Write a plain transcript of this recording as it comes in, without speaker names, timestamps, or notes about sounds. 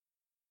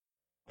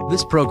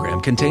This program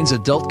contains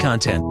adult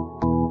content.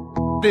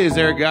 Is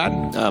there a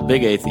God?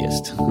 Big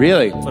atheist.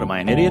 Really? What, am I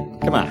an idiot?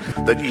 Come on.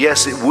 That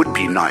yes, it would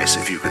be nice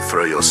if you could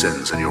throw your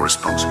sins and your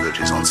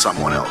responsibilities on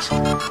someone else.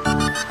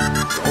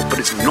 But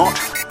it's not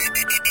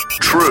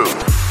true.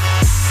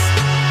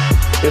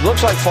 It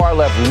looks like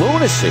far-left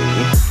lunacy.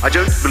 I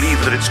don't believe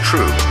that it's true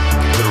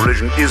that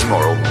religion is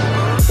moral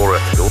or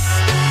ethical.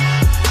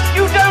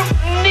 You don't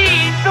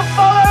need to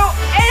follow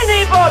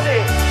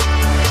anybody!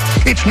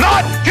 It's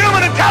not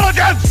human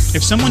intelligence!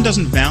 If someone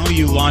doesn't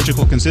value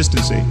logical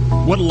consistency,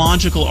 what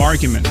logical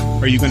argument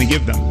are you going to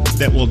give them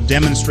that will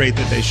demonstrate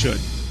that they should?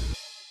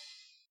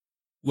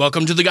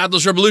 Welcome to the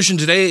Godless Revolution.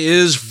 Today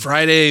is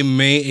Friday,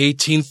 May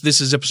 18th.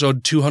 This is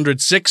episode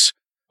 206.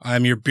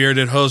 I'm your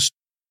bearded host,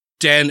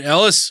 Dan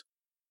Ellis.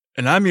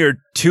 And I'm your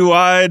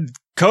two-eyed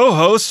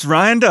co-host,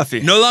 Ryan Duffy.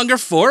 No longer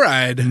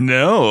four-eyed.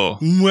 No.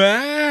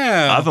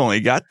 Wow. I've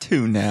only got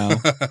two now.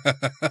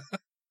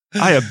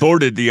 I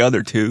aborted the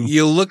other two.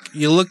 You look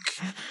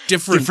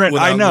different without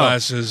I know.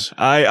 glasses.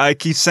 I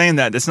keep saying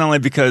that. It's not only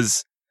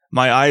because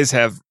my eyes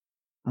have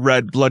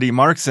red bloody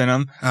marks in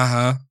them,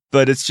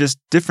 but it's just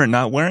different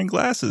not wearing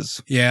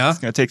glasses. Yeah. It's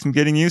going to take some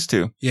getting used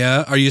to.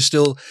 Yeah. Do you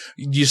still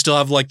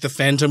have like the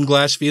phantom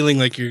glass feeling?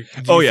 Like you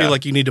feel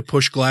like you need to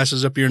push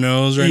glasses up your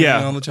nose or anything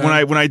all the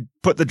time? When I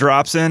put the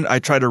drops in, I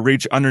try to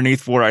reach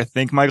underneath where I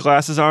think my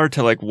glasses are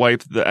to like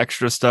wipe the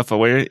extra stuff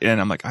away. And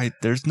I'm like,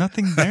 there's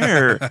nothing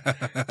there,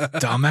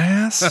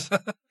 dumbass.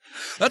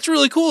 That's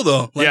really cool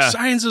though. Like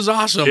science is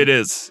awesome. It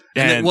is.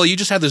 And then, you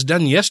just had this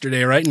done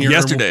yesterday, right? And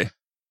yesterday.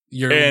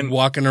 You're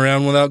walking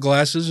around without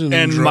glasses,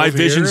 and my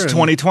vision's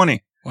 20/20.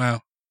 Wow,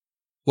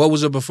 what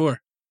was it before?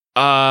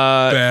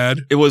 Bad.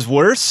 It was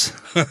worse.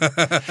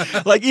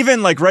 Like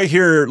even like right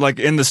here, like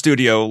in the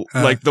studio,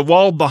 like the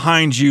wall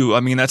behind you.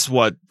 I mean, that's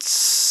what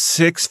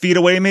 6 feet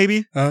away,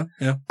 maybe.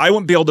 Yeah. I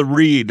wouldn't be able to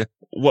read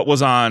what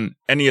was on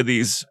any of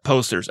these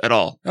posters at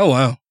all. Oh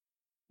wow,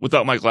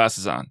 without my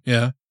glasses on.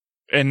 Yeah,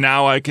 and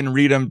now I can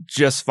read them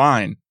just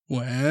fine.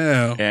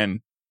 Wow.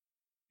 And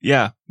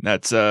yeah,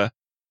 that's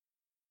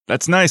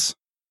nice.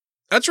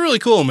 That's really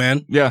cool,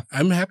 man. Yeah.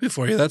 I'm happy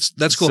for you.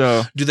 That's cool.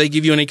 So, do they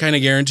give you any kind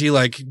of guarantee,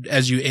 like,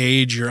 as you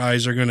age, your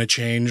eyes are going to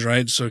change,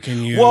 right? So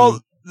can you...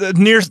 Well,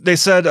 they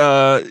said,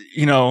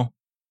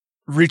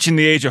 reaching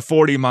the age of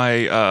 40,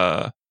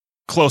 my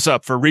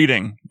close-up for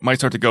reading might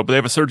start to go, but they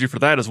have a surgery for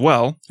that as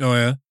well. Oh,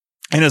 yeah?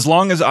 And as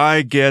long as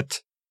I get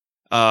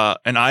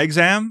an eye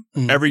exam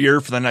every year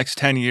for the next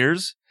 10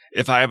 years,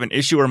 if I have an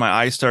issue where my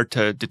eyes start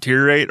to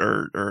deteriorate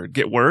or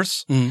get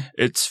worse,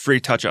 it's free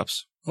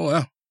touch-ups. Oh,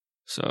 wow.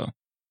 So,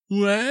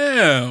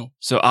 wow.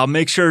 So I'll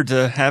make sure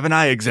to have an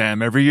eye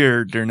exam every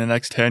year during the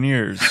next 10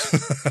 years.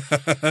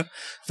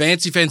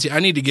 Fancy. I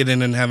need to get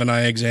in and have an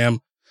eye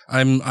exam.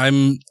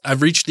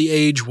 I've reached the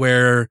age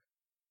where,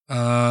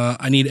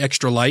 I need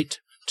extra light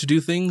to do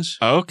things.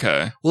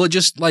 Okay. Well, it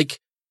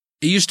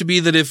used to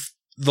be that if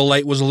the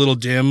light was a little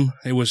dim,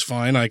 it was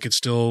fine. I could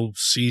still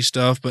see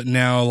stuff, but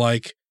now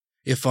like,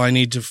 if I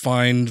need to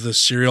find the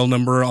serial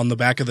number on the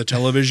back of the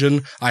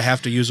television, I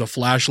have to use a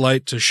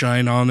flashlight to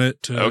shine on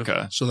it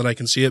so that I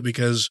can see it,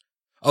 because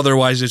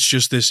otherwise it's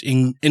just this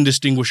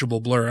indistinguishable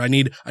blur. I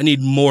need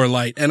more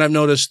light. And I've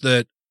noticed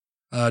that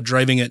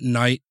driving at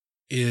night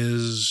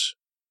is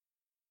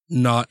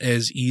not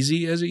as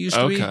easy as it used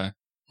to be.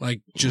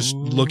 Like just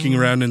looking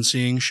around and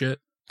seeing shit.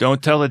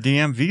 Don't tell a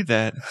DMV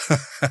that.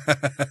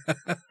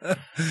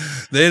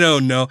 They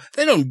don't know.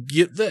 They don't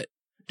get that.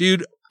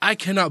 Dude, I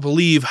cannot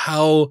believe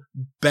how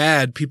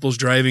bad people's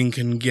driving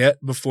can get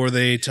before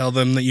they tell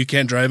them that you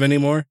can't drive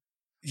anymore.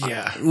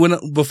 Yeah.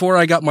 Before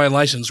I got my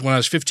license, when I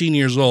was 15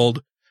 years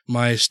old,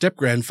 my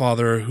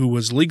step-grandfather, who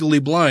was legally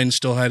blind,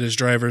 still had his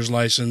driver's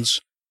license,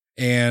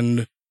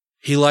 and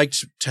he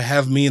liked to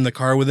have me in the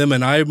car with him,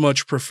 and I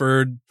much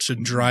preferred to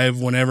drive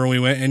whenever we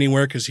went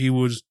anywhere, because he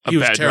was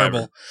terrible.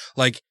 Driver.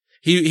 Like,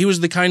 he was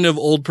the kind of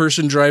old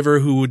person driver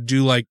who would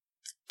do like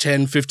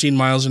 10, 15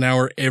 miles an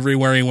hour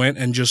everywhere he went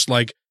and just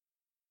like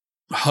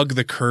hug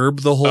the curb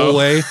the whole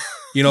way,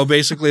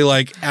 basically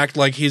like act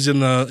like he's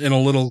in a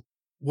little,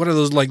 what are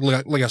those, like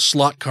a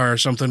slot car or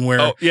something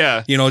where,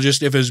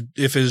 just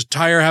if his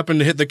tire happened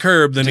to hit the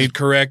curb, then he'd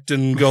correct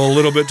and go a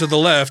little bit to the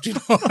left,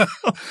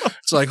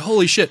 It's like,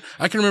 holy shit.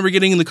 I can remember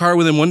getting in the car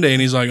with him one day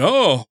and he's like,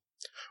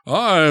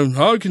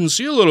 I can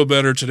see a little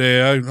better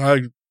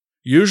today.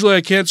 Usually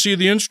I can't see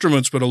the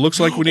instruments, but it looks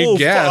like we need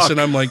gas. Fuck.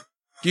 And I'm like,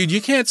 dude,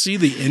 you can't see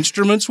the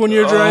instruments when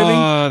you're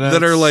driving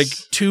that are like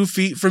 2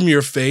 feet from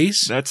your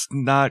face. That's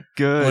not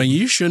good. Well,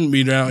 you shouldn't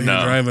be out here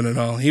driving at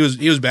all. He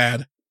was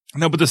bad.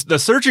 No, but the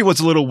surgery was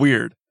a little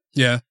weird.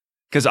 Yeah.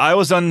 Because I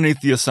was underneath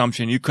the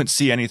assumption you couldn't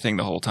see anything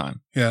the whole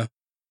time. Yeah.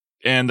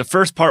 And the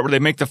first part where they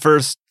make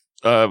to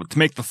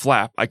make the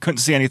flap, I couldn't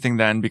see anything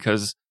then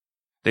because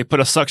they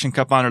put a suction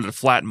cup on it to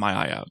flatten my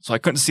eye out. So I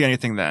couldn't see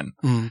anything then.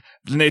 Then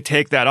they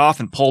take that off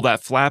and pull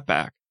that flap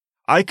back.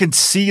 I could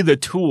see the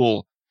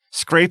tool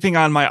scraping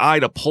on my eye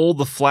to pull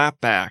the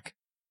flap back.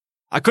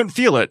 I couldn't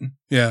feel it,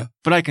 Yeah.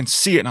 but I can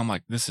see it. And I'm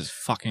like, this is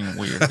fucking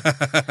weird.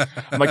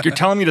 I'm like, you're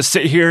telling me to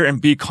sit here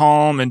and be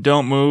calm and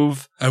don't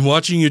move. I'm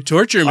watching you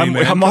torture me,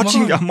 man. I'm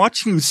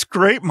watching you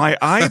scrape my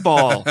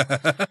eyeball.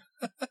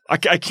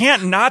 I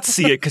can't not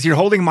see it because you're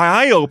holding my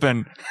eye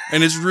open.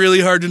 And it's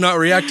really hard to not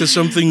react to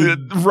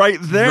something right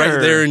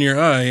there in your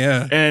eye.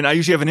 Yeah. And I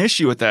usually have an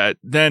issue with that.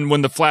 Then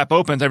when the flap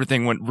opens,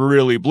 everything went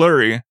really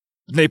blurry.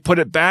 They put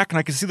it back and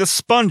I can see the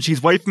sponge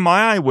he's wiping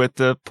my eye with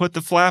to put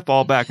the flap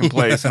all back in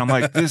place. And I'm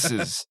like,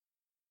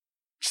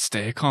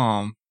 stay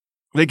calm.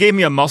 They gave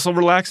me a muscle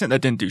relaxant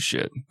that didn't do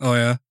shit. Oh,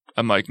 yeah.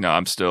 I'm like, no,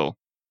 I'm still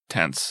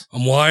tense.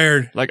 I'm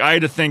wired. Like, I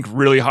had to think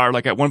really hard.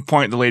 Like, at one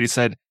point, the lady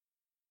said,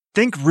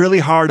 think really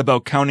hard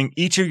about counting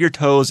each of your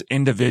toes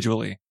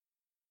individually.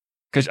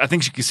 Because I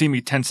think she could see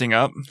me tensing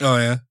up. Oh,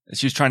 yeah.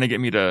 She was trying to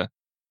get me to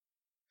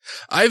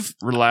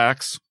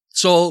relax.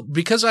 So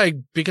because I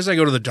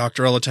go to the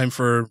doctor all the time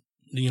for,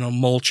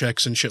 mole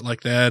checks and shit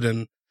like that,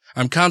 and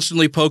I'm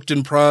constantly poked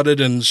and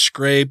prodded and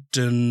scraped,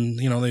 and,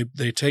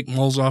 they take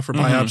moles off for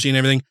biopsy and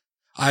everything.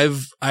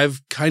 I've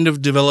kind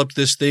of developed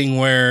this thing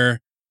where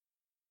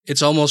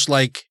it's almost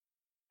like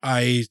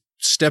I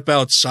step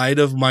outside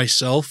of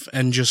myself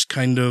and just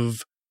kind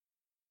of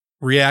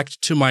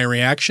react to my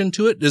reaction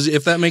to it.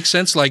 If that makes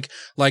sense? Like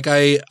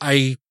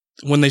I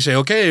when they say,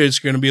 okay, it's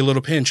going to be a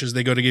little pinch as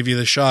they go to give you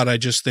the shot,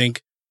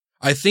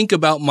 I think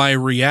about my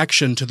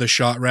reaction to the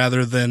shot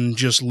rather than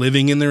just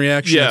living in the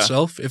reaction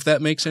itself, if that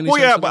makes any sense.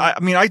 Well, yeah, but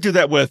I can do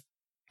that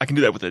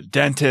with a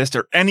dentist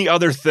or any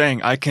other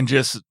thing. I can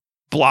just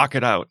block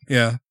it out.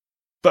 Yeah.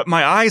 But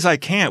my eyes, I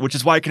can't, which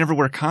is why I can never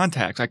wear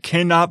contacts. I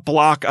cannot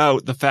block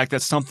out the fact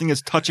that something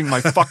is touching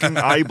my fucking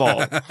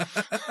eyeball.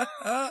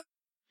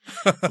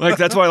 Like,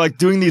 that's why I like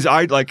doing these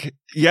like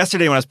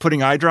yesterday when I was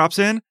putting eye drops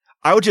in,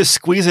 I would just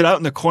squeeze it out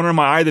in the corner of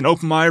my eye, then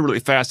open my eye really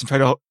fast and try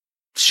to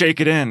shake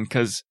it in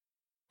because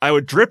I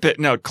would drip it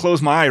and I would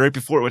close my eye right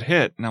before it would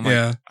hit. And I'm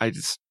like,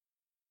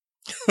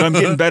 but I'm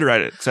getting better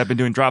at it because I've been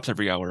doing drops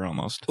every hour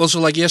almost. Well, so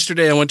like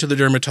yesterday I went to the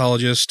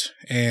dermatologist,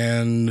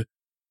 and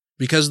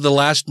because the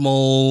last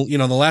mole,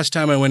 the last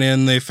time I went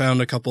in, they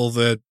found a couple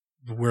that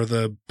were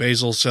the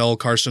basal cell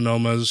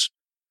carcinomas.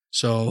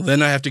 So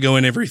then I have to go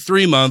in every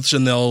 3 months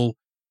and they'll,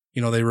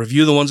 they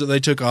review the ones that they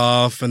took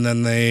off, and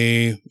then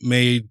they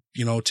may,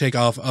 take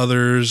off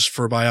others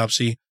for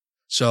biopsy.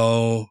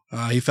 So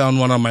he found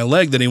one on my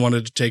leg that he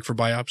wanted to take for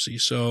biopsy.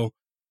 So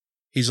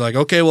he's like,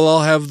 okay, well,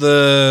 I'll have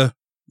the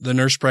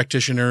nurse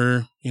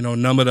practitioner,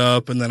 numb it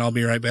up, and then I'll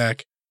be right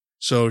back.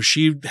 So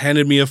she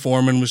handed me a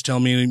form and was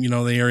telling me,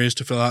 the areas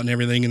to fill out and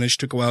everything. And then she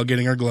took a while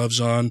getting her gloves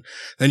on.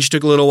 Then she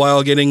took a little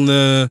while getting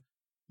the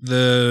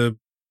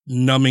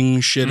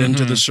numbing shit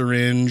into the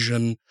syringe.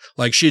 And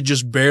like, she had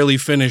just barely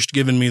finished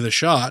giving me the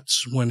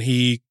shots when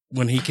he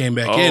came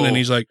back in, and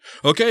he's like,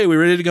 okay, we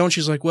ready to go? And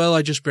she's like, well,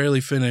 I just barely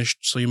finished,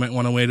 so you might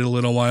want to wait a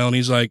little while. And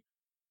he's like,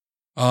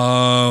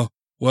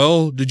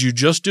 well, did you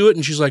just do it?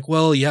 And she's like,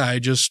 well, yeah, I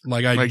just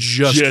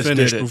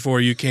finished before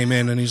you came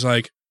in. And he's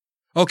like,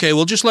 okay,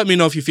 well, just let me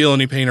know if you feel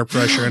any pain or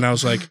pressure. And I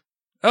was like,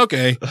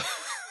 okay.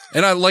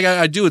 And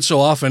I do it so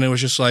often. It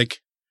was just like,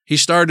 he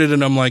started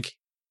and I'm like,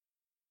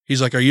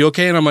 he's like, are you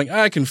okay? And I'm like,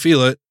 I can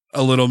feel it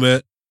a little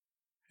bit.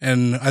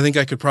 And I think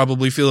I could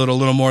probably feel it a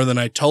little more than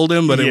I told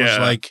him, but it was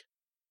like,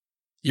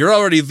 you're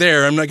already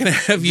there. I'm not going to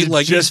have you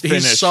like,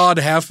 he's sawed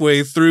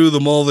halfway through the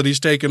mole that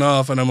he's taken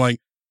off. And I'm like,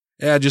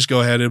 yeah, just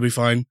go ahead. It'll be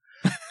fine.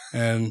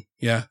 And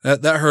yeah,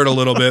 that hurt a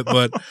little bit,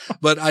 but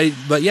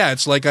yeah,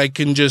 it's like I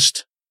can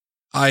just,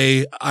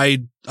 I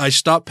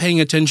stop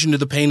paying attention to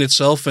the pain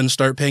itself and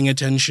start paying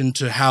attention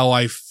to how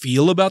I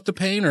feel about the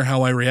pain or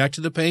how I react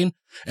to the pain.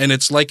 And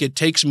it's like it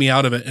takes me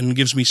out of it and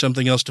gives me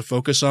something else to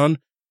focus on.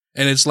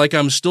 And it's like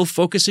I'm still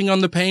focusing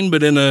on the pain,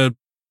 but in a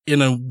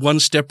one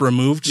step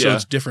removed. So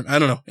it's different. I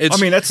don't know.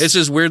 It's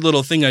this weird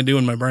little thing I do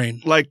in my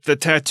brain. Like the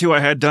tattoo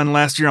I had done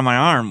last year on my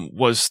arm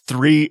was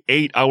 3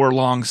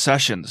 8-hour-long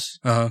sessions.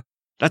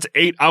 That's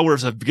 8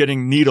 hours of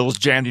getting needles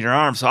jammed in your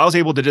arm. So I was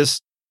able to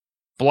just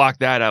block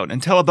that out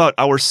until about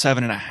hour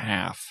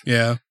 7.5.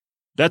 Yeah.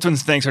 That's when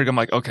things started. I'm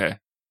like, okay.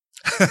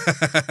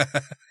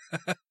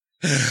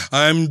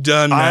 I'm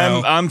done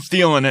now. I'm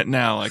feeling it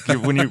now. Like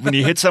when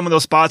you hit some of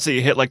those spots that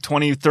you hit like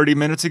 20, 30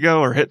 minutes ago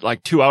or hit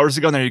like 2 hours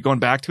ago, and then you're going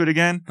back to it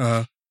again.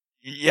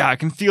 Yeah, I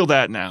can feel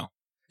that now.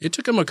 It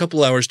took him a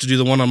couple hours to do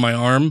the one on my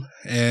arm,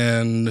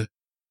 and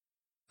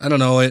I don't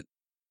know,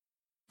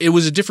 it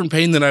was a different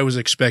pain than I was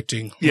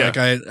expecting. Yeah. Like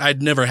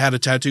I'd never had a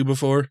tattoo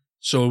before,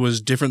 so it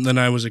was different than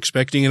I was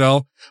expecting at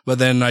all. But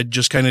then I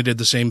just kind of did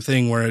the same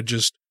thing where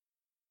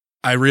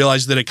I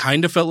realized that it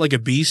kind of felt like a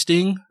bee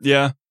sting.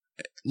 Yeah.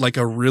 Like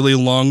a really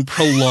long,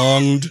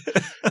 prolonged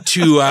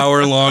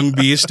 2-hour-long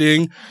bee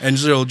sting. And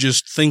so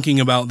just thinking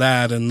about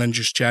that and then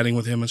just chatting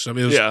with him and stuff.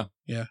 It was,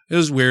 yeah, it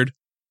was weird.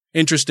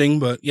 Interesting,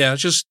 but yeah,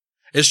 it's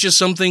just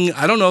something.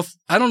 I don't know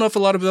if a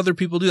lot of other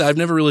people do that. I've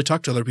never really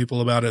talked to other people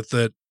about it.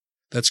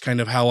 That's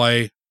kind of how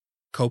I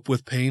cope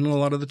with pain a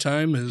lot of the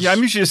time. Yeah,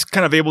 I'm usually just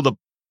kind of able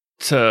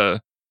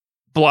to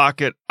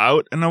block it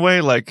out in a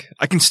way. Like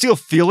I can still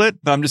feel it,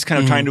 but I'm just kind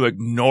of trying to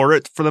ignore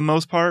it for the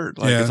most part.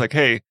 Like it's like,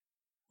 hey,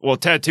 well,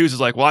 tattoos is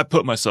like, well, I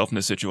put myself in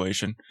this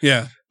situation.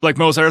 Yeah. Like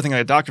most everything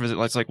at a doctor visit,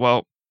 it's like,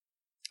 well,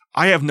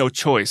 I have no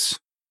choice.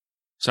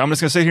 So I'm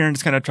just going to sit here and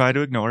just kind of try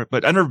to ignore it.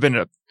 But I've never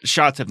been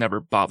shots have never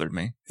bothered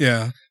me.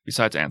 Yeah.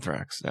 Besides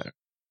anthrax.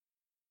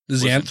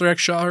 Does the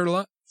anthrax shot hurt a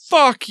lot?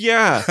 Fuck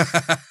yeah.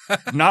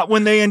 Not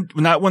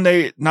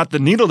the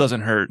needle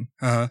doesn't hurt.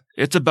 Uh-huh.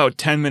 It's about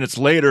 10 minutes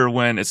later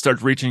when it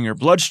starts reaching your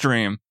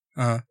bloodstream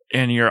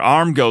and your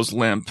arm goes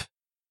limp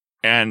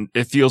and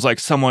it feels like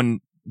someone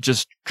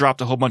just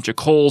dropped a whole bunch of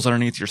coals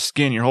underneath your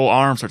skin. Your whole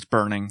arm starts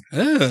burning.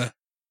 Ugh.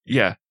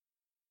 Yeah.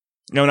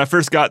 When I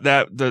first got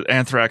the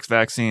anthrax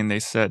vaccine, they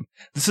said,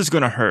 this is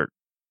going to hurt.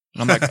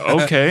 And I'm like,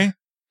 okay.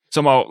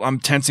 So I'm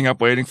tensing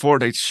up waiting for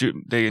it.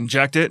 They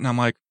inject it and I'm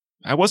like,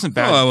 I wasn't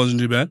bad. Oh, I wasn't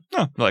too bad.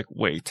 No. They're like,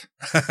 wait.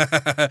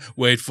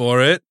 Wait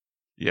for it.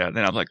 Yeah.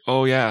 Then I'm like,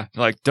 oh yeah.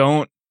 They're like,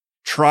 don't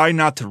try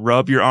not to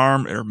rub your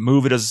arm or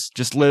move it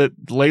just let it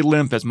lay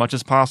limp as much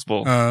as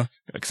possible.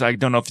 Because I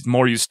don't know if the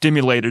more you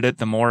stimulated it,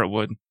 the more it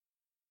would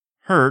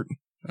hurt.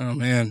 Oh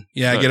man.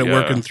 Yeah. Get it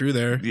working through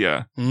there.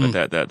 Yeah.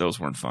 But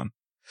those weren't fun.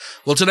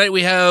 Well, tonight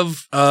we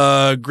have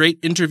a great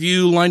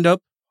interview lined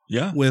up.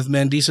 Yeah. With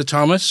Mandisa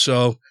Thomas.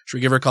 So should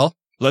we give her a call?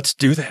 Let's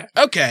do that.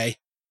 Okay.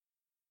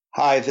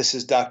 Hi, this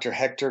is Dr.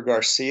 Hector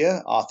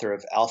Garcia, author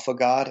of Alpha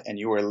God, and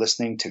you are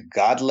listening to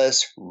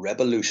Godless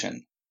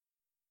Revolution.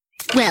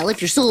 Well,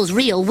 if your soul's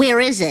real, where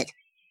is it?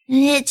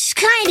 It's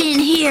kind of in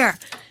here.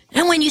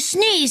 And when you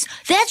sneeze,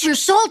 that's your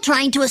soul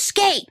trying to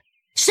escape.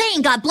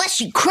 Saying God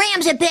bless you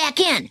crams it back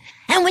in.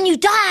 And when you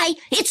die,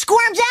 it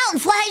squirms out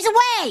and flies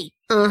away.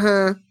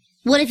 Uh-huh.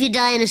 What if you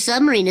die in a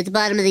submarine at the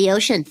bottom of the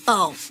ocean?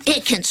 Oh,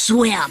 it can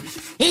swim.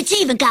 It's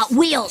even got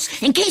wheels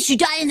in case you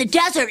die in the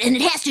desert and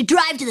it has to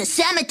drive to the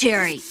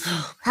cemetery.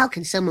 How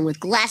can someone with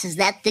glasses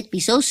that thick be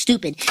so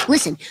stupid?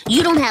 Listen,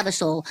 you don't have a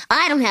soul.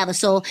 I don't have a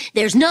soul.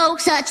 There's no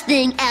such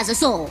thing as a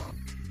soul.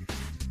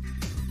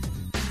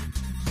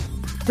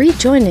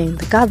 Rejoining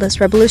the Godless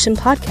Revolution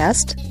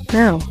podcast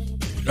now.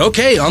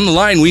 Okay, on the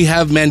line we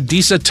have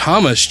Mandisa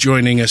Thomas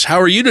joining us.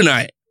 How are you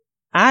tonight?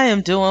 I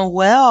am doing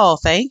well,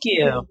 thank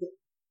you.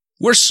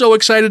 We're so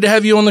excited to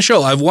have you on the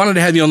show. I've wanted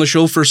to have you on the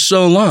show for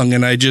so long,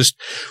 and I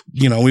just,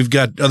 we've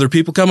got other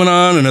people coming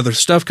on and other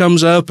stuff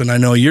comes up, and I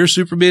know you're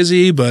super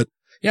busy, but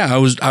yeah, I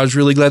was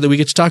really glad that we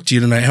get to talk to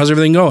you tonight. How's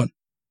everything going?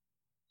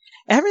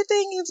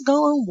 Everything is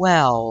going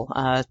well.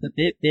 It's a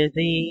bit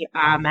busy.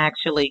 I'm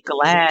actually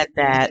glad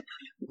that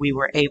we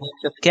were able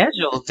to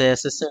schedule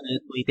this as soon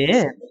as we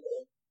did.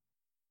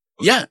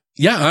 Yeah,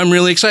 I'm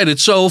really excited.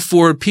 So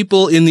for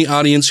people in the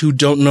audience who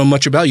don't know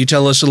much about you,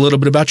 tell us a little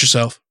bit about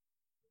yourself.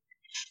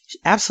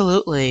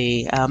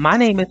 Absolutely. My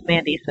name is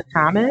Mandisa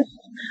Thomas.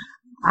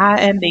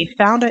 I am the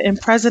founder and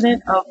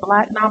president of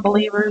Black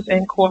Nonbelievers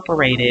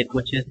Incorporated,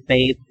 which is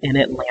based in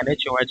Atlanta,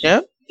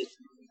 Georgia.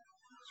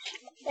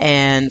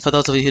 And for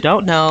those of you who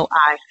don't know,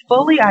 I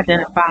fully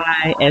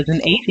identify as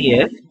an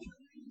atheist.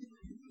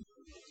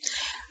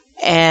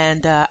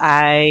 And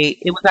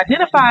it was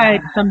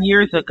identified some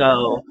years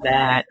ago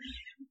that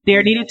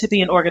there needed to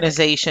be an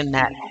organization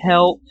that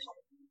helped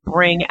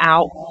bring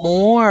out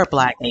more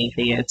Black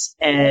atheists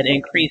and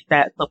increase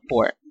that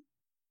support.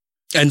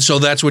 And so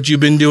that's what you've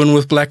been doing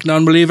with Black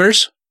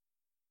Nonbelievers?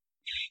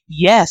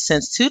 Yes,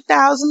 since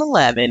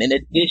 2011, in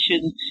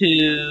addition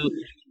to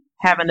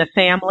having a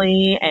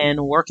family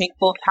and working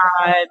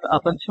full-time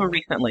up until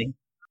recently.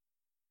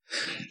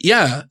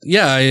 Yeah.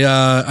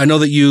 I know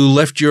that you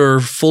left your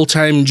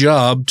full-time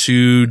job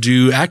to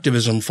do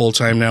activism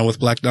full-time now with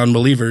Black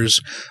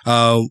Nonbelievers.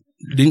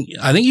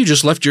 I think you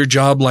just left your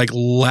job like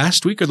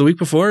last week or the week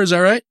before. Is that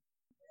right?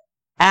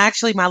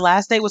 Actually, my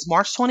last day was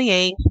March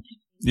 28th,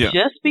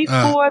 just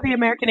before the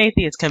American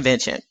Atheist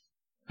Convention.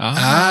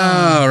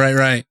 Ah,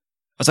 right. I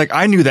was like,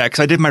 I knew that because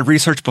I did my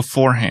research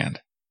beforehand.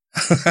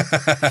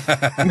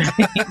 And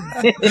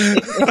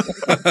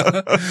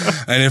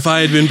if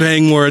I had been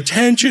paying more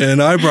attention,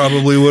 I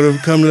probably would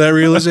have come to that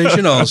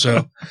realization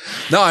also.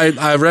 No,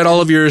 I read all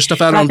of your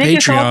stuff out on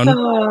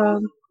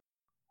Patreon.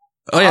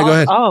 Oh, yeah, go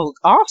ahead. Oh,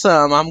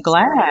 awesome. I'm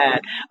glad.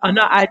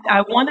 No,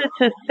 I wanted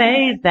to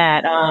say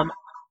that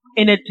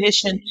in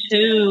addition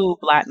to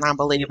Black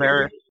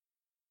Nonbelievers,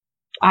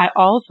 I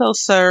also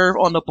serve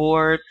on the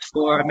board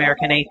for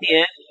American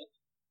Atheists.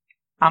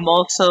 I'm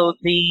also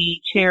the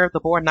chair of the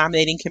board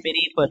nominating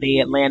committee for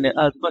the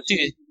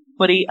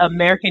for the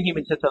American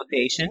Humans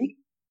Association.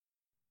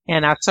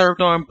 And I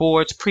served on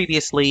boards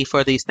previously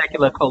for the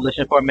Secular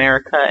Coalition for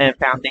America and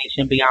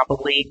Foundation Beyond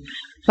Belief.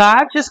 So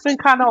I've just been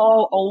kind of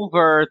all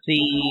over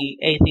the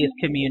atheist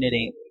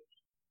community.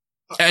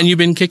 And you've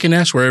been kicking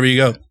ass wherever you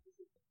go.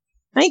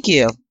 Thank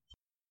you.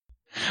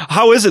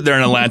 How is it there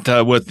in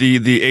Atlanta with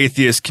the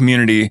atheist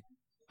community?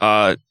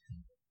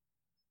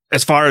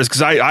 As far as,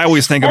 because I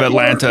always think of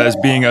Atlanta as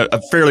being a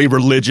fairly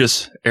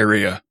religious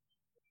area.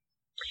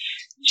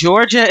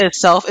 Georgia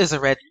itself is a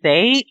red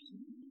state.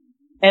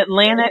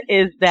 Atlanta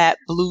is that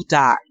blue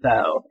dot,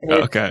 though.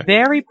 It's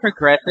very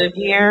progressive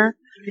here.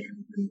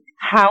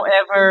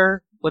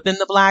 However, within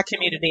the Black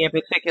community in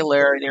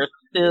particular, there's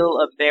still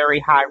a very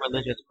high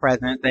religious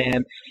presence,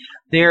 and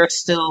there are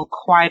still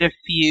quite a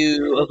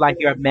few of like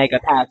your mega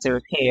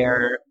pastors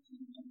here,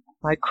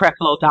 like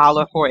Creflo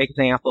Dollar, for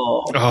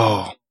example.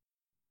 Oh.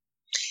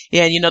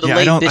 Yeah, you know, the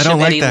late Bishop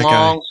like Eddie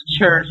Long's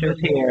church is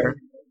here.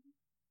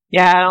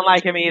 Yeah, I don't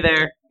like him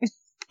either.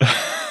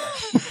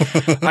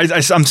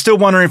 I'm still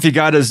wondering if he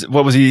got his,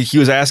 what was he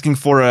was asking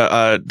for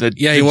the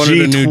he wanted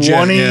G20 a new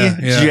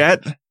jet.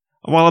 jet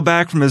a while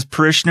back from his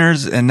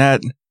parishioners, and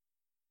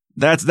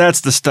that's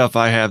the stuff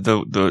I have.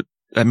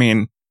 I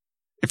mean,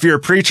 if you're a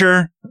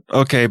preacher,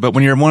 okay, but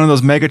when you're one of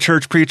those mega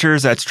church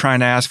preachers that's trying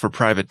to ask for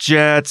private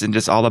jets and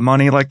just all the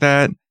money like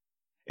that,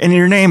 and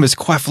your name is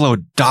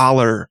Creflo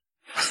Dollar.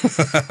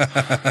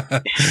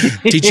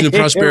 Teaching the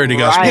prosperity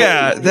gospel. Right.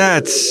 Yeah,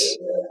 that's...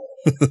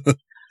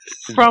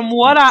 From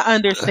what I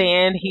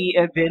understand, he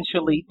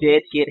eventually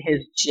did get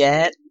his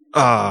jet.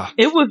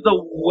 It was the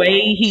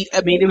way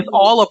it was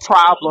all a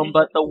problem,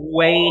 but the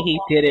way he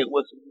did it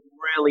was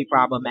really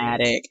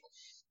problematic.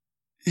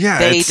 Yeah,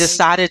 they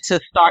decided to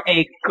start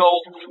a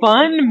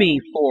GoFundMe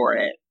for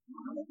it.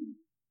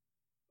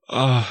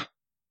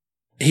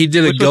 He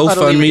did a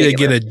GoFundMe to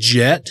get a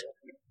jet?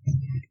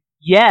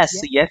 Yes,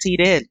 he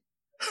did.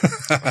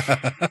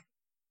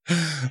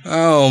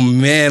 Oh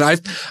man, I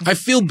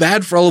feel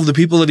bad for all of the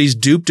people that he's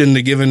duped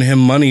into giving him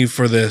money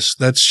for this.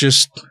 That's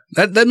just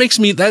that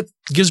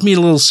gives me a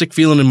little sick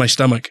feeling in my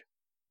stomach.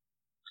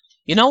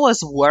 You know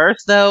what's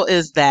worse though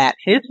is that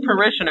his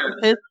parishioners,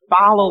 his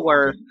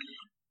followers,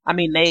 I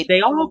mean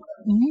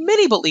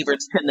many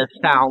believers tend to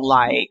sound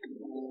like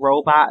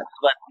robots,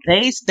 but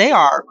they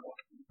are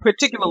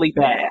particularly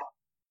bad.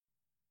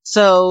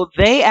 So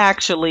they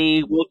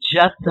actually will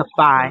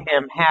justify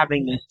him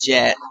having this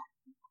jet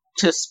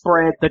to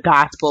spread the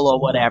gospel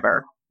or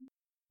whatever.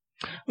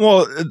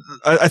 Well,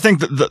 I think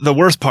the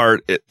worst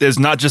part is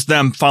not just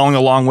them following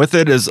along with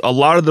it, is a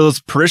lot of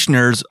those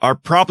parishioners are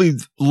probably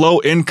low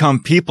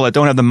income people that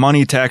don't have the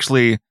money to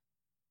actually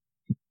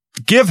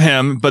give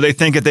him, but they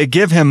think if they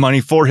give him money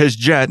for his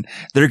jet,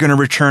 they're going to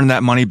return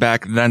that money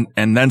back then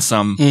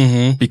some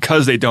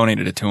because they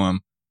donated it to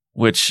him,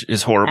 which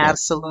is horrible.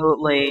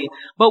 Absolutely.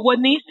 But what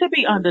needs to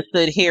be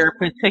understood here,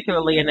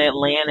 particularly in the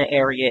Atlanta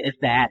area, is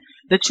that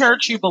the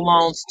church you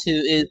belong to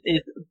is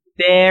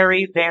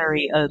very,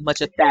 very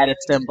much a status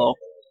symbol.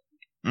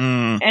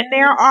 And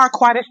there are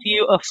quite a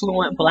few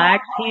affluent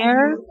blacks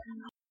here,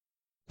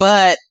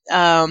 but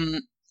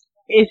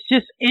it's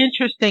just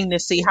interesting to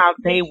see how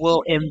they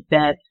will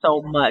invest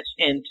so much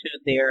into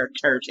their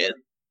churches.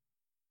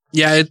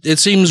 Yeah, it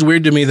seems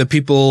weird to me that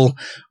people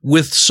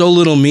with so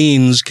little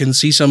means can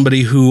see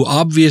somebody who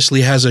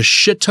obviously has a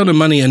shit ton of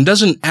money and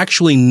doesn't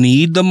actually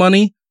need the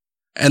money,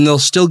 and they'll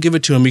still give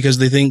it to him because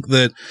they think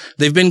that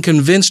they've been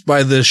convinced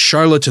by this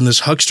charlatan, this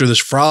huckster, this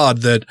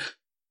fraud, that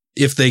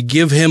if they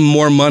give him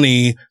more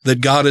money,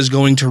 that God is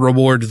going to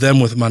reward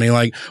them with money.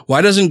 Like, why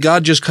doesn't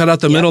God just cut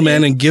out the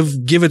middleman and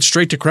give it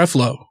straight to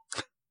Creflo?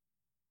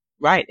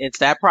 Right. It's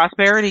that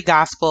prosperity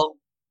gospel,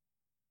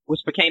 which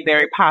became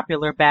very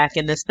popular back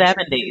in the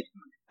 70s.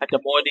 Like the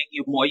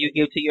more you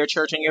give to your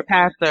church and your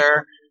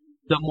pastor,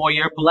 the more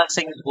your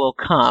blessings will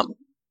come.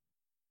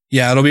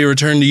 Yeah, it'll be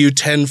returned to you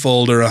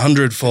tenfold or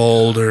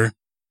 100-fold or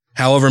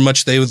however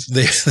much they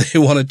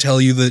want to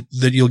tell you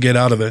that you'll get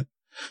out of it.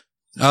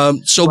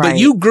 But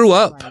you grew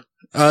up.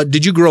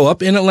 Did you grow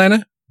up in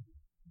Atlanta?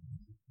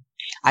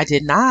 I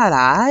did not.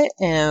 I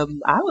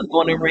was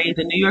born and raised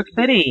in New York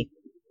City.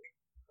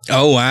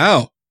 Oh,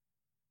 wow.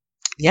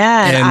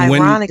 Yeah, and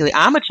ironically,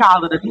 I'm a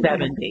child of the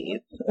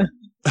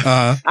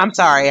 70s. I'm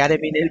sorry, I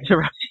didn't mean to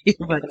interrupt you.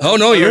 But oh,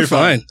 no, you're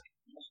fine.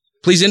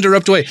 Please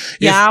interrupt away.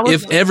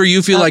 If ever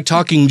you feel like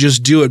talking,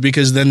 just do it,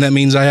 because then that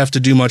means I have to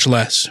do much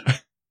less.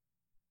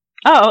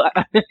 Oh,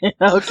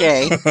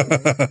 okay.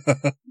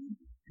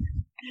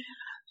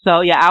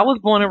 So, yeah, I was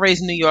born and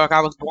raised in New York.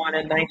 I was born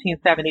in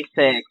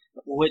 1976,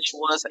 which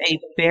was a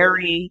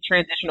very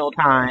transitional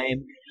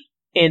time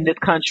in this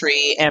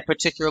country, and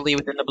particularly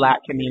within the Black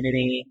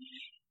community.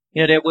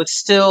 You know, there was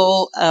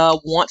still a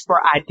want for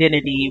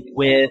identity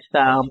with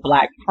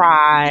Black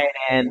pride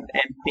and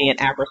being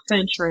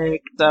Afrocentric.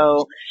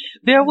 So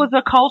there was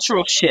a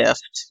cultural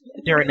shift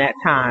during that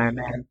time.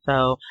 And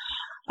so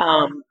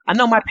I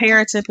know my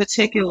parents in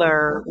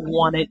particular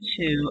wanted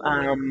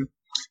to,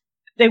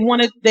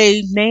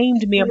 they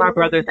named me and my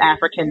brothers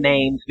African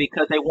names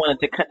because they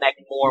wanted to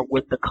connect more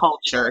with the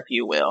culture, if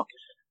you will.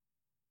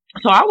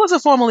 So I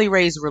wasn't formally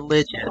raised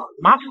religious.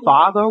 My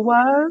father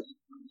was,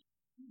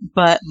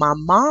 but my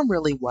mom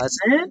really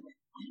wasn't,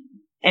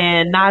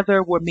 and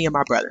neither were me and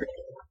my brothers.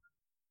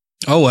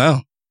 Oh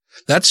wow,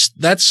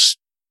 that's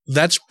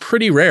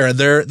pretty rare.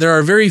 There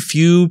are very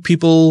few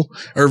people,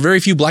 or very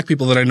few Black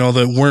people that I know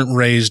that weren't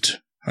raised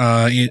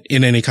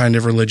in any kind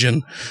of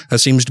religion. That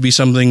seems to be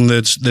something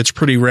that's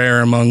pretty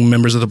rare among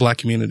members of the Black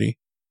community.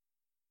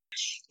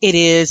 It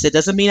is. It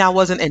doesn't mean I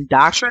wasn't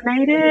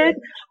indoctrinated,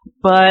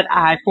 but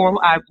I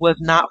was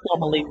not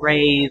formally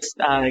raised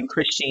in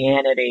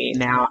Christianity.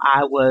 Now,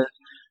 I was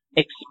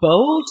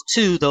exposed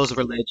to those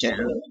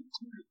religions,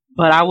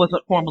 but I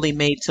wasn't formally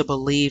made to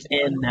believe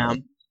in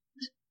them.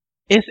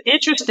 It's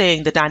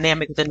interesting, the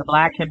dynamic within the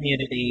Black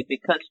community,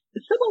 because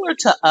similar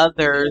to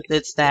others,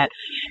 it's that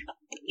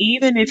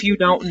even if you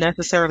don't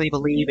necessarily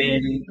believe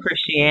in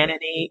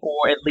Christianity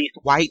or at least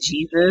white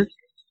Jesus,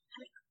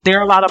 there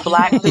are a lot of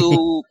Blacks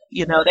who,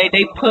 you know, they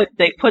put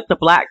the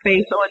black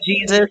face on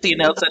Jesus, you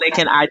know, so they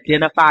can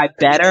identify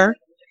better.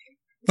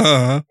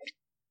 Uh-huh.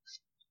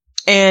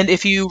 And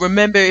if you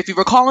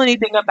recall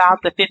anything about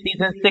the 50s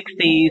and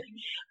 60s,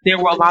 there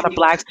were a lot of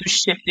Blacks who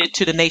shifted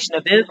to the Nation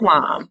of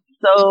Islam.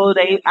 So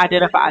they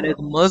identified as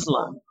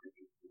Muslim.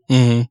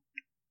 Mm-hmm.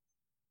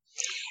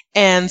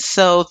 And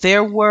so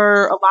there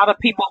were a lot of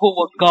people who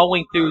were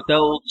going through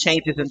those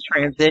changes and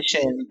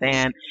transitions.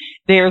 And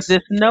there's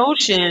this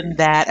notion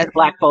that as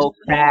Black folks,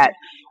 that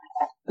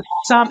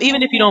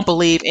even if you don't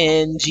believe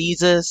in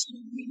Jesus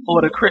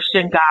or the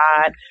Christian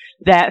God,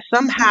 that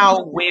somehow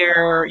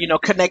we're, you know,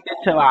 connected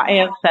to our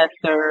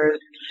ancestors,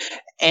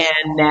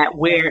 and that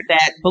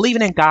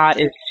believing in God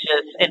is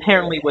just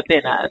inherently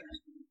within us.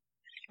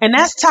 And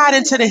that's tied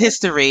into the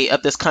history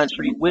of this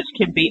country, which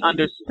can be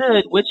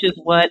understood, which is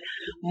what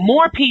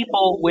more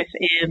people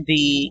within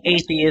the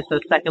atheist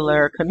or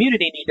secular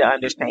community need to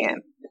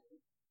understand.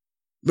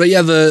 But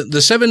yeah, the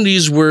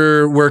 70s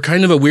were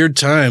kind of a weird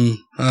time,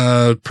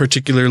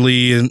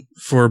 particularly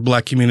for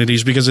Black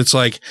communities, because it's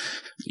like,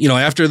 you know,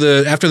 after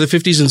the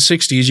 50s and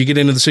 60s, you get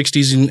into the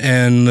 60s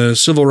and the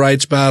civil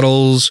rights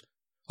battles,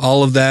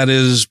 all of that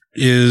is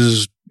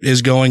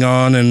going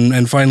on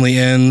and finally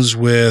ends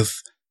with,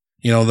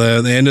 you know,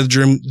 the end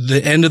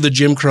of the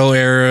Jim Crow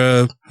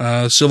era,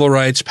 civil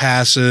rights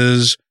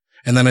passes,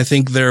 and then I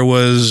think there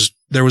was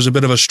a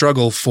bit of a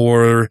struggle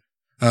for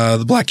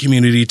the Black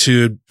community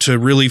to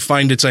really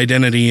find its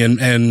identity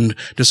and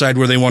decide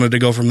where they wanted to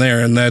go from there.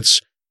 And that's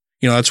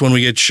when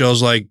we get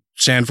shows like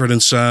Sanford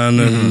and Son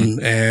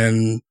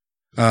and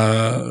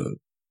God,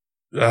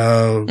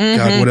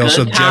 what else?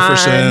 Good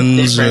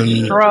Jeffersons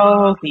and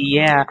Stroke,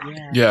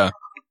 yeah.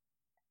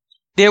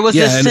 There was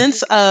a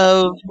sense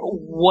of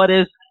what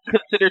is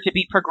considered to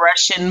be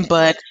progression,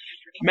 but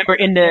remember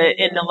in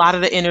a lot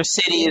of the inner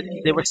cities,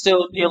 they were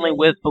still dealing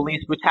with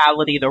police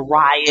brutality, the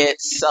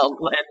riots,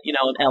 you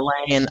know, in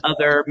LA and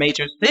other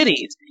major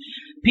cities.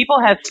 People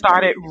had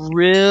started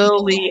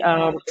really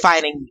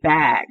fighting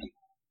back.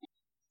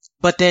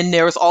 But then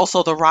there was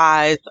also the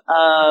rise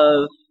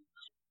of,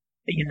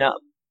 you know,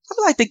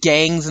 like the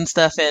gangs and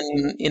stuff,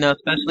 and, you know,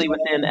 especially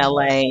within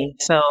LA.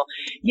 So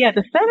yeah,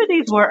 the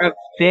 70s were a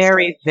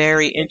very,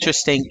 very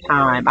interesting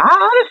time.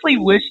 I honestly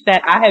wish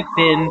that I had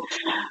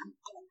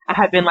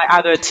been like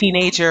either a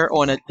teenager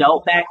or an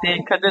adult back then,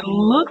 because it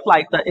looks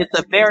like it's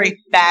a very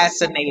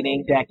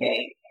fascinating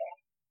decade.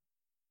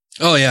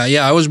 Oh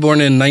yeah. I was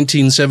born in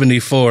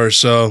 1974,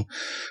 so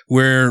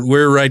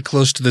we're right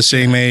close to the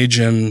same age,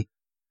 and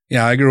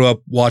yeah, I grew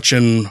up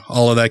watching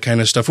all of that kind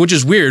of stuff, which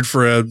is weird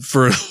for a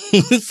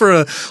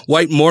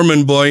white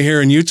Mormon boy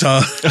here in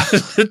Utah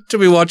to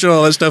be watching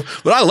all that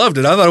stuff. But I loved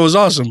it. I thought it was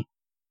awesome.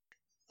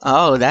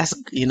 Oh,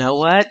 you know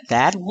what?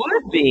 That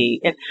would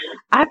be. And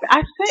I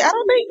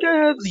don't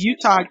think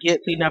Utah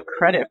gets enough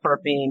credit for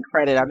being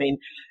credit. I mean,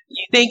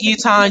 you think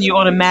Utah and you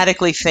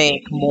automatically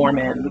think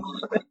Mormons,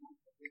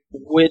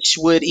 which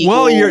would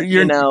equal,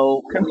 you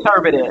know,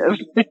 conservative.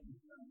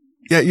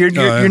 Yeah,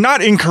 you're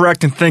not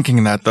incorrect in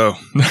thinking that, though.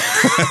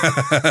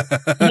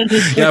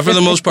 Yeah, for the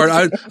most part,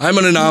 I'm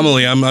an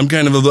anomaly. I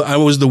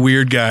was the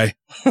weird guy.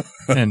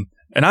 and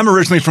I'm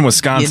originally from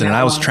Wisconsin, and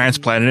I was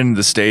transplanted into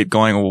the state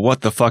going, well, what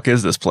the fuck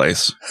is this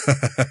place?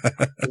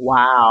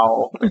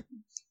 Wow.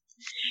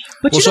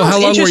 But well, you know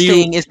what's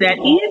interesting is that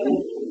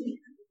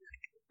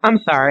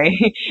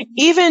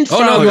even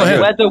from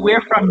whether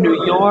we're from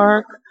New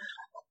York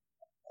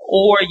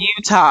or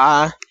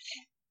Utah,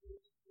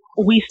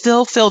 we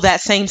still feel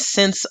that same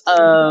sense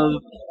of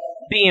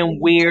being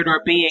weird or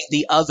being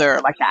the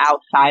other, like the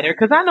outsider.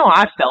 Because I know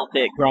I felt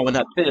it growing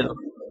up too.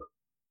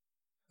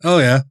 Oh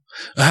yeah.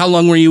 How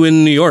long were you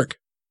in New York?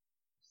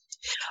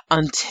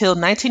 Until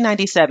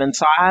 1997.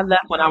 So I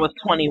left when I was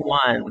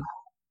 21.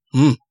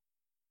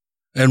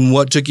 And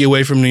what took you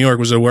away from New York?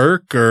 Was it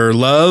work or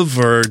love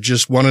or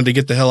just wanted to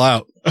get the hell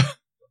out?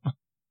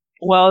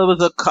 Well, it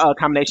was a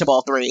combination of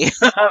all three.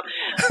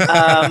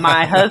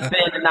 My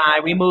husband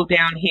and we moved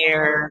down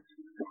here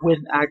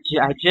when I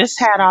just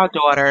had our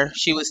daughter.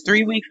 She was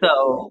 3 weeks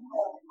old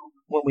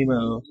when we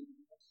moved.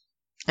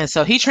 And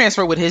so he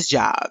transferred with his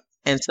job.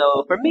 And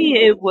so for me,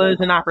 it was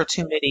an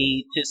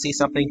opportunity to see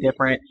something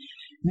different.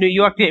 New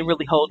York didn't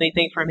really hold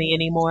anything for me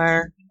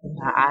anymore.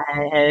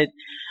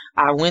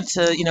 I went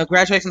to, you know,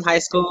 graduate from high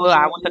school.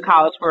 I went to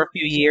college for a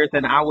few years,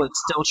 and I was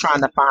still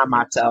trying to find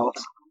myself.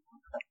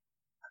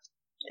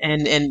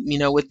 And you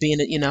know, with being,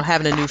 you know,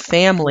 having a new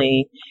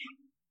family,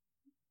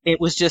 it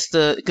was just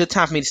a good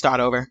time for me to start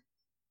over.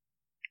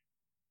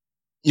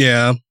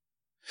 Yeah.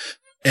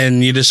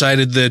 And you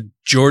decided that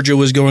Georgia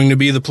was going to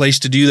be the place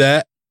to do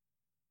that?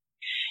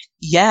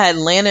 Yeah,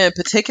 Atlanta in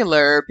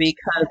particular,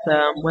 because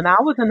when I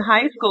was in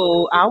high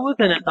school, I was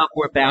in an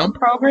Upward Bound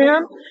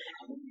program.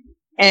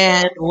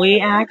 And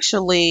we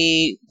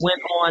actually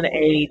went on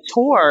a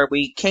tour.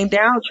 We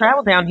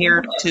traveled down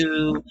here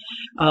to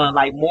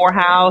like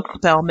Morehouse,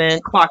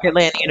 Spelman, Clark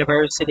Atlanta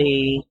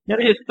University, the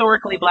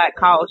historically black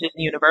colleges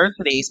and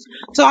universities.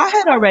 So I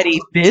had already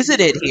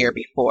visited here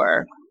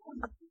before.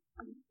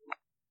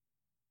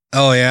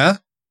 Oh, yeah?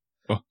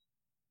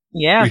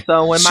 Yeah,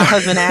 so when my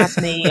husband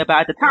asked me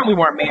about, at the time we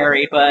weren't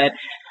married, but,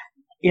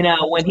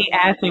 when he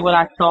asked me what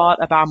I thought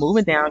about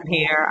moving down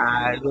here,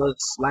 I was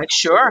like,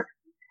 sure.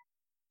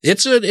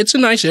 It's a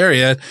nice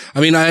area. I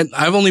mean,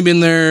 I've only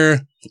been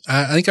there,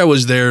 I think I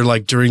was there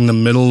like during the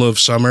middle of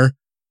summer,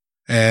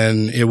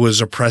 and it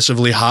was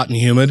oppressively hot and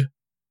humid.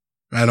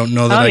 I don't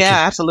know that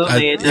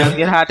absolutely. It does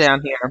get hot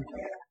down here.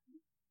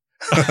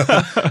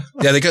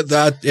 Yeah, they got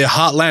that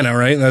hot Atlanta,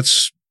 right?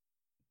 That's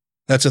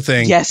a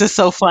thing. Yes, it's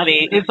so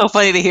funny. It's so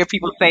funny to hear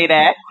people say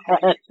that.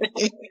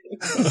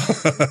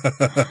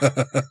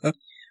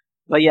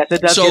 But yes,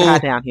 it does get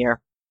hot down here.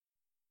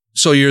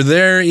 So you're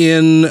there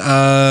in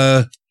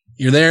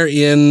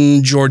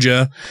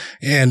Georgia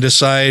and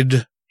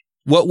decide,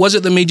 what was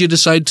it that made you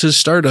decide to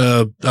start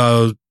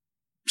a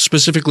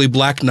specifically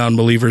black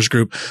non-believers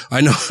group?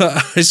 I know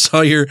I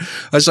saw your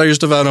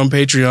stuff out on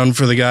Patreon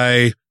for the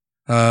guy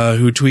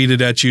who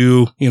tweeted at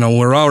you,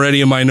 we're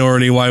already a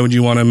minority. Why would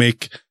you want to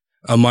make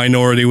a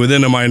minority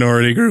within a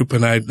minority group?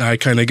 And I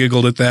kind of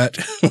giggled at that.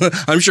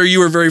 I'm sure you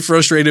were very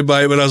frustrated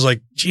by it, but I was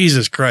like,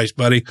 Jesus Christ,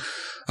 buddy.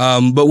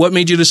 But what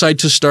made you decide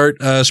to start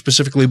a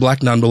specifically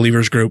black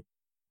non-believers group?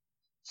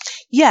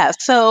 Yeah,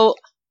 so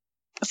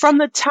from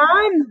the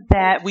time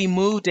that we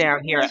moved down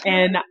here,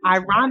 and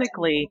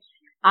ironically,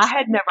 I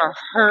had never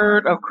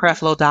heard of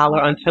Creflo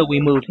Dollar until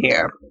we moved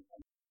here.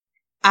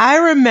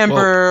 I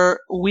remember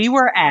we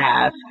were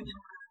asked,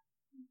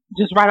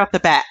 just right off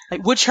the bat,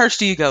 like, what church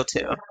do you go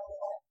to?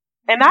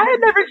 And I had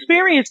never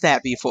experienced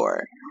that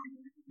before.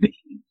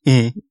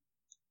 Mm-hmm.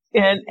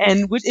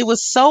 And it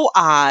was so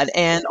odd.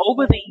 And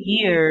over the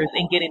years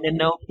and getting to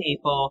know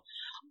people,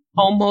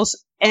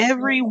 almost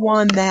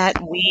everyone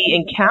that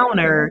we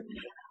encountered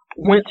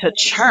went to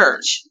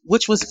church,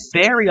 which was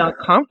very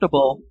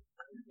uncomfortable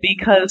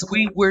because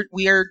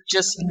we are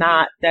just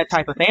not that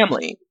type of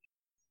family.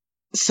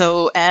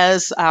 So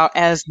as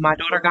my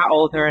daughter got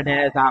older and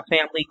as our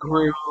family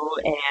grew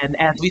and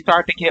as we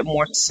started to get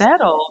more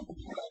settled,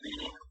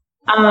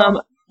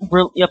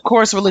 of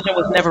course, religion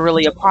was never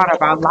really a part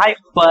of our life,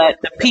 but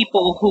the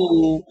people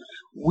who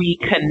we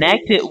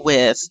connected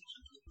with,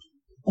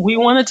 we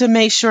wanted to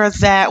make sure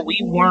that we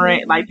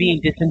weren't like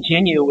being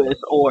disingenuous,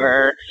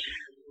 or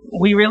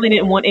we really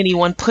didn't want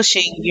anyone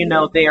pushing,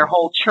 their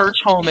whole church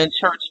home and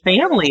church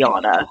family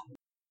on us.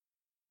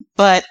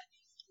 But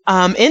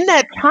in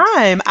that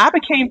time, I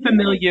became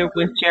familiar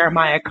with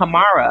Jeremiah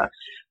Kamara,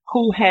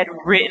 who had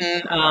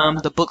written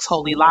the books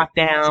Holy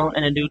Lockdown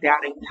and A New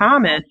Doubting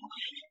Thomas.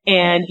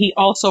 And he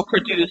also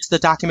produced the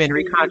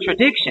documentary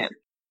Contradiction.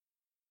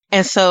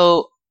 And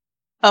so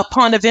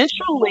upon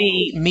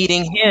eventually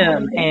meeting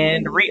him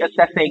and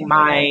reassessing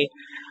my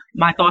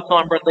thoughts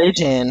on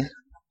religion,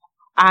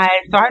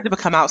 I started to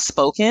become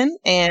outspoken.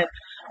 And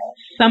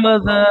some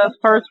of the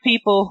first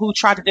people who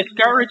tried to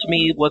discourage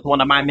me was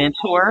one of my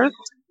mentors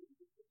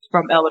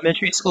from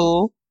elementary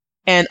school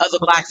and other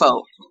Black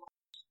folks.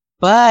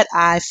 But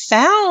I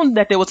found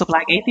that there was a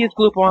Black atheist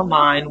group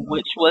online,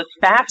 which was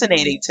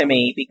fascinating to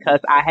me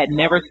because I had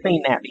never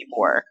seen that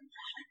before.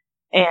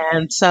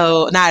 And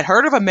so, now I'd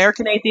heard of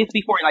American Atheists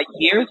before, like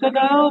years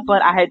ago,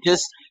 but I had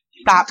just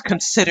stopped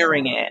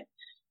considering it.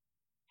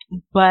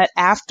 But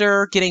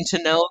after getting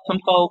to know some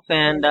folks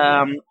and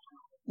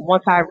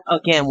once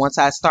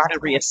I started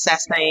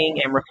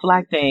reassessing and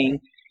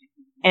reflecting,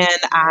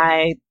 and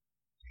I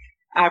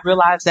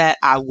realized that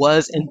I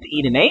was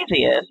indeed an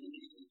atheist,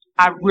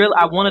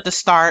 I wanted to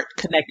start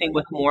connecting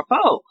with more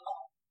folks.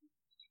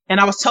 And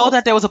I was told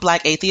that there was a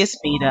Black atheist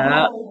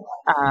meetup,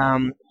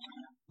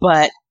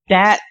 but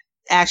that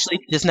actually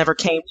just never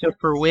came to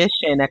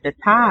fruition at the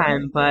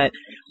time. But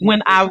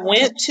when I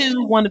went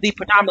to one of the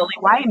predominantly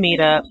white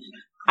meetups,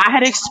 I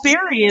had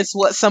experienced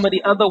what some of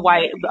the other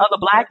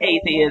Black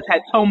atheists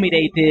had told me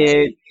they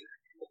did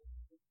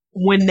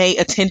when they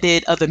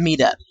attended other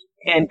meetups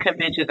and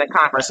conventions and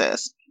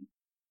conferences.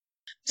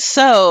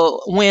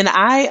 So when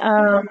I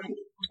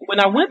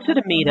went to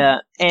the meetup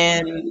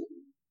and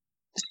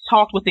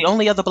talked with the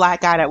only other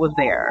Black guy that was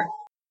there,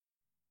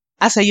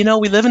 I said,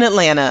 we live in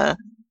Atlanta.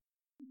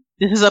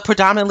 This is a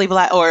predominantly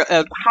Black or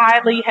a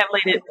highly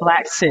heavily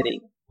Black city,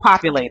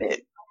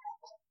 populated.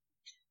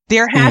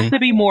 There has to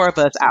be more of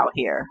us out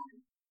here.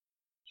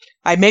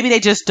 Like maybe they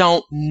just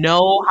don't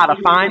know how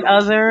to find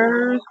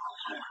others,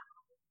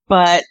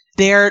 but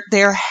there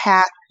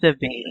has to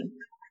be.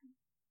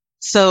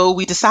 So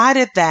we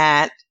decided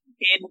that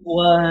it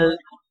was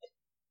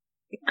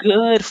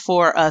good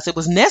for us. It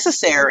was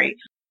necessary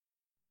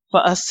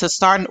for us to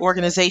start an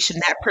organization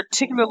that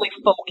particularly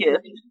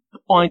focused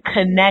on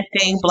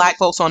connecting Black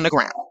folks on the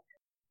ground.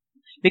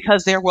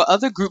 Because there were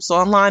other groups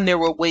online, there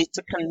were ways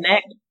to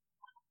connect,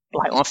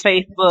 like on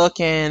Facebook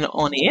and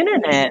on the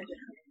internet,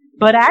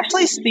 But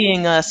actually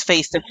seeing us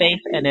face to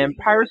face and in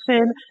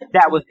person,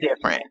 that was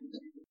different.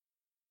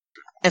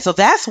 And so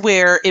that's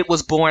where it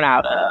was born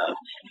out of.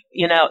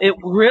 It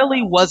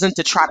really wasn't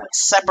to try to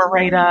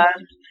separate us,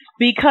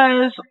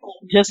 because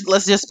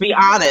let's just be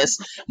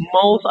honest,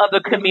 most of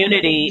the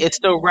community is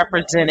still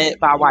represented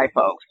by white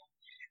folks.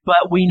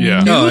 But we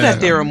knew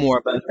that there were more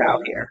of us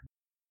out here.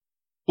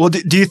 Well,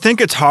 do you think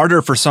it's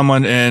harder for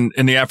someone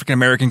in the African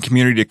American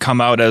community to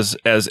come out as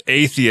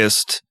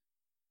atheist,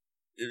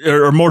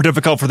 or more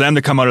difficult for them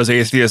to come out as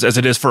atheist as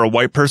it is for a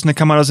white person to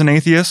come out as an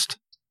atheist?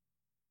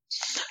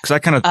 Because I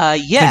kind of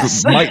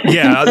yes,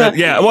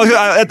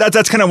 Well,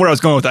 that's kind of where I was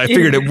going with that. I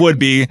figured it would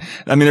be.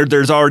 I mean,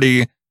 there's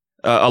already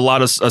a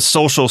lot of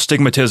social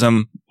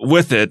stigmatism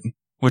with it,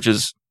 which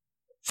is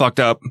fucked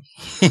up.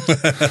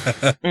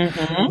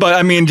 Mm-hmm. But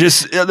I mean,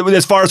 just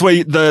as far as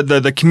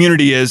the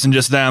community is, and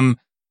just them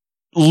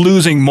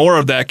losing more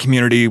of that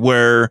community,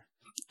 where,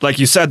 like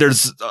you said,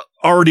 there's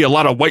already a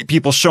lot of white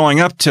people showing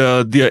up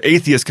to the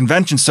atheist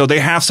convention, so they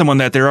have someone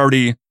that they're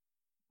already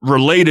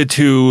related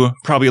to,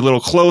 probably a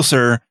little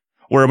closer.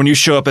 Where when you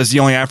show up as the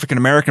only African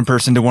American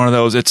person to one of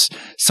those, it's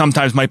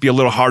sometimes might be a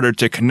little harder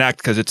to connect,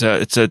 because it's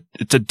a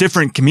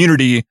different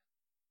community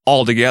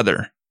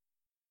altogether.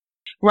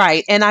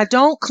 Right. And I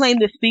don't claim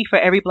to speak for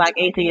every Black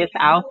atheist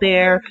out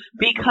there,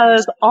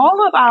 because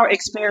all of our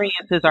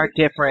experiences are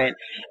different.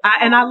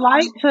 I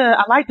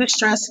like to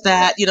stress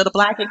that, the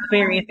Black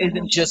experience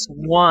isn't just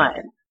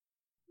one.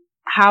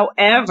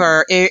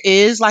 However, it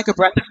is like a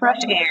breath of fresh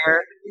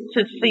air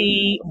to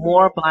see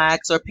more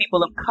Blacks or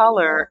people of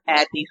color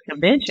at these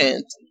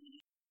conventions,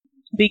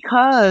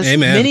 because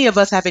many of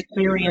us have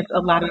experienced a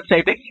lot of the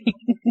same things.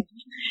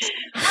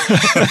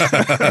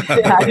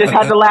 I just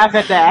had to laugh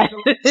at that.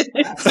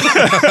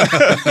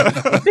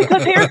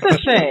 Because here's the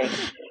thing.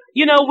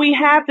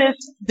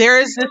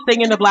 There is this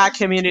thing in the Black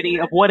community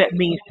of what it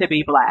means to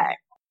be Black.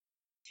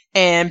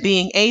 And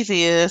being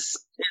atheist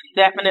is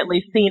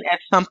definitely seen as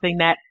something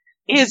that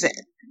isn't.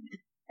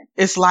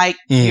 It's like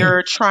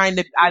you're either trying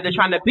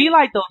to be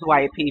like those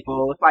white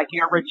people. It's like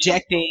you're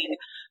rejecting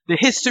the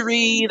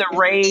history, the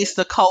race,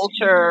 the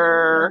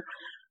culture.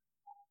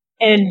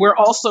 And we're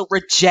also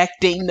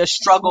rejecting the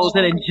struggles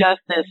and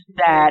injustice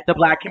that the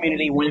Black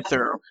community went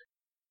through.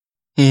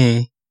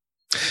 Mm.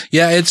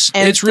 Yeah,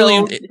 it's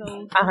really.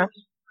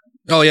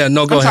 Oh yeah,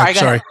 no, go ahead.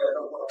 Sorry.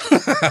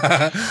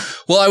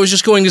 Well, I was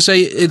just going to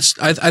say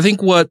I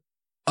think what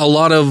a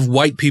lot of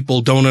white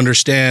people don't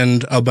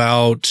understand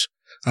about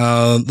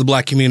the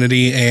Black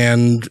community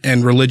and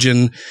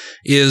religion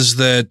is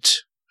that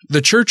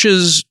the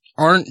churches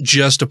aren't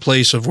just a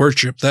place of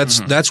worship.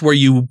 That's where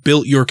you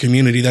built your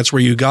community. That's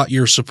where you got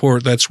your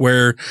support. That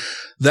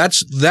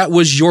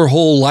was your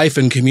whole life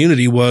and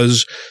community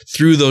was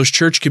through those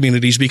church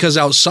communities, because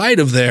outside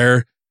of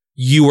there,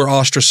 you were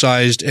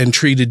ostracized and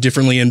treated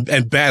differently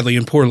and badly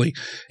and poorly.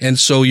 And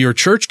so your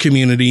church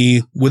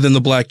community within the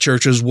Black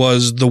churches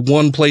was the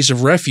one place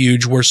of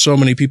refuge where so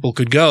many people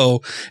could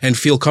go and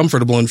feel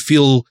comfortable and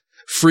feel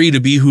free to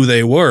be who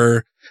they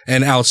were.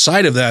 And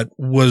outside of that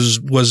was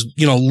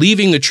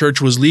leaving the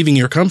church was leaving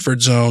your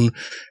comfort zone.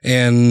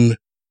 And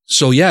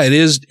so, yeah, it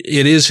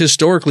is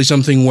historically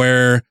something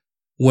where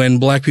when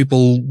Black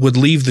people would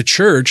leave the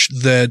church,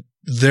 that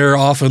they're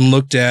often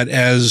looked at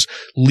as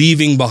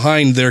leaving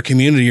behind their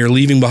community or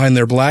leaving behind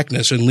their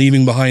Blackness and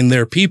leaving behind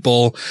their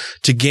people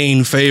to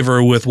gain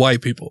favor with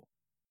white people.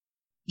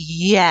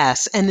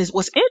 Yes. And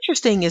what's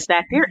interesting is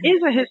that there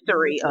is a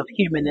history of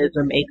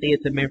humanism,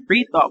 atheism, and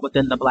free thought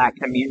within the Black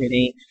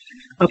community.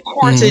 Of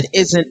course, it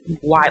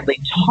isn't widely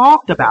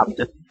talked about,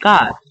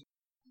 discussed.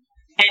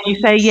 And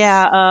you say,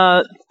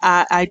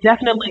 I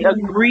definitely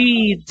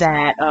agree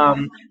that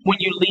when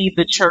you leave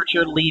the church,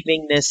 you're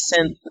leaving this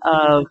sense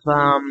of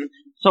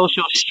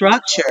social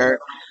structure.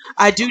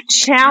 I do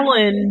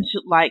challenge,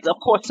 of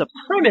course, the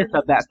premise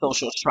of that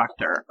social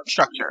structure.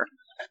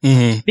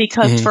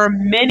 Because for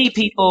many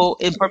people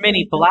and for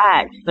many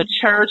Blacks, the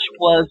church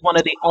was one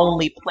of the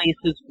only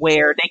places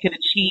where they could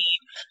achieve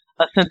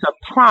a sense of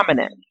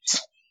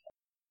prominence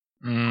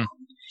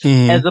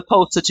as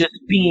opposed to just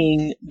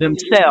being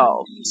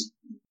themselves.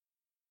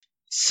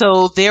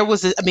 So there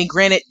was,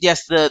 granted,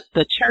 yes, the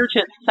church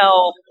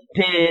itself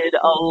did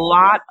a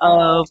lot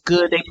of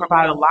good. They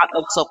provided a lot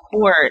of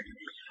support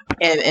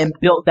and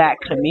built that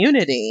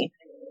community.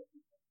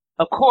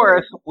 Of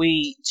course,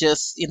 we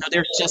just,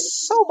 there's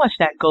just so much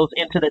that goes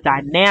into the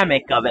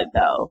dynamic of it,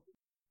 though.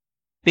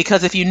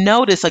 Because if you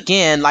notice,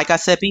 again, like I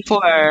said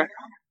before,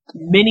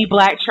 many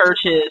Black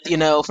churches,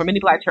 for many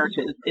Black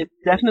churches, it's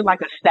definitely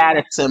like a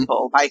status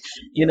symbol. Like,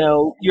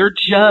 you're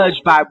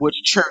judged by which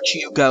church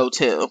you go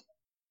to.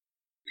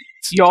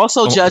 You're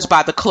also judged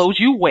by the clothes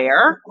you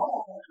wear.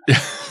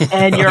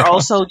 And you're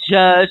also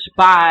judged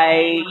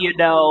by,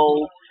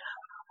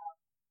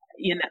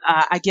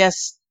 I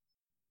guess,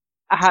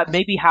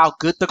 maybe how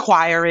good the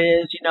choir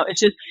is. It's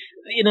just,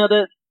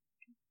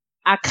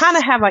 I kind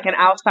of have like an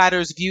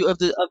outsider's view of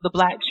the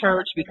Black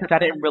church because I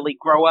didn't really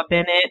grow up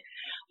in it,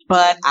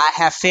 but I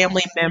have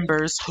family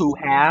members who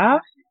have,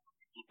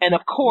 And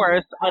of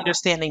course,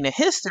 understanding the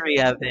history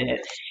of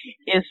it,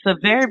 it's a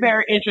very,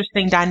 very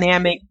interesting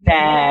dynamic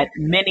that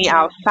many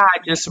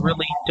outside just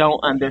really don't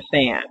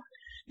understand.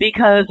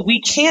 Because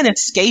we can't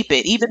escape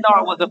it. Even though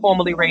I was a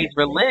formerly raised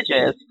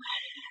religious,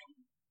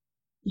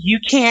 you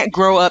can't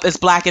grow up as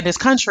Black in this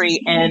country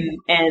and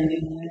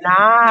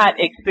not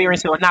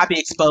experience it or not be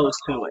exposed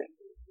to it.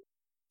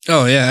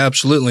 Oh yeah,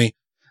 absolutely.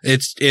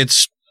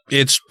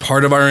 It's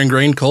part of our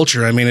ingrained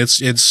culture. I mean,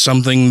 it's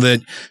something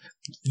that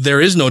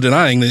there is no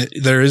denying, that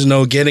there is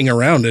no getting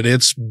around it.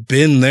 It's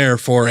been there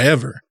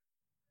forever.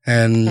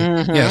 And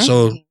yeah,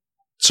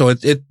 so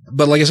it,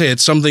 but like I say,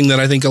 it's something that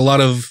I think a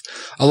lot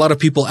of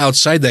people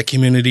outside that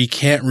community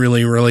can't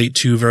really relate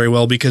to very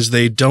well because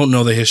they don't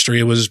know the history.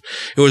 It was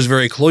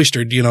very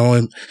cloistered, you know,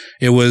 and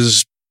it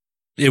was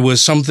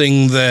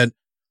something that,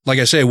 like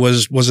I say,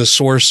 was a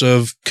source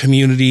of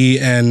community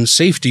and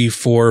safety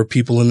for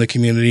people in the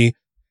community,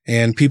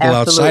 and people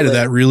outside of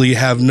that really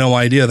have no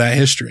idea that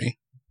history.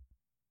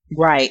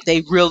 Right.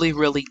 They really,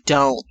 really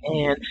don't.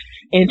 And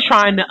in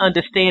trying to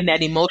understand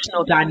that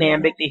emotional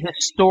dynamic, the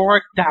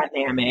historic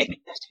dynamic,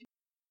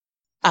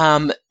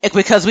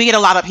 because we get a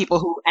lot of people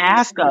who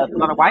ask us, a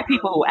lot of white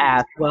people who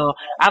ask, well,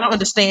 I don't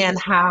understand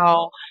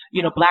how,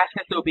 you know, Blacks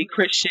can still be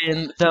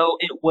Christian, though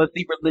it was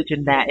the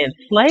religion that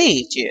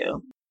enslaved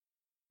you.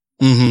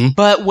 Mm-hmm.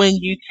 But when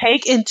you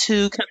take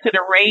into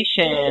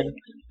consideration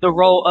the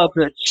role of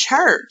the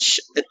church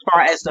as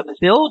far as the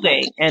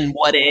building and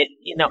what it,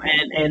 you know,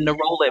 and the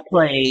role it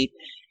played,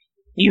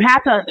 you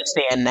have to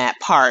understand that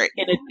part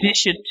in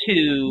addition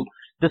to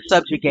the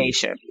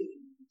subjugation.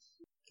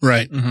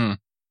 Right. Mm-hmm.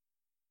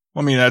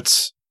 I mean,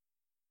 it's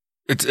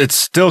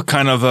still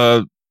kind of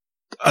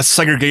a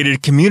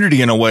segregated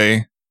community in a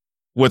way,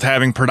 with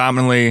having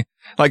predominantly,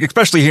 like,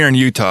 especially here in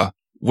Utah,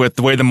 with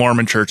the way the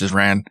Mormon churches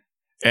ran.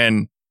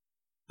 And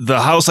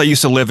the house I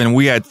used to live in,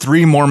 we had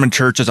 3 Mormon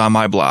churches on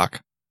my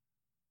block.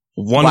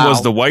 One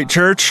was the white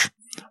church,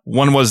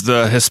 one was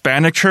the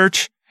Hispanic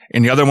church,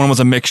 and the other one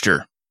was a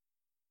mixture.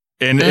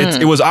 And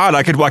it was odd.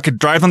 I could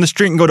drive on the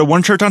street and go to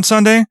one church on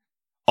Sunday,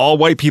 all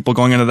white people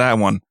going into that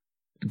one.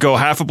 Go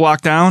half a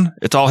block down,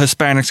 it's all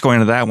Hispanics going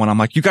to that one. I'm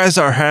like, you guys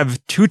have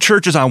 2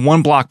 churches on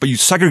one block, but you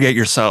segregate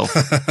yourself.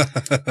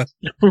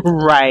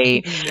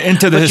 Right.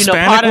 Into the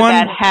Hispanic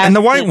one and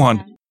the white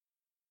one.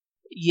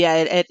 Yeah,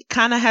 it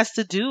kind of has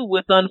to do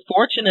with,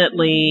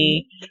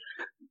 unfortunately,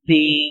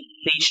 the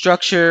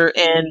structure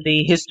and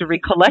the history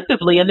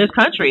collectively in this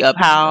country of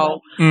how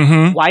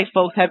white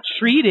folks have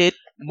treated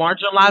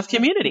marginalized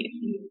communities.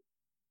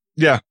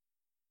 Yeah.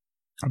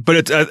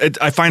 But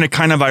I find it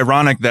kind of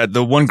ironic that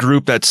the one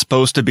group that's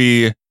supposed to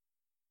be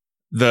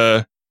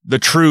the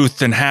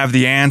truth and have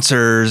the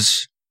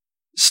answers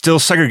still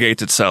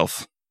segregates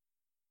itself.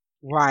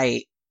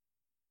 Right.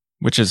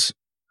 Which is,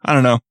 I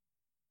don't know,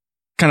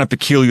 kind of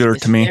peculiar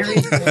to me.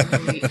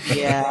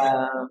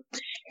 Yeah.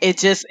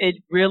 It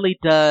really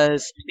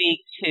does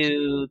speak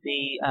to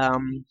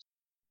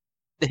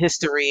the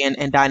history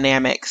and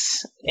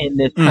dynamics in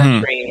this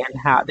country and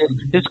how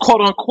this quote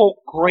unquote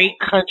great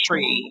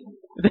country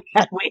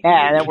that we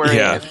had, that we're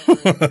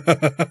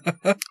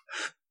in.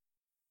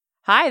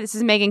 Hi, this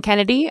is Megan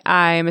Kennedy.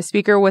 I'm a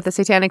speaker with the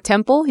Satanic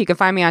Temple. You can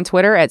find me on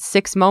Twitter at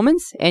 6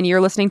 Moments, and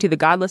you're listening to The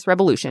Godless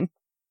Revolution.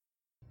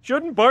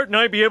 Shouldn't Bart and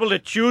I be able to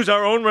choose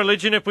our own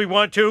religion if we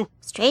want to?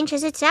 Strange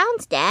as it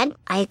sounds, Dad,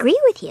 I agree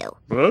with you.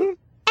 Huh?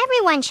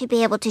 Everyone should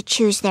be able to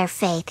choose their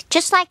faith,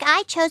 just like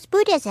I chose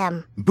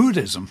Buddhism.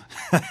 Buddhism?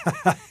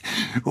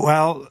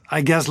 Well,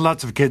 I guess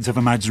lots of kids have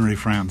imaginary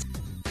friends.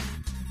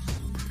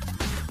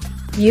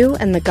 You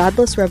and the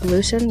Godless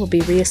Revolution will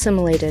be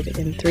reassimilated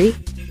in 3,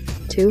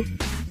 2,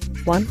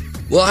 1.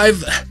 Well,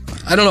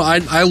 I don't know.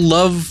 I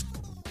love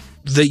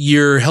that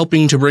you're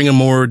helping to bring a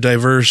more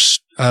diverse,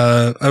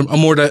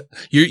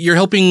 you're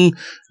helping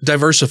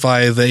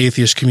diversify the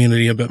atheist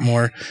community a bit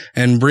more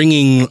and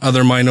bringing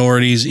other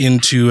minorities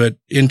into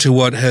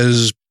what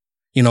has,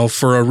 you know,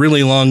 for a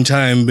really long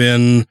time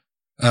been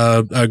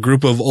a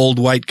group of old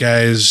white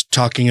guys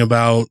talking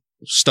about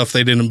stuff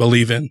they didn't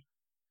believe in.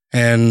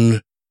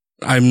 And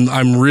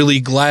I'm really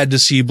glad to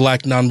see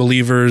Black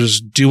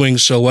non-believers doing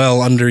so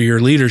well under your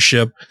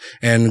leadership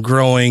and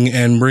growing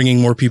and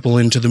bringing more people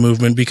into the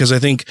movement, because I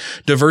think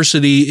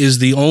diversity is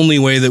the only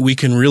way that we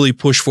can really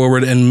push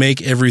forward and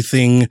make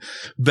everything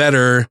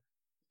better.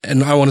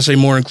 And I want to say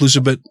more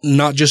inclusive, but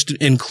not just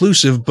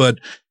inclusive, but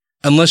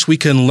unless we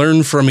can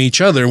learn from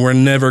each other, we're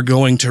never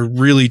going to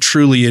really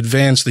truly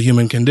advance the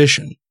human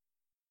condition.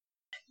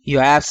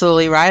 You're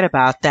absolutely right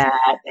about that.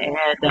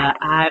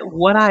 And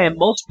what I am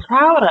most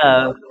proud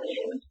of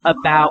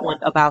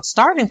about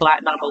starting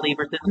Black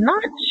Nonbelievers is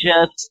not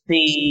just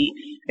the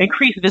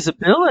increased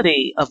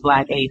visibility of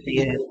Black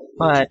atheists,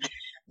 but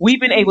we've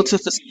been able to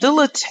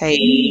facilitate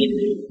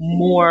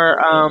more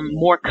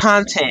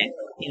content,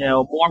 you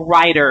know, more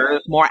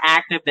writers, more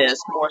activists,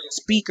 more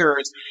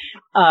speakers,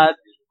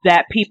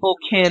 that people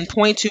can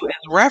point to as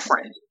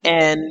reference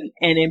and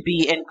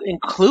be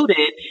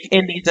included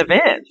in these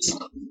events.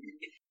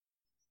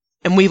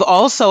 And we've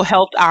also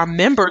helped our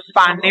members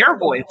find their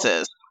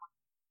voices.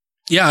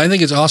 Yeah, I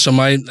think it's awesome.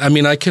 I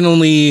mean, I can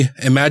only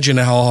imagine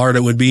how hard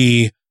it would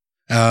be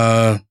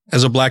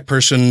as a black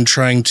person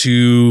trying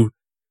to,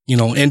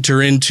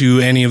 enter into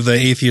any of the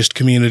atheist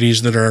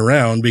communities that are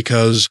around,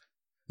 because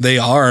they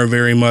are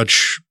very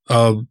much,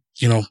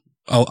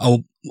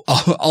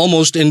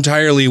 almost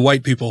entirely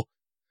white people.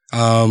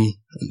 And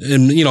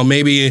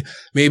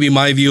maybe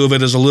my view of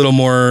it is a little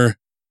more,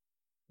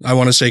 I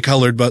want to say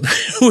colored, but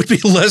it would be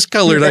less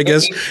colored, I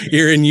guess,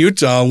 here in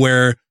Utah,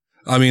 where,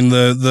 I mean,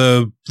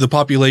 the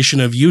population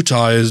of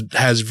Utah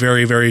has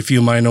very, very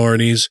few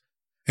minorities.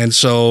 And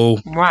so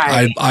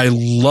I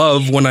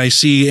love when I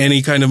see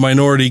any kind of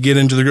minority get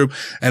into the group,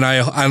 and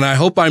I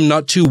hope I'm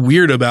not too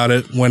weird about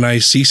it when I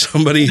see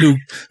somebody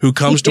who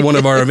comes to one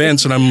of our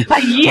events, and I'm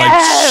like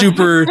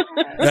super,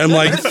 and I'm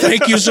like,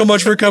 thank you so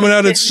much for coming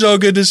out. It's so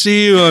good to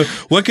see you.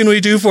 What can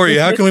we do for you?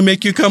 How can we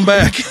make you come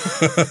back?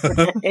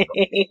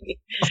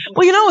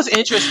 Well, what's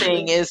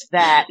interesting is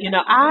that,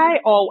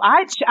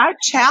 I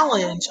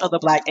challenge other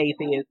Black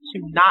atheists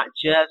to not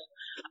just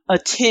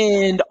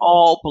attend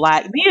all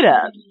Black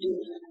meetups,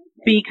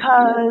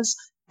 because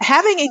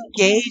having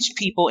engaged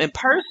people in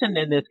person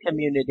in this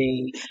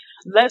community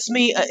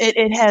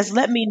it has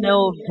let me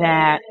know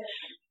that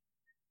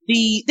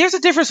there's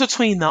a difference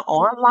between the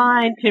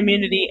online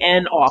community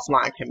and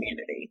offline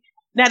community.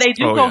 Now, they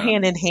do go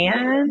hand in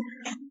hand,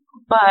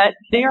 but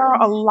there are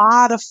a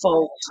lot of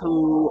folks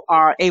who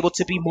are able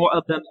to be more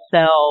of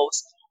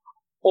themselves,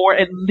 or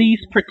at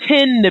least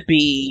pretend to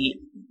be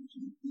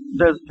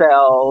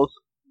themselves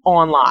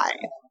online.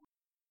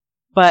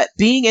 But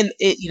being in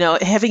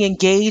it, having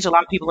engaged a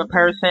lot of people in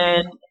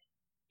person,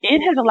 it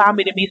has allowed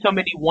me to meet so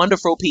many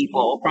wonderful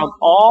people from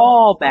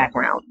all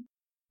backgrounds.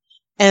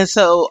 And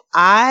so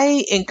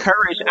I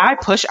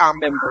push our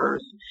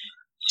members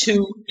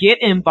to get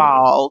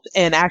involved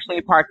and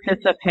actually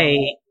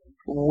participate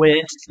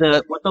with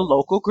the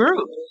local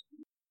groups.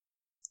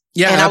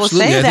 Yeah, and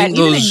absolutely. I will say that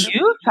even those... in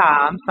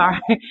Utah,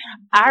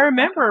 I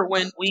remember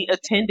when we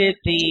attended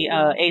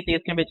the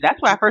Atheist Convention.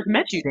 That's where I first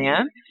met you,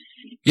 Dan.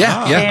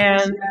 Yeah.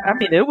 And I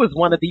mean, it was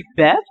one of the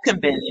best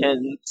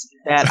conventions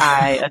that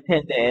I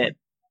attended.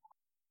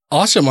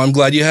 Awesome. I'm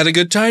glad you had a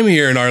good time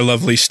here in our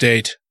lovely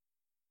state.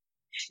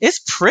 It's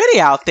pretty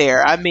out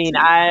there. I mean,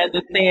 I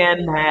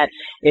understand that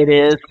it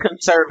is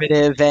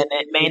conservative and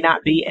it may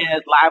not be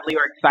as lively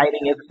or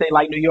exciting as, say,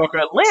 like New York or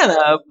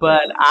Atlanta,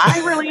 but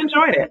I really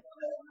enjoyed it.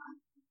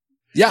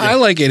 Yeah, I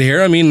like it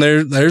here. I mean,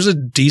 there's a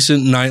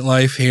decent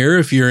nightlife here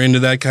if you're into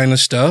that kind of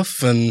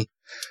stuff. And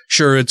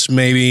sure, it's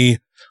maybe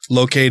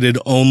located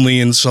only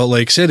in Salt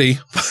Lake City,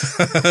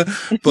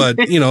 but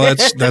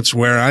that's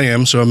where I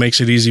am, so it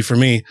makes it easy for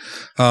me.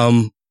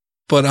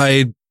 But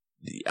I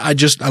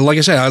just, like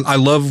I said, I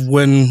love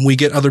when we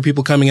get other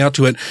people coming out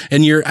to it.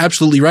 And you're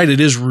absolutely right. It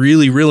is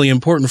really, really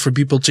important for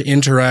people to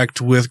interact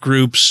with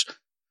groups,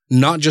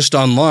 not just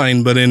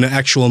online, but in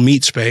actual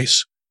meet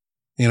space.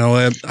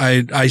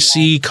 I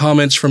see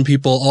comments from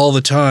people all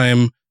the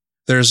time.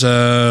 There's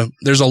a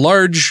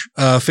large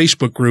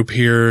Facebook group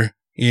here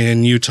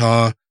in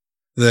Utah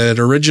that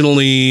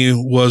originally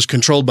was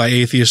controlled by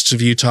Atheists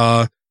of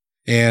Utah,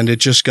 and it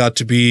just got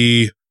to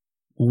be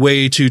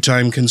way too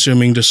time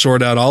consuming to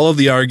sort out all of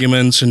the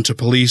arguments and to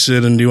police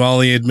it and do all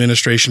the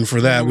administration for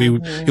that.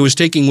 It was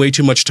taking way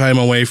too much time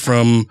away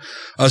from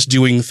us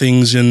doing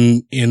things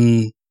in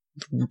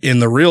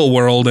the real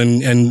world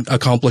and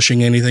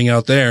accomplishing anything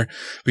out there,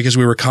 because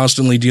we were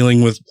constantly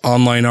dealing with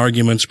online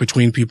arguments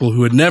between people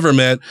who had never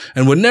met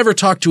and would never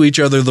talk to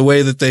each other the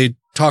way that they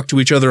talk to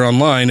each other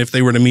online if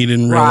they were to meet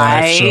in real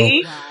life.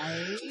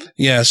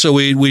 So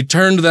we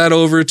turned that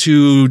over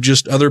to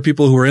just other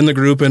people who are in the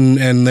group,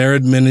 and they're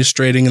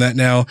administrating that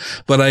now.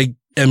 But I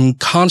am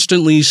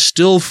constantly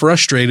still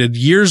frustrated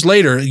years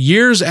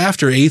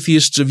after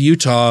Atheists of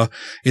Utah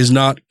is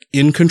not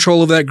in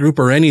control of that group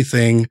or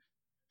anything,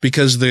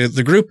 because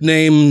the group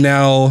name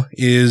now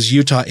is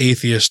Utah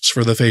Atheists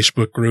for the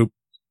Facebook group.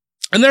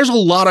 And there's a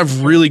lot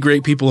of really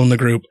great people in the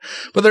group,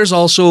 but there's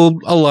also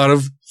a lot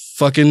of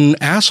fucking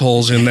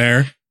assholes in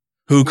there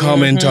who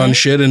comment on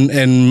shit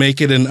and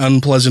make it an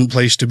unpleasant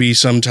place to be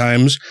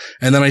sometimes.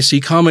 And then I see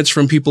comments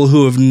from people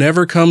who have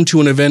never come to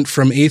an event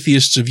from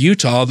Atheists of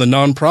Utah, the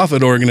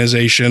nonprofit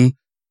organization,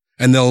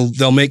 and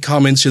they'll make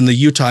comments in the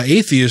Utah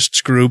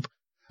Atheists group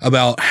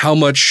about how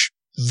much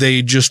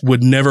they just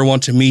would never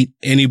want to meet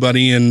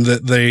anybody, and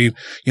that they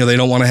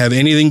don't want to have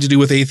anything to do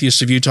with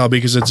Atheists of Utah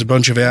because it's a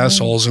bunch of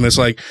assholes. And it's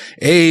like,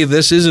 A,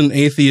 this isn't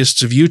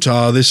Atheists of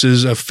Utah. This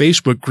is a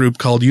Facebook group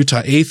called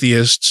Utah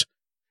Atheists.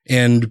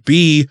 And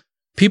B,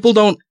 people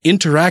don't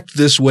interact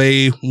this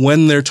way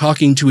when they're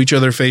talking to each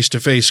other face to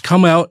face.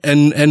 Come out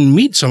and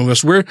meet some of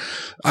us.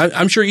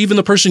 I'm sure even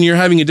the person you're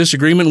having a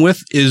disagreement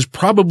with is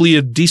probably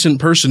a decent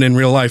person in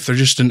real life. They're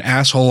just an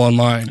asshole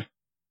online.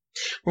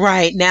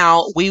 Right.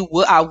 Now,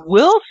 I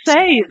will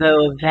say,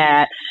 though,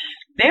 that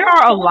there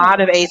are a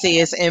lot of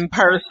atheists in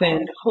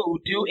person who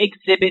do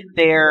exhibit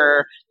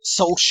their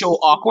social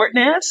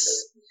awkwardness.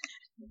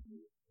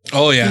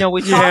 Oh, yeah.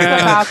 We talk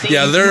about these.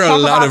 Yeah, there are a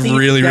lot of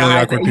really, really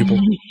awkward people.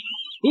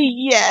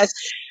 Yes.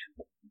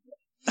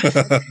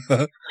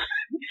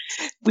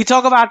 We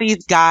talk about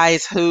these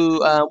guys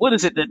who, what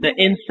is it, the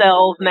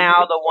incels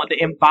now, the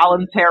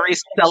involuntary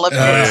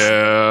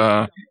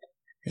celibates.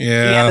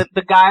 Yeah.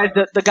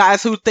 The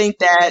guys who think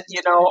that,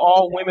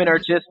 all women are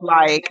just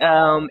like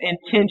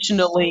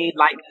intentionally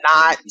like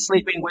not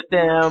sleeping with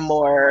them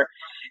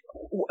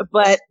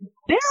but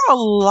there are a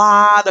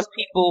lot of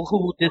people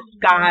who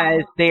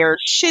disguise their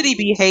shitty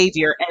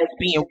behavior as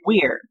being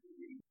weird.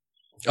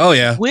 Oh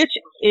yeah. Which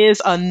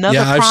is another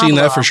problem. Yeah, I've seen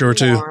that for sure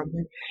too.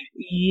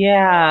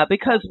 Yeah,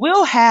 because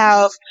we'll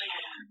have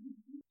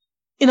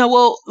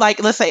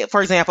let's say,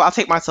 for example, I'll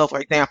take myself for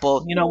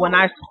example, when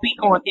I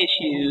speak on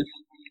issues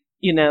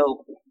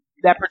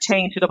that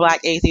pertain to the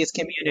Black atheist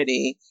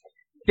community,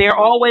 there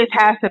always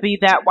has to be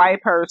that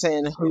white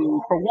person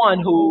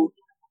who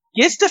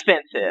gets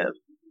defensive.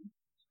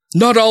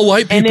 Not all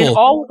white people. And then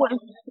always,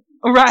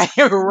 right.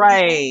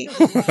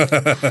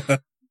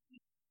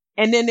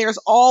 And then there's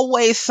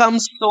always some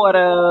sort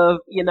of,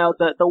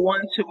 the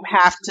ones who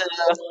have to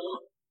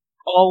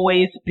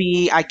always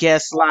be, I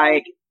guess,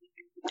 like,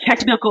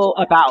 technical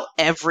about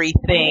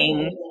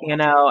everything,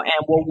 and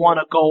will want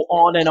to go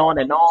on and on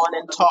and on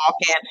and talk.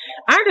 And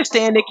I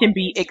understand it can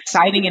be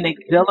exciting and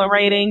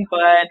exhilarating,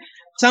 but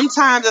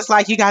sometimes it's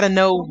like you got to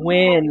know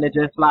when to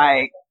just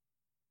like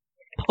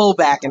pull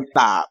back and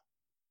stop.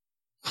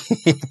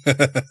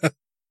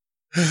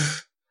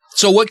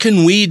 So what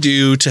can we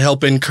do to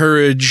help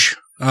encourage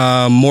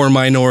more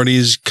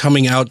minorities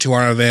coming out to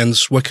our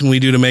events? What can we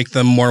do to make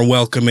them more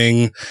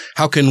welcoming?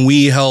 How can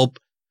we help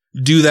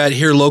do that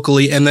here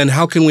locally? And then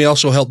how can we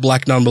also help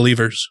Black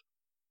non-believers?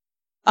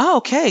 Oh,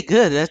 okay,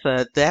 good. That's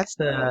probably that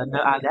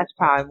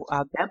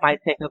might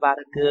take about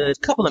a good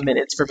couple of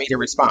minutes for me to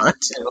respond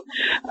to.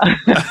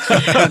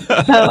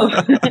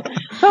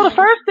 So the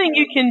first thing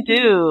you can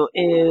do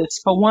is,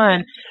 for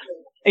one,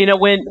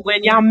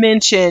 when y'all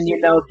mention,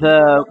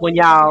 when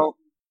y'all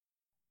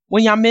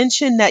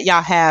mention that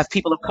y'all have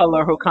people of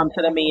color who come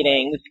to the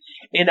meetings,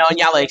 and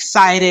y'all are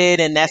excited,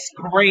 and that's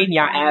great, and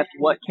y'all ask,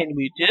 what can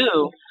we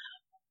do?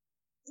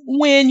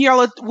 When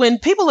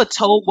people are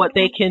told what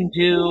they can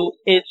do,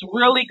 it's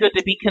really good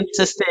to be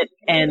consistent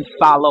and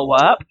follow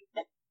up.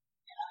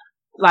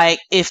 Like,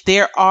 if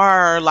there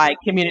are like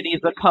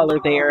communities of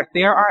color there, if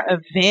there are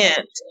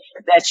events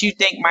that you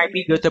think might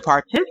be good to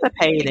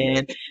participate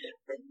in,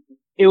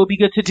 it would be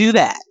good to do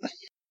that.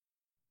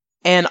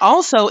 And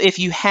also, if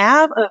you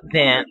have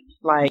events,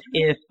 like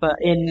if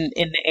in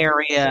the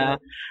area,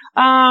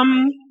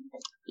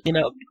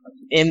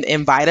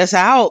 invite us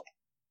out.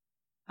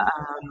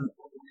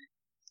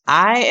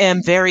 I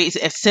am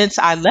since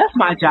I left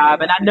my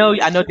job, and I know,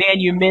 Dan,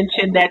 you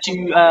mentioned that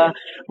you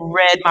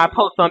read my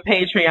post on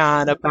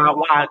Patreon about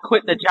why I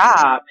quit the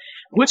job,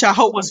 which I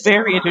hope was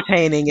very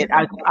entertaining.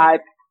 I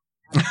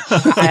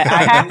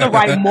have to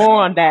write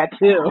more on that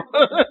too.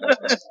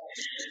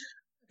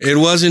 It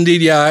was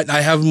indeed. Yeah,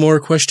 I have more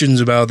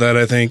questions about that,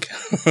 I think.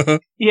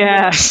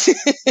 Yeah.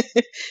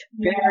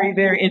 Very,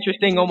 very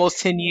interesting. Almost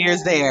 10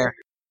 years there.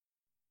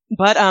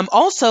 But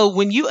also,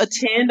 when you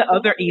attend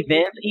other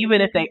events,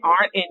 even if they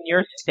aren't in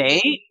your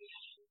state,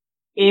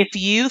 if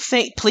you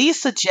think,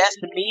 please suggest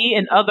me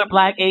and other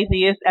Black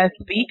atheists as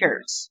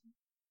speakers.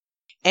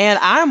 And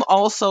I'm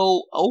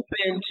also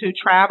open to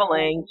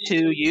traveling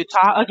to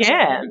Utah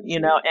again,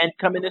 and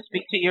coming to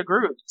speak to your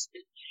groups.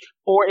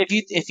 Or if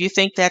you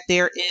think that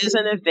there is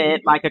an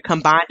event, like a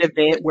combined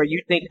event where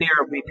you think there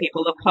will be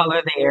people of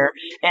color there,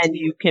 and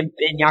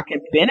y'all can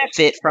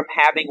benefit from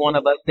having one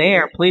of us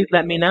there, please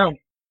let me know.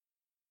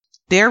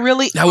 There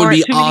really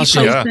aren't too many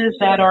places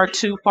that are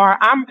too far.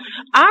 I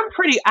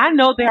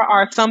know there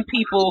are some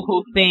people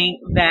who think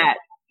that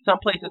some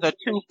places are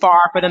too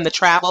far for them to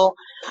travel.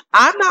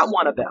 I'm not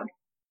one of them.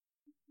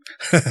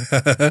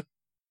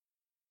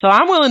 So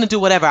I'm willing to do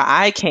whatever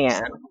I can,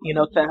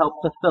 to help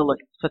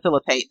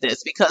facilitate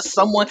this, because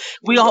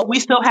we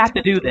still have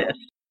to do this.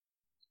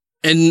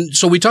 And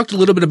so we talked a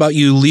little bit about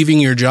you leaving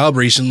your job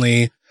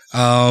recently,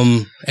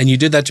 and you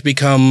did that to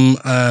become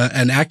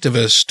an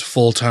activist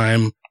full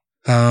time.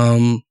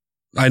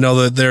 I know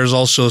that there's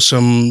also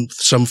some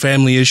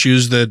family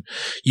issues that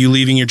you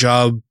leaving your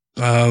job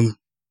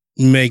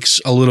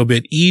makes a little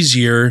bit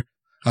easier.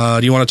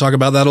 Do you want to talk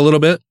about that a little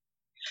bit?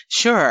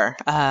 Sure,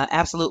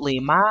 absolutely.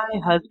 My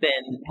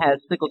husband has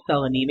sickle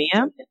cell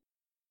anemia,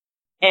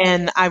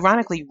 and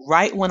ironically,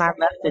 right when I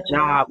left the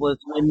job was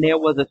when there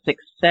was a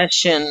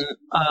succession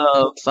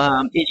of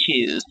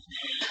issues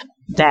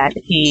that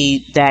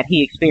he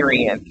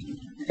experienced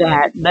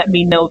that let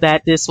me know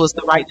that this was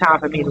the right time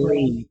for me to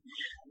leave.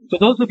 For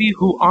those of you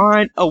who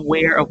aren't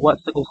aware of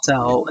what sickle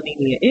cell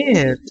anemia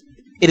is,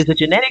 it is a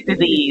genetic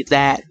disease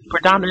that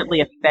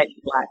predominantly affects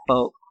Black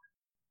folk.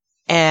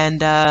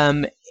 And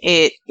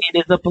it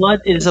is a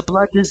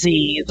blood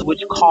disease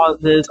which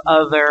causes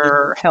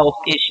other health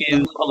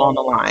issues along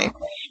the line.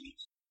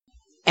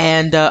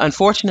 And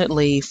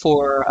unfortunately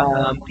for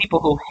people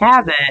who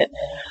have it,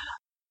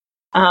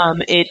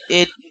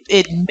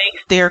 it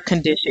makes their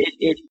condition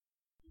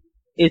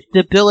it's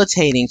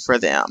debilitating for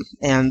them.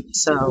 And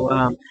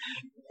so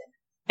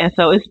And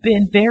so it's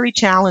been very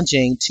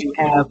challenging to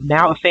have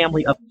now a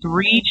family of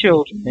 3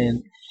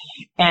 children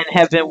and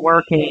have been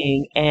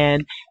working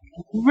and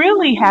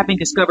really having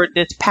discovered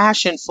this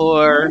passion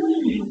for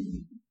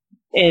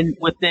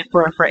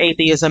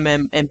atheism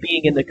and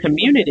being in the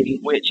community,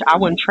 which I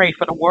wouldn't trade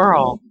for the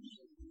world.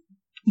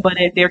 But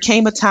there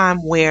came a time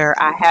where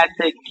I had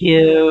to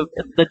give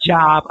the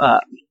job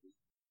up,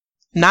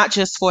 not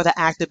just for the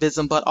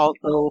activism, but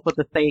also for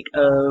the sake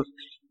of,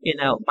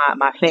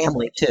 my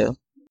family too.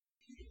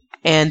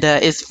 And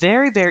it's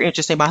very, very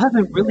interesting. My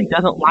husband really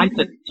doesn't like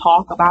to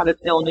talk about his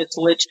illness,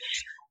 which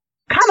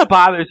kind of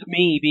bothers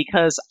me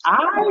because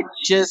I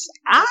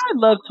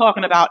love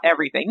talking about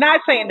everything.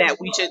 Not saying that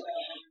we should,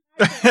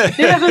 it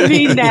doesn't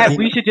mean that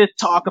we should just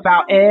talk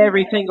about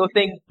every single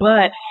thing,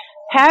 but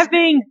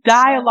having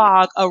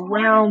dialogue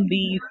around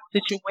these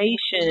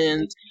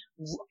situations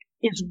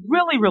is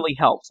really, really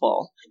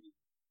helpful.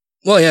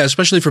 Well, yeah,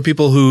 especially for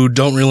people who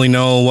don't really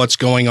know what's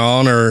going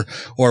on or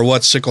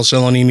what sickle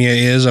cell anemia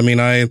is. I mean,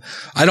 I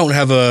don't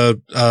have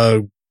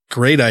a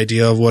great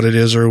idea of what it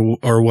is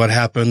or what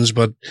happens,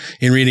 but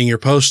in reading your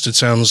post, it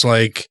sounds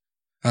like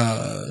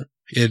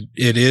it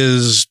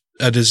is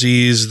a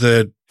disease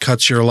that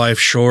cuts your life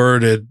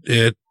short.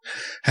 It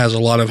has a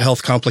lot of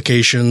health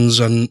complications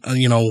and,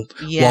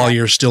 while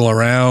you're still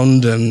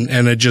around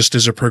and it just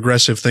is a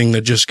progressive thing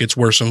that just gets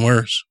worse and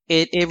worse.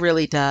 It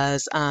really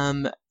does.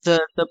 The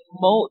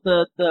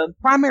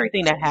primary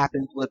thing that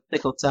happens with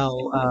sickle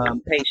cell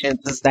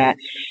patients is that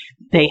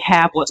they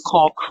have what's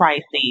called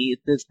crises.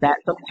 Is that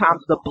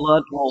sometimes the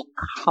blood will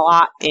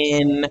clot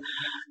in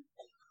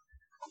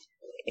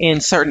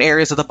certain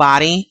areas of the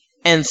body,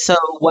 and so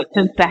what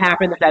tends to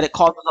happen is that it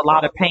causes a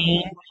lot of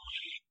pain,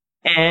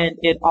 and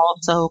it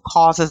also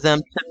causes them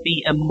to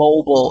be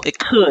immobile. It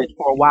could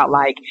for a while,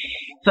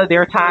 so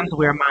there are times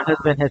where my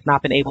husband has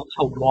not been able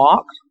to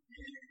walk.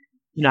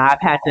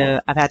 I've had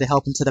to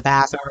help him to the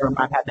bathroom.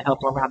 I've had to help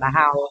him around the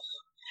house.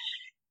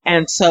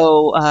 And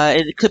so,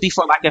 it could be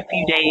for a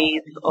few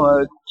days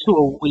or to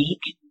a week.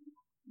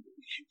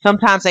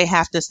 Sometimes they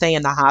have to stay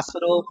in the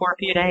hospital for a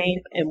few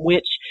days, in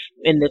which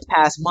in this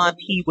past month,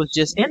 he was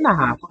just in the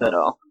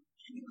hospital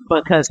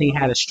because he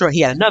had a stroke.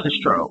 He had another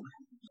stroke.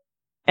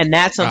 And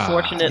that's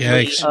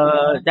unfortunately,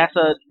 that's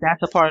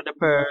a part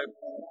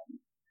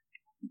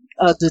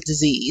of the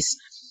disease,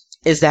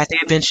 is that they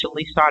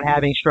eventually start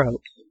having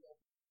strokes.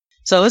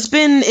 So it's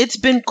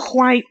been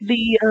quite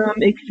the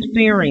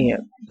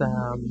experience.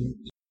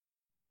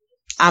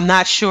 I'm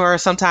not sure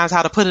sometimes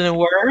how to put it in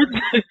words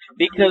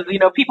because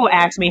people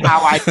ask me how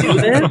I do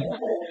this,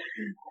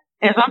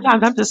 and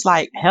sometimes I'm just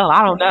like, hell,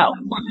 I don't know.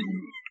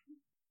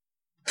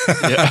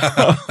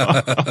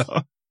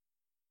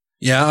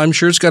 Yeah, I'm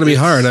sure it's got to be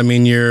hard. I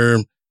mean,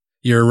 you're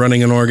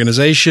running an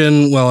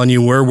organization, and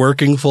you were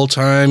working full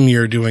time.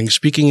 You're doing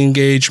speaking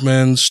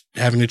engagements,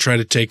 having to try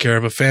to take care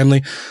of a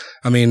family.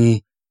 I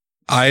mean,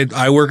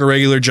 I work a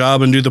regular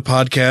job and do the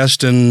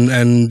podcast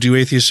and do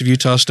Atheists of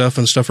Utah stuff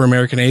and stuff for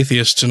American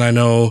Atheists. And I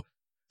know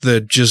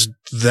that just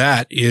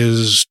that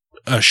is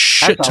a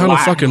shit ton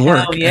of fucking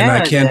work. Yeah, and I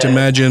can't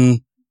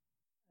imagine,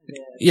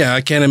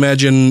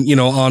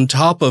 on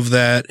top of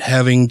that,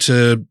 having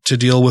to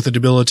deal with a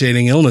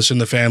debilitating illness in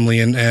the family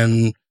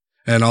and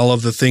all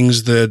of the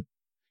things that,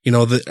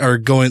 all of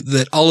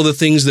the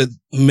things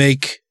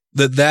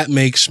that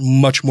makes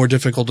much more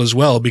difficult as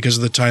well because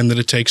of the time that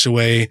it takes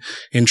away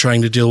in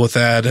trying to deal with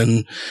that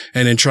and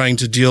in trying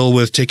to deal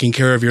with taking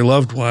care of your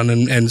loved one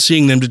and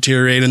seeing them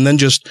deteriorate and then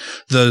just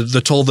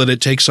the toll that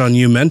it takes on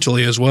you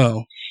mentally as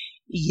well.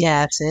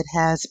 Yes, it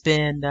has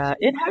been a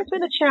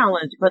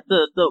challenge, but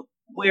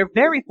we're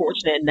very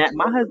fortunate in that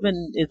my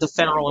husband is a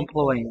federal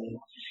employee.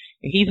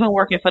 He's been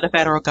working for the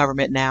federal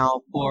government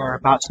now for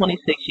about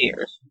 26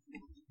 years.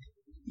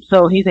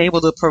 So he's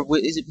able to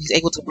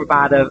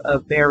provide a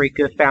very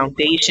good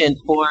foundation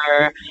for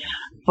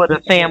the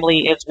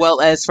family, as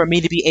well as for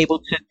me to be able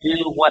to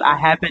do what I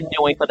have been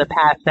doing for the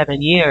past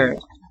 7 years.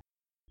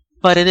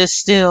 But it is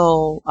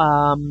still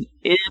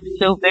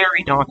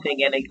very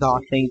daunting and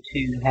exhausting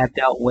to have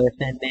dealt with,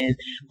 and then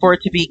for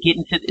it to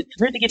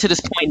get to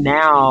this point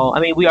now.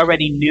 I mean, we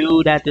already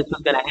knew that this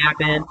was going to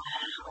happen.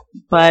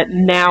 But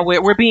now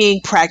we're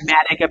being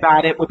pragmatic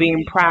about it. We're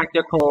being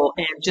practical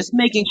and just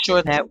making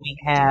sure that we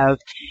have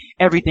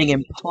everything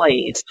in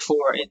place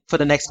for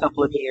the next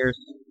couple of years.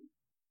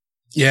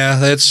 Yeah,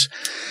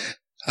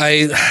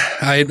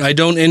 I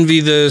don't envy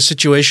the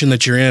situation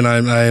that you're in.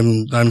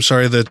 I'm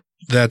sorry that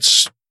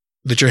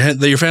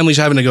your family's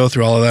having to go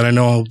through all of that. I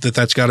know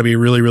that's got to be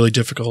really, really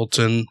difficult,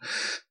 and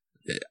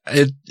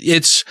and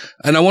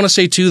I want to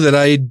say too that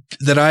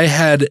I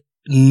had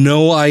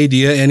no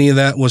idea any of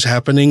that was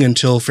happening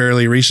until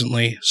fairly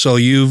recently. So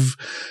you've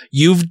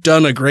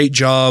done a great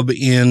job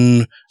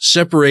in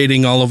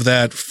separating all of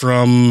that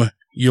from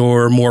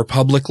your more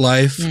public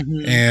life.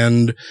 Mm-hmm.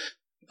 And,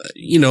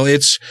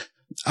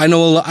 I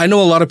know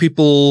a lot of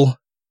people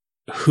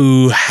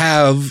who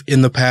have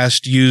in the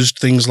past used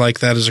things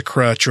like that as a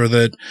crutch or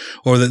that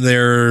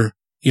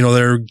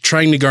they're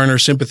trying to garner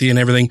sympathy and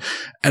everything.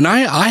 And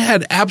I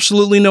had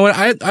absolutely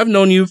I've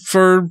known you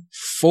for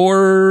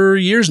 4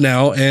 years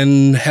now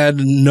and had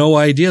no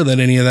idea that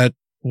any of that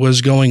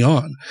was going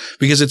on,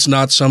 because it's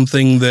not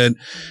something that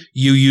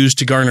you use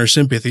to garner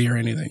sympathy or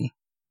anything.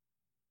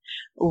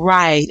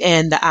 Right.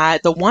 And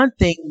the one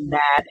thing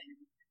that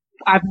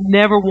I've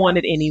never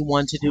wanted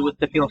anyone to do is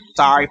to feel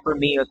sorry for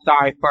me or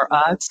sorry for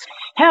us.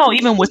 Hell,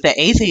 even with the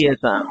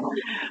atheism,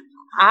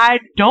 I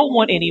don't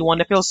want anyone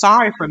to feel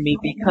sorry for me,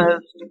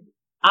 because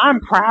I'm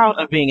proud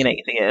of being an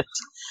atheist.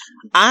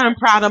 I'm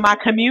proud of my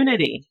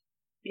community.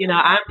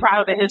 I'm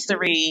proud of the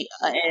history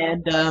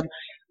and the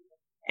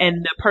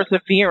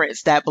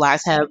perseverance that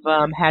Blacks have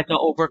had to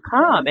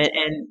overcome.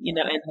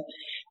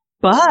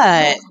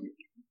 But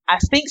I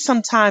think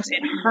sometimes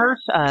it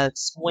hurts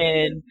us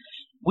when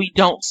we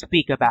don't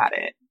speak about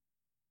it,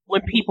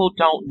 when people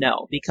don't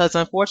know, because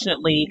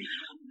unfortunately,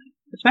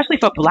 especially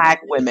for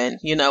Black women,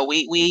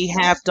 we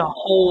have to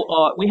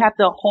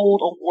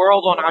hold a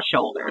world on our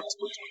shoulders,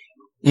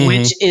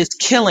 which is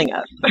killing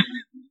us.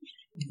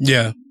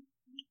 Yeah.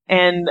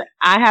 And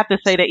I have to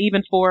say that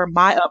even for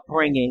my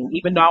upbringing,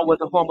 even though I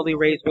wasn't formally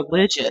raised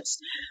religious,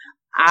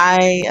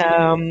 I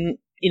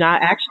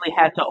actually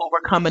had to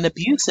overcome an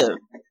abusive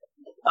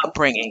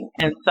upbringing.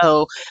 And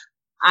so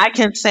I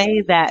can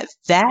say that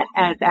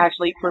has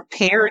actually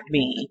prepared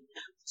me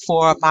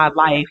for my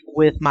life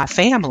with my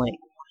family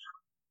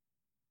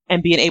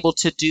and being able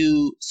to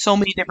do so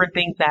many different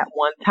things at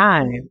one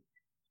time.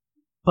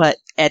 But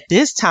at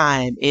this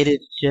time, it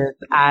is just,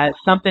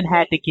 something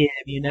had to give,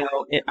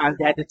 I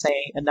had to say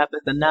enough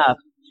is enough.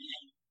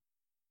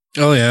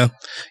 Oh, yeah.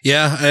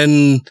 Yeah.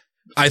 And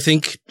I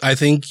think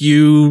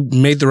you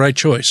made the right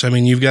choice. I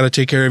mean, you've got to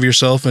take care of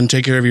yourself and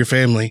take care of your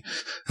family.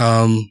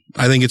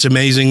 I think it's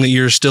amazing that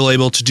you're still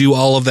able to do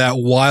all of that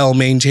while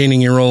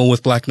maintaining your role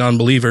with Black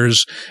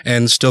non-believers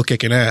and still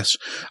kicking ass.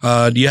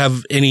 Do you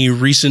have any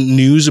recent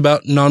news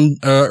about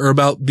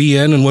about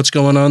BN and what's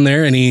going on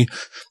there? Any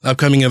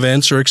upcoming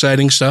events or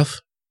exciting stuff?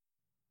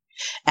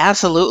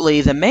 Absolutely.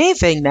 The main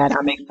thing that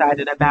I'm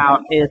excited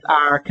about is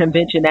our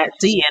convention at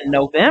sea in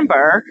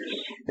November.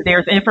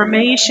 There's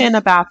information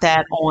about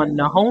that on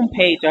the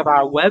homepage of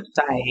our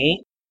website.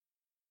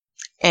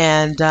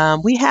 And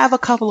we have a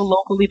couple of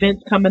local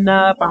events coming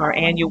up, our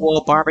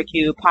annual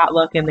barbecue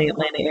potluck in the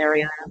Atlanta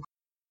area.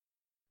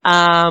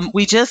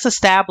 We just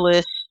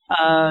established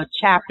a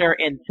chapter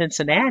in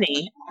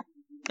Cincinnati,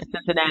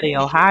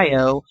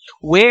 Ohio,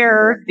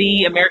 where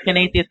the American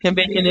Atheist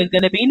Convention is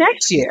going to be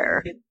next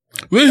year.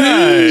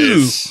 Woohoo!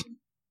 Nice.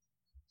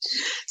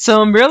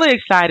 So I'm really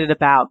excited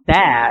about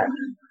that.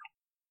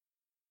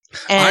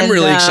 And, I'm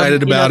really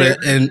excited about it.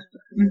 And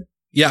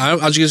yeah,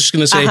 I was just going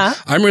to say,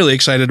 I'm really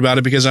excited about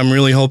it because I'm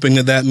really hoping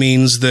that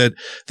means that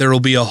there will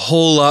be a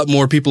whole lot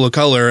more people of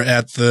color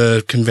at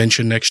the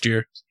convention next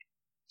year.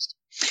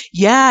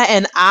 Yeah,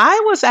 and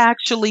I was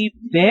actually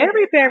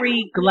very,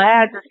 very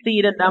glad to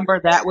see the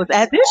number that was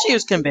at this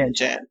year's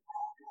convention.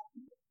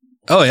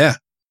 Oh, yeah.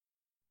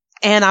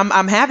 And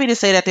I'm happy to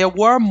say that there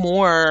were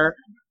more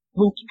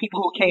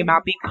people who came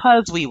out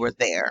because we were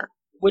there,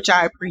 which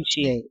I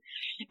appreciate.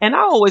 And I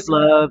always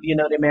love,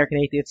 the American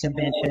Atheist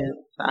Conventions.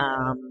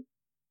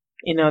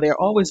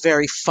 They're always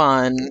very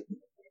fun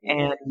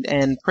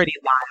and pretty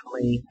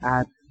lively.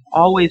 I've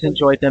always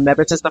enjoyed them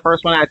ever since the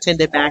first one I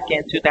attended back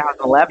in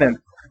 2011.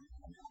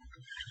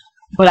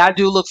 But I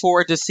do look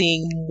forward to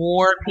seeing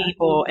more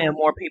people and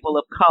more people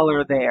of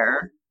color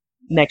there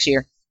next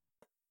year.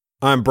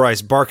 I'm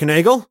Bryce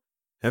Barkenagel.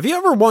 Have you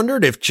ever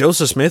wondered if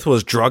Joseph Smith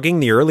was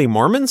drugging the early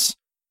Mormons?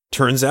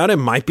 Turns out it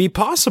might be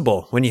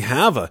possible when you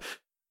have a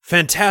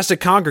fantastic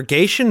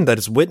congregation that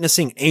is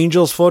witnessing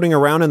angels floating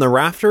around in the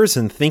rafters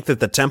and think that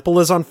the temple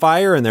is on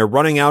fire and they're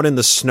running out in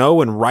the snow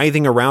and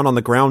writhing around on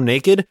the ground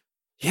naked.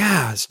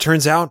 Yeah, as it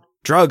turns out,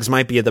 drugs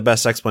might be the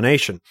best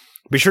explanation.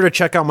 Be sure to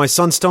check out my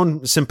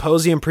Sunstone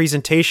Symposium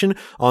presentation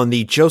on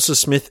the Joseph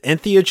Smith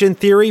entheogen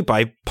theory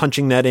by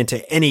punching that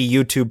into any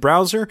YouTube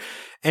browser.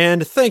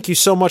 And thank you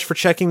so much for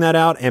checking that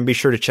out, and be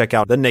sure to check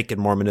out the Naked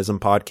Mormonism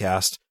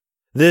podcast.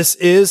 This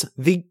is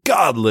the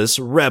Godless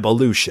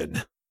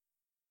Revolution.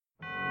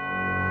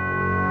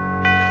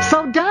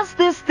 So does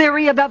this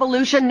theory of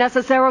evolution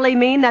necessarily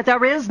mean that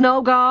there is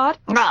no God?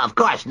 No, of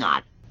course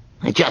not.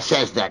 It just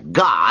says that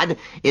God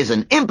is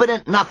an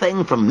impotent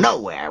nothing from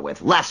nowhere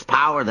with less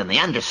power than the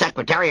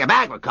Undersecretary of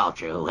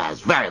Agriculture, who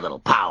has very little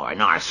power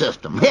in our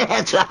system.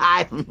 It's a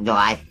high.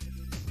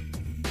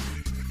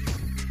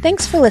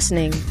 Thanks for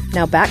listening.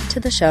 Now back to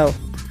the show.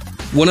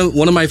 One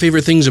of my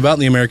favorite things about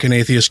the American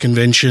Atheist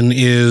Convention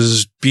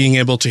is being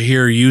able to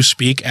hear you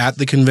speak at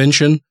the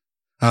convention.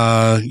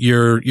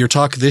 Your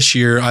talk this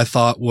year I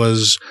thought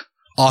was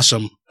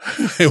awesome.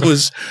 It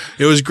was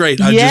great.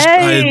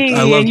 Yay!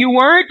 I loved. And you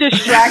weren't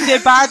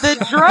distracted by the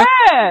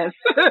dress.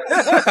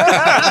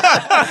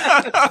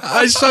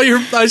 I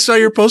saw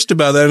your post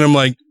about that, and I'm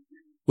like,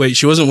 wait,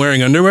 she wasn't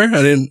wearing underwear?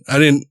 I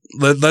didn't.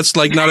 That's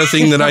like not a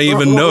thing that I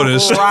even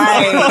noticed.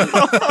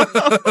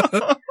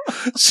 Right.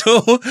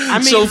 So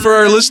for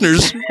our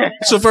listeners,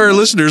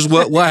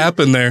 what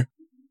happened there?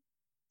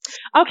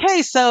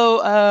 Okay,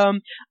 so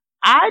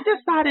I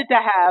decided to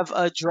have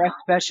a dress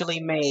specially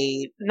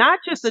made. Not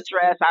just a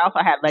dress, I also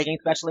had leggings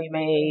specially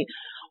made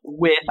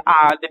with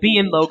the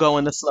BN logo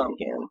and the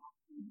slogan.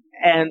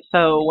 And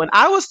so when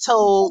I was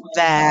told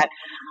that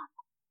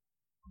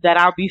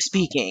I'll be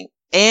speaking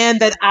and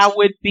that I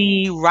would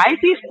be right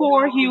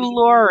before Hugh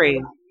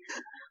Laurie,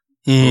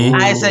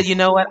 I said, you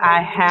know what?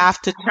 I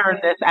have to turn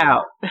this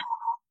out.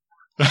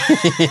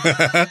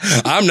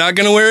 I'm not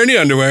going to wear any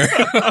underwear.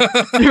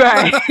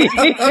 Right.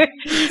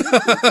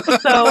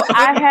 So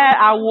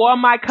I wore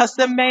my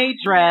custom made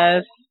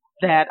dress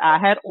that I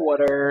had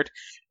ordered,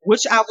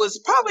 which I was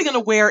probably going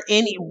to wear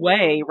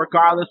anyway,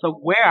 regardless of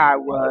where I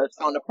was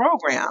on the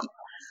program.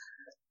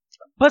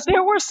 But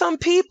there were some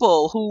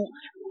people who,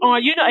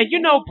 you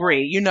know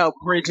Bree,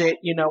 Bridget,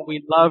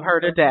 we love her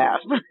to death.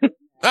 Oh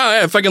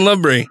yeah, I fucking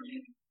love Bree.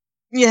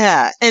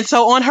 Yeah, and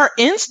so on her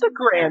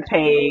Instagram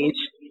page,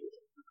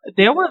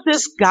 there was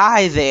this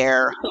guy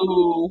there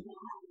who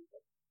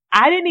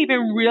I didn't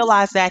even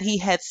realize that he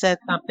had said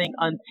something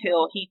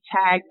until he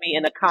tagged me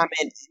in a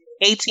comment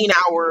 18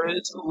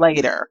 hours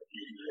later.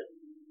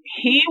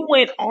 He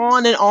went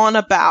on and on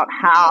about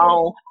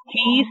how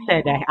he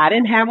said that I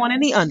didn't have on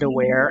any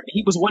underwear.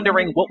 He was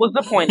wondering what was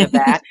the point of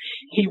that.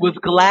 He was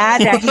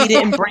glad that he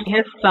didn't bring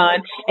his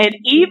son. And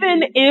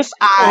even if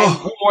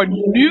I wore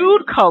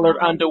nude colored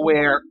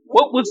underwear,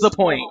 what was the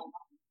point?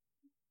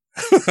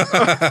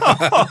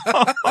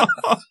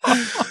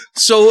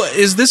 So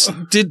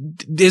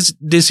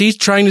is he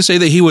trying to say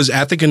that he was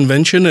at the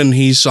convention and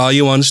he saw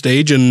you on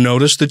stage and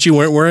noticed that you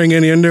weren't wearing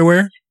any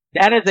underwear?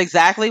 That is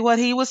exactly what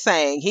he was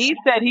saying. He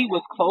said he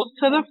was close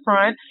to the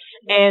front,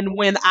 and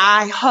when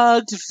I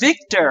hugged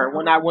Victor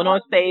when I went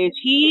on stage,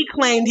 he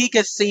claimed he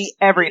could see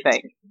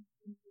everything.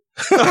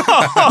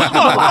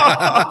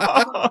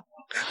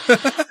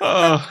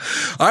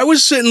 I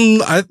was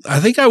sitting, I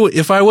think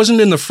if I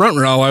wasn't in the front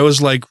row, I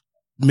was like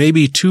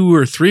maybe 2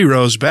 or 3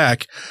 rows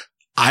back.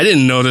 I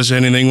didn't notice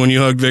anything when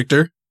you hugged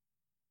Victor.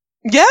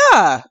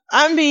 Yeah.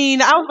 I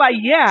mean, I was like,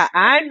 yeah,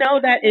 I know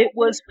that it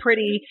was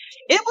pretty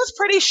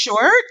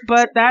short,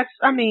 but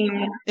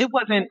it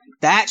wasn't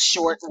that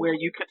short where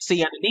you could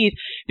see underneath,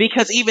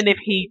 because even if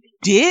he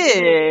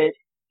did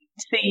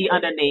see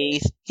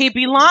underneath, he'd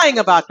be lying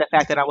about the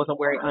fact that I wasn't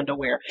wearing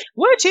underwear.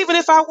 Which, even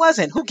if I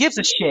wasn't, who gives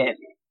a shit?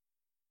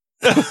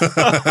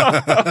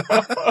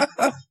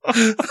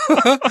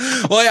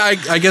 Well,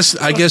 I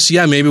guess,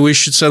 yeah, maybe we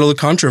should settle the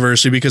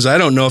controversy, because I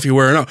don't know if you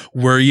were or not.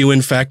 Were you,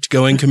 in fact,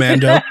 going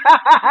commando?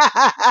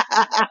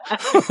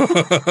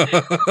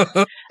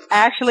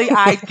 Actually,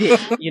 I did.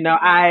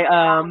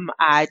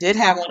 I did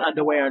have on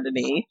underwear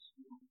underneath.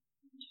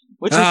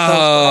 Which is so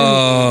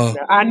funny.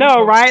 I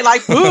know, right?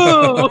 Like,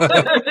 boo!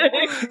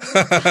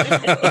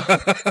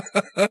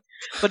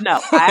 But no,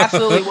 I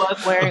absolutely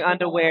was wearing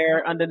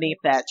underwear underneath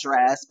that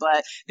dress.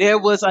 But there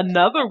was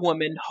another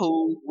woman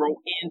who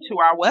wrote into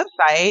our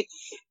website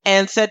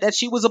and said that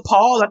she was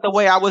appalled at the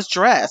way I was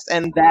dressed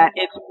and that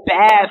it's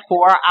bad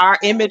for our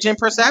image and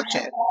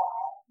perception.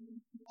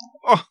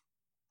 Oh.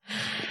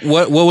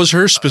 What was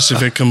her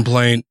specific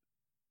complaint?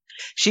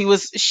 She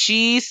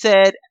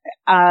said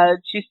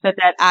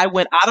that I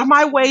went out of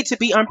my way to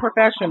be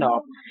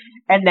unprofessional,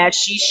 and that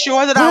she's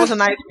sure that I was a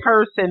nice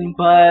person,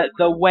 but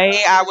the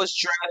way I was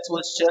dressed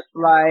was just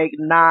like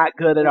not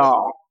good at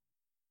all.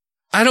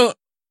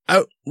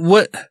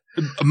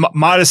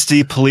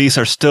 Modesty police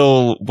are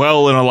still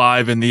well and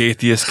alive in the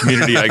atheist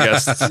community, I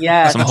guess.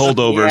 Yes. Some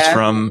holdovers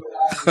from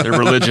their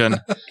religion.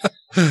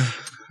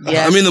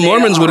 Yes, I mean, the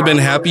Mormons would have been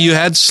happy you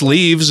had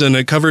sleeves and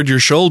it covered your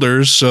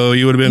shoulders, so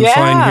you would have been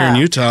fine here in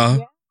Utah.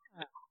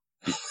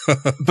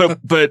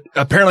 But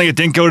apparently it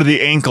didn't go to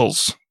the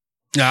ankles.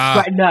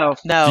 Right, no.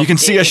 You can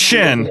see a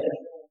shin.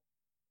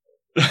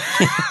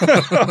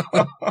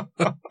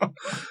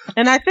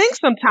 And I think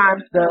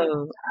sometimes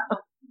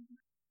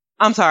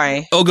I'm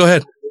sorry. Oh, go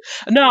ahead.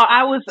 No,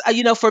 I was,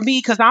 for me,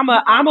 because I'm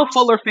a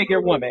fuller figure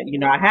woman.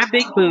 I have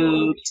big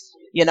boobs.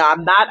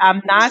 I'm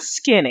not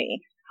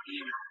skinny.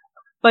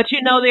 But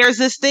there's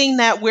this thing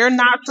that we're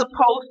not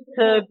supposed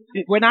to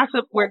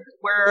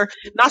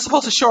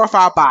show off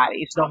our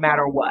bodies no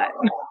matter what.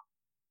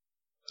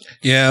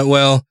 Yeah,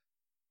 well,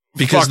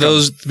 because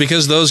those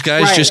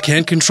guys just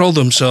can't control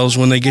themselves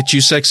when they get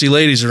you sexy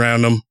ladies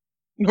around them.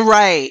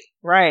 Right.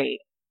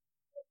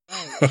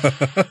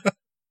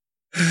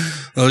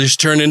 They'll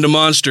just turn into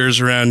monsters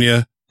around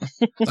you.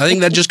 I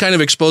think that just kind of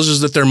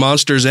exposes that they're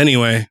monsters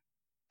anyway.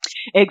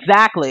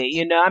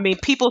 Exactly.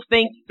 People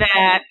think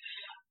that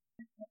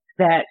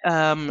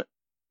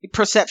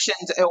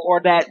perceptions, or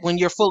that when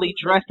you're fully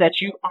dressed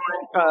that you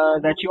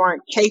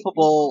aren't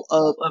capable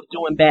of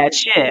doing bad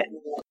shit.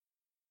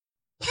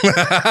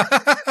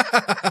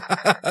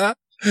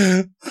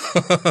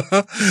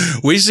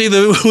 We see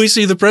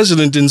the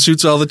president in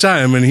suits all the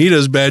time, and he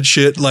does bad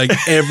shit like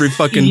every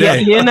fucking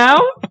day. Yeah,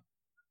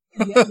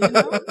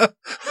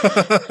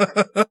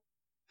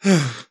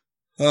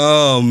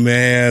 Oh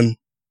man.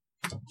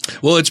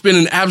 Well, it's been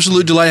an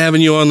absolute delight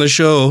having you on the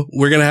show.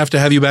 We're going to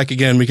have you back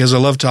again because I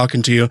love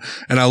talking to you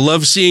and I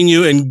love seeing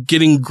you and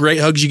getting great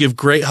hugs. You give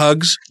great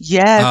hugs.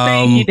 Yes,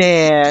 thank you,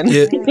 Dan.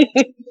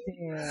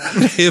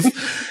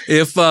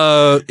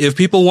 If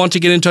people want to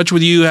get in touch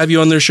with you, have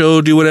you on their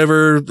show, do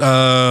whatever,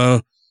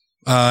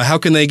 how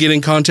can they get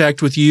in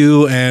contact with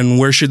you and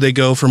where should they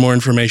go for more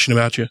information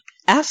about you?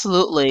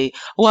 Absolutely.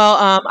 Well,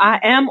 I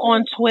am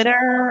on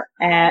Twitter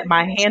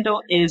my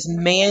handle is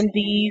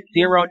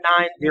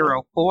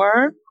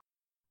Mandy0904.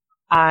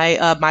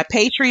 My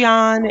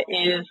Patreon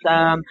is,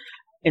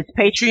 it's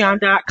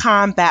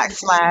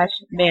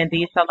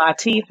patreon.com/Mandisa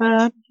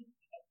Latifa.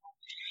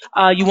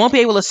 You won't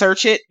be able to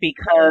search it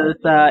because,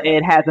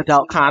 it has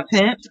adult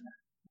content.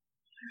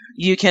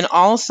 You can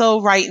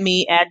also write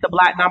me at the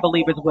Black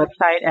Nonbelievers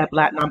website at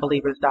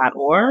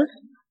blacknonbelievers.org.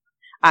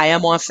 I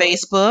am on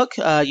Facebook.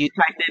 You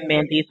type in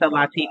Mandisa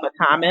Latifa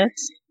Thomas.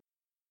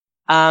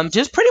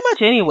 Just pretty much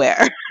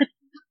anywhere.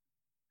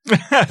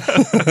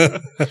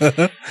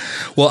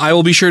 Well, I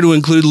will be sure to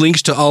include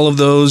links to all of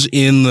those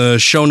in the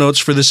show notes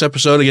for this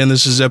episode. Again,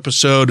 this is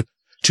episode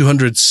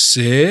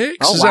 206.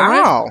 Oh, is that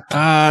wow.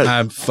 right?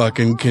 I'm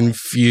fucking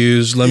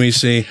confused. Let me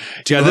see.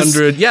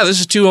 200. Yeah, this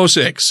is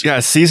 206. Yeah,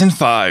 season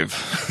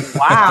 5.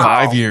 Wow.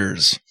 5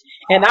 years.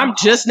 And I'm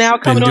just now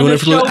coming on the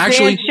show.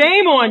 Actually,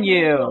 shame on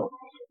you.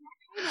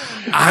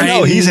 I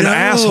know, he's an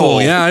asshole.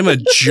 Yeah, I'm a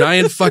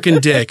giant fucking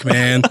dick,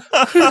 man.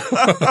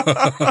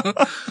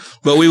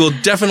 But we will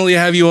definitely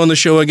have you on the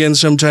show again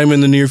sometime in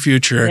the near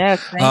future. Yes,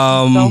 thank you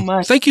so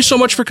much. Thank you so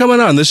much for coming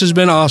on. This has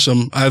been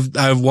awesome.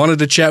 I've wanted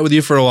to chat with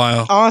you for a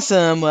while.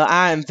 Awesome. Well,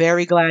 I am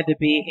very glad to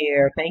be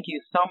here. Thank you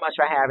so much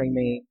for having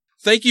me.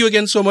 Thank you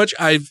again so much.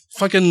 I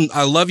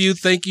love you.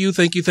 Thank you.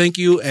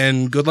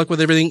 And good luck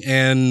with everything.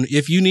 And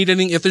if you need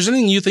anything, if there's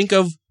anything you think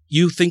of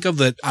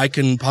that I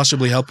can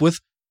possibly help with,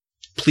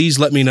 please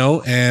let me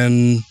know.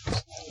 And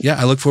yeah,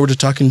 I look forward to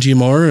talking to you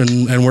more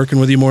and working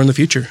with you more in the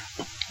future.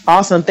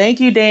 Awesome.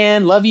 Thank you,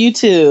 Dan. Love you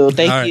too.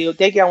 Thank you.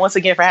 Thank you once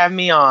again for having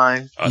me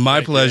on.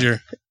 My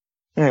pleasure.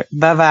 Right,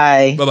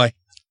 bye-bye. Bye-bye.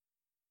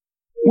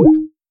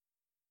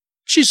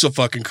 She's so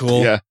fucking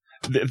cool. Yeah.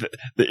 The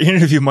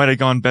interview might have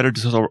gone better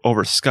just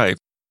over Skype.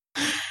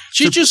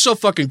 She's just so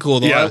fucking cool,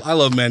 though. Yeah. I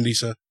love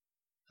Mandisa.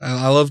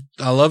 I love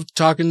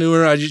talking to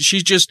her.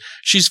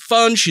 She's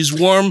fun. She's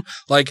warm.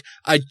 Like,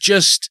 I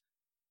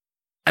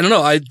don't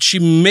know. She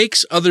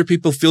makes other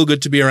people feel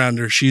good to be around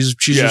her. She's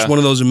just one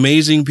of those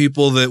amazing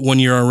people that when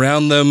you're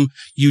around them,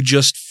 you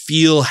just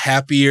feel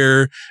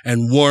happier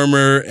and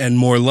warmer and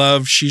more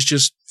loved. She's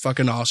just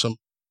fucking awesome.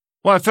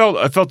 Well, I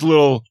felt a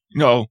little,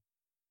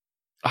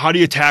 how do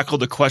you tackle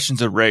the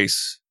questions of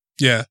race?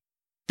 Yeah.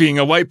 Being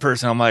a white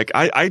person, I'm like,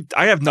 I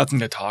have nothing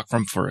to talk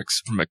from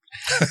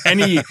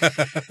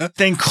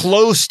anything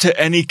close to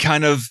any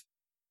kind of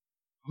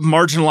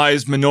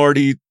marginalized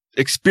minority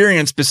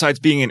experience besides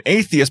being an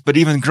atheist. But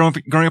even growing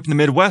up in the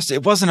Midwest,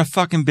 it wasn't a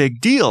fucking big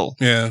deal.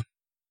 Yeah.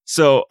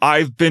 So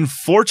I've been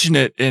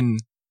fortunate in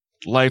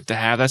life to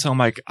have that. So I'm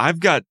like, I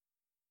don't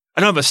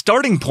have a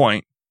starting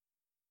point.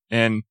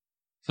 And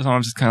so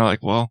I'm just kind of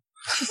like, well,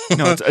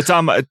 it's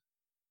on my,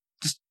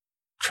 just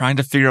trying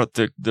to figure out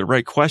the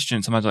right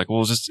question. Sometimes like,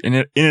 well, is this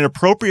an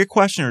inappropriate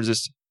question or is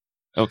this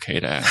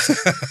okay to ask?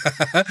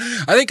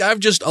 I think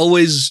I've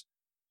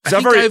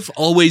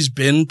always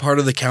been part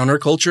of the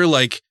counterculture.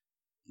 Like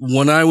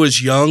when I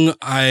was young,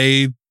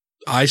 I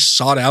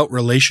sought out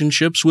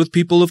relationships with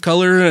people of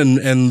color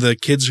and the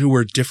kids who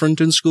were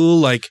different in school.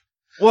 Like,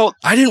 well,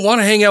 I didn't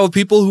want to hang out with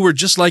people who were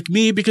just like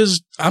me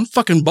because I'm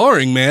fucking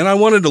boring, man. I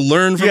wanted to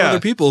learn from other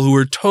people who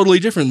were totally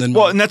different than me.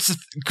 Well, and that's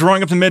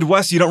growing up in the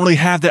Midwest. You don't really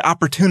have that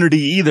opportunity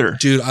either.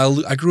 Dude,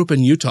 I grew up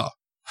in Utah.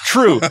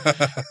 True.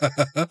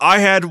 I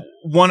had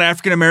one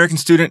African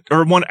student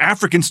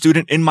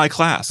in my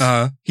class.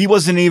 He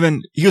was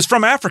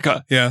from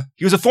Africa. Yeah.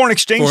 He was a foreign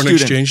exchange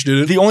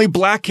student. The only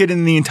black kid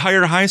in the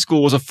entire high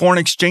school was a foreign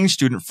exchange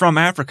student from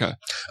Africa.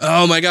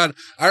 Oh my God.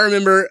 I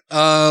remember,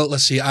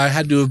 let's see, I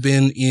had to have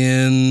been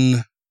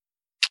I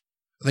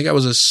think I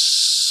was a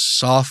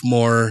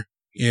sophomore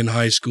in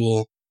high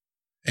school,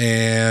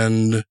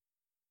 and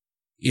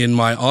in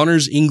my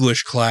honors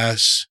English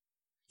class,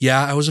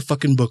 I was a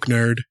fucking book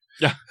nerd.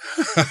 Yeah.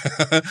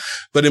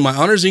 But in my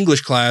honors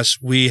English class,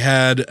 we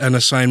had an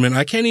assignment.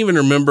 I can't even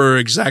remember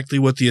exactly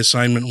what the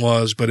assignment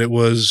was, but it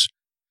was,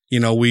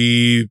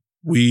 we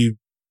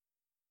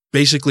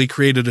basically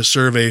created a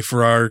survey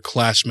for our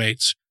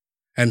classmates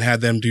and had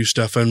them do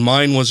stuff. And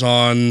mine was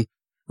on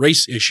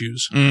race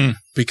issues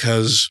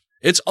because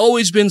it's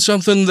always been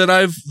something that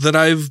I've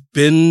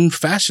been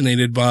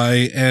fascinated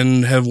by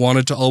and have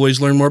wanted to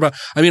always learn more about.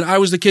 I mean, I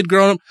was the kid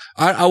growing up.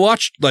 I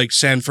watched like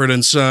Sanford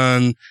and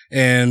Son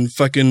and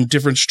fucking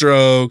Different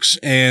Strokes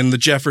and the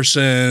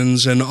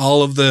Jeffersons and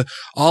all of the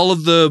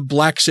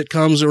black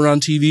sitcoms that were on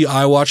TV.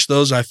 I watched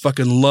those. I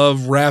fucking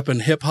love rap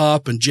and hip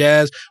hop and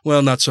jazz.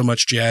 Well, not so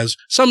much jazz.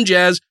 Some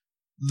jazz.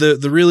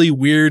 the really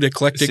weird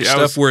eclectic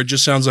stuff where it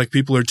just sounds like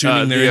people are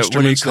tuning their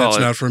instruments. That's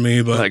not for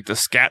me. But like the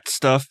scat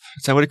stuff,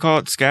 is that what you call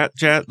it? Scat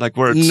chat, like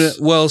where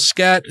it's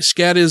scat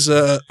is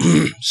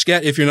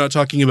scat. If you're not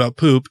talking about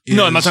poop,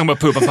 no, I'm not talking about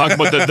poop. I'm talking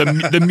about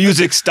the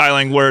music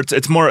styling where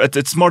it's more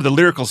the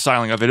lyrical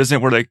styling of it, isn't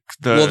it? Where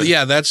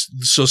that's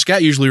so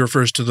scat usually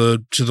refers to the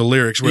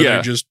lyrics where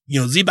they're just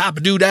zee-bop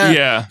doo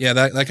da,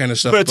 that kind of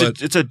stuff.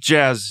 But it's a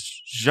jazz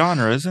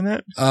genre, isn't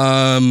it?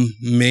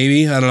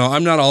 Maybe, I don't know.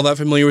 I'm not all that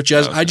familiar with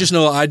jazz. Okay. I just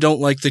know I don't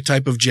like the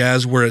type of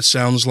jazz where it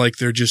sounds like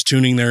they're just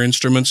tuning their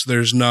instruments.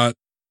 There's no.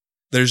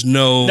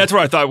 That's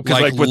where I thought,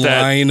 because like with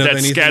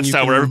that scat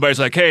style where everybody's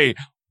like, hey,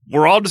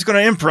 we're all just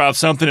going to improv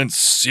something and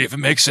see if it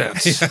makes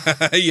sense.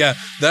 Yeah,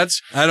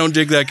 I don't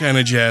dig that kind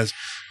of jazz.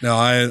 No,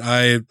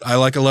 I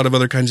like a lot of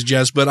other kinds of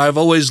jazz, but I've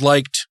always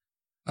liked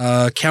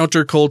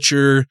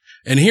counterculture.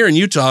 And here in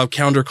Utah,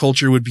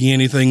 counterculture would be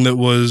anything that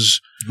was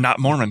not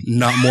Mormon,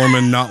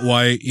 not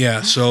white.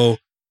 Yeah. So,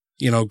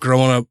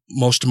 growing up,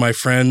 most of my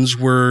friends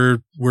were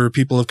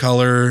people of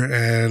color,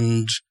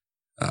 and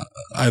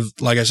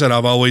like I said,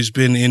 I've always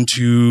been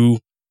into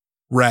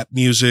rap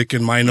music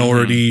and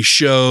minority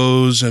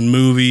shows and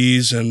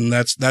movies, and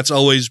that's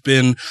always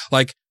been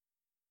like,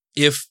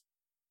 if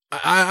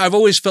I've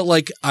always felt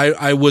like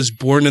I was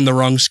born in the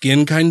wrong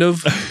skin, kind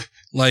of.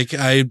 Like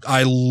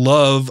I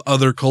love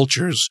other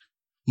cultures.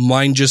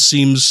 Mine just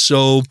seems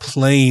so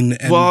plain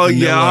and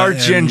our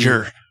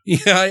ginger.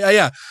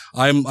 Yeah.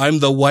 I'm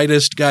the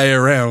whitest guy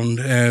around,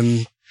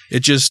 and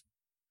it just,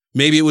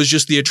 maybe it was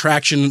just the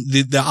attraction,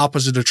 the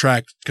opposite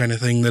attract kind of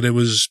thing, that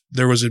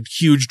there was a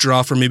huge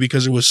draw for me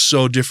because it was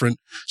so different,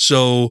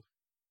 so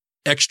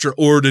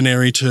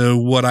extraordinary to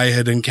what I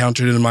had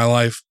encountered in my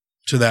life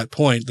to that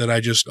point, that I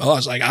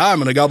was like, I'm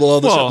going to gobble all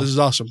this up. This is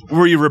awesome.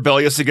 Were you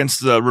rebellious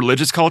against the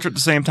religious culture at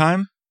the same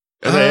time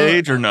at that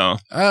age, or no?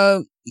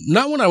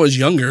 Not when I was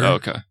younger. Oh,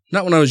 okay.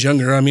 Not when I was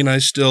younger. I mean,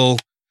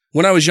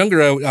 when I was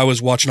younger, I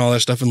was watching all that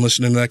stuff and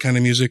listening to that kind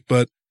of music,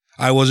 but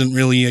I wasn't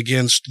really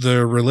against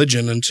the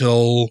religion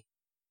until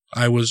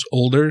I was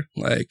older.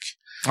 Like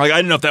I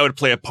didn't know if that would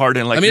play a part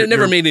in, like, I mean, it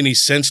never made any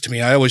sense to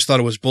me. I always thought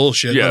it was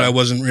bullshit, but I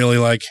wasn't really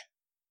like,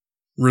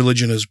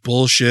 religion is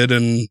bullshit,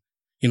 and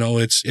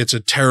it's a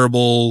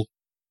terrible,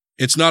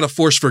 it's not a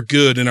force for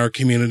good in our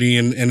community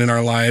and in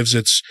our lives.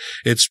 It's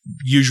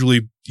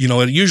usually,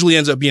 it usually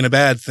ends up being a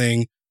bad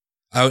thing.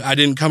 I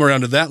didn't come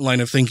around to that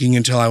line of thinking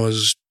until I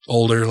was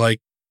older, like,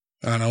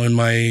 I don't know, in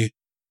my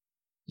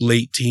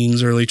late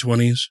teens, early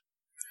 20s.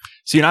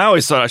 See, and I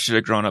always thought I should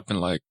have grown up in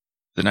like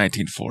the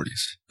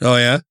 1940s. Oh,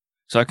 yeah?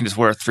 So I can just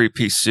wear a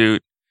 3-piece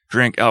suit,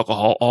 drink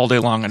alcohol all day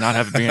long and not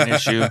have it be an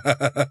issue.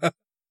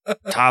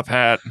 Top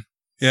hat.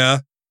 Yeah.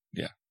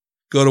 Yeah.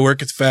 Go to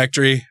work at the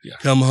factory. Yeah.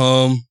 Come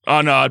home.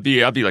 Oh no, I'd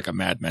be like a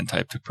Mad Men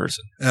type of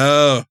person.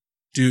 Oh,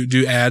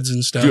 do ads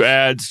and stuff. Do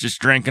ads, just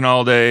drinking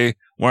all day,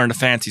 wearing a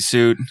fancy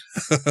suit.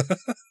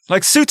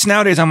 Like suits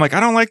nowadays, I'm like,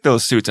 I don't like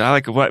those suits.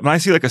 When I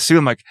see like a suit,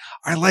 I'm like,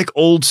 I like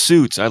old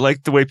suits. I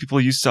like the way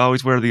people used to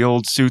always wear the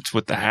old suits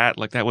with the hat.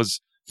 Like that was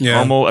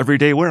normal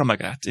everyday wear. I'm like,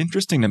 that's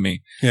interesting to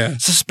me. Yeah.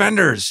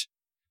 Suspenders.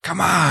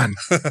 Come on.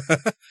 You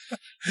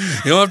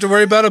don't have to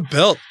worry about a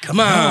belt. Come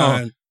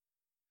on.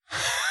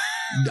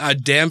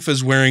 Dampf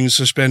is wearing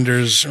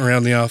suspenders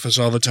around the office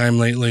all the time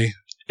lately.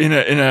 In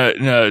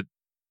a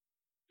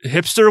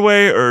hipster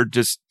way, or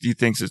just he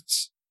thinks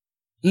it's...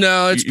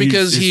 No, it's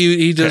because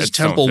he does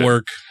temple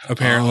work,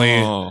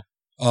 apparently,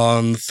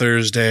 on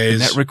Thursdays.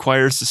 And that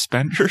requires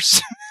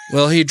suspenders?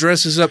 Well, he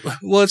dresses up...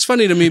 Well, it's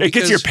funny to me because... It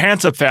gets your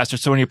pants up faster,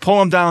 so when you pull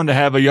them down to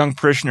have a young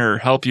parishioner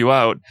help you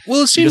out...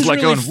 Well, it seems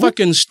really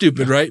fucking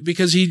stupid, right?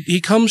 Because he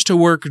comes to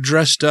work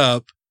dressed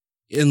up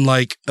in,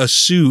 like, a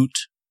suit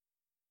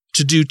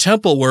to do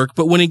temple work,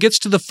 but when he gets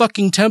to the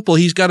fucking temple,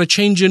 he's got to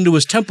change into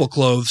his temple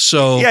clothes,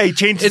 so... Yeah, he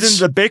changes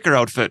into the baker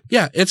outfit.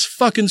 Yeah, it's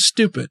fucking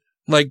stupid.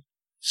 Like,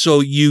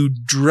 so you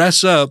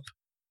dress up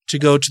to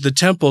go to the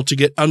temple to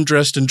get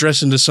undressed and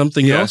dress into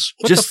something else?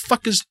 What the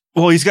fuck is...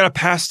 Well, he's got to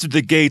pass through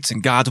the gates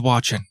and God's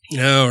watching.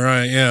 Oh,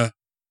 right, yeah.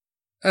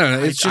 I don't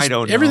know. It's just, I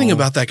don't know. Everything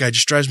about that guy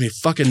just drives me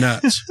fucking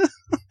nuts.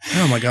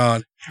 Oh my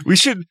God. We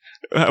should...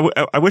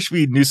 I wish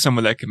we knew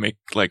someone that could make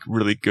like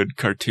really good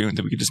cartoons,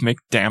 that we could just make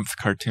Dampf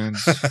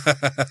cartoons.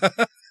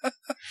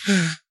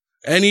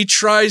 And he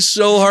tries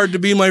so hard to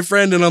be my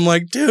friend, and I'm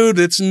like, dude,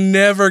 it's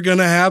never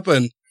gonna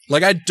happen.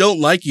 Like, I don't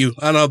like you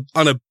on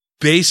a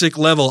basic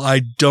level.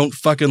 I don't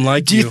fucking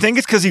like you. Do you think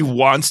it's because he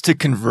wants to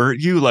convert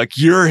you? Like,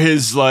 you're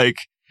his, like,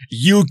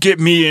 you get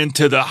me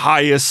into the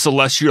highest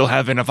celestial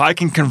heaven if I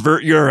can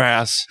convert your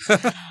ass.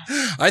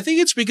 I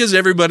think it's because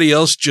everybody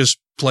else just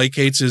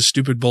placates his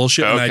stupid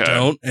bullshit and I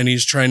don't, and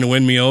he's trying to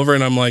win me over,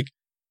 and I'm like,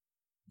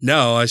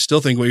 no, I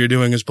still think what you're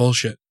doing is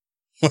bullshit.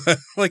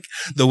 Like,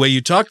 the way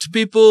you talk to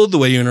people, the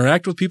way you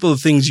interact with people, the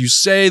things you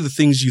say, the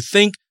things you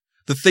think,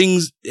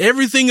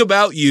 everything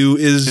about you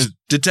is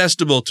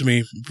detestable to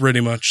me,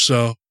 pretty much.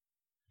 So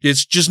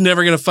it's just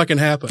never going to fucking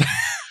happen.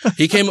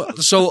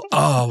 So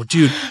I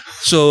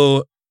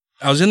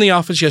was in the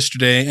office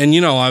yesterday,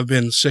 and I've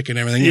been sick and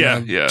everything.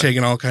 Yeah.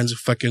 Taking all kinds of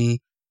fucking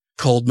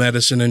cold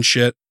medicine and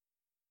shit.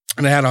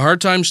 And I had a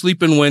hard time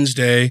sleeping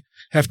Wednesday.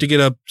 Have to get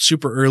up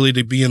super early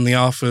to be in the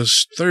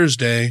office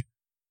Thursday.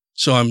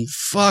 So I'm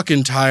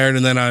fucking tired.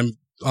 And then I'm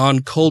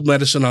on cold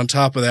medicine on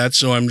top of that.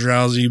 So I'm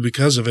drowsy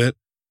because of it.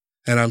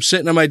 And I'm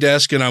sitting at my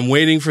desk and I'm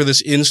waiting for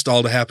this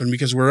install to happen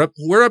because we're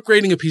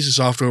upgrading a piece of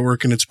software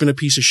work and it's been a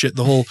piece of shit.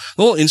 The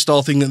whole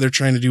install thing that they're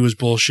trying to do is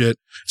bullshit.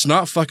 It's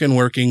not fucking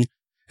working.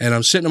 And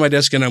I'm sitting at my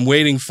desk and I'm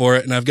waiting for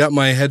it. And I've got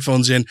my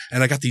headphones in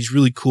and I got these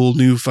really cool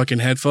new fucking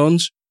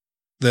headphones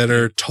that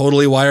are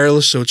totally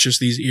wireless. So it's just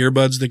these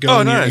earbuds that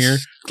go in your ear.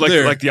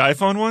 Like the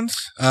iPhone ones?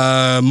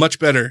 Much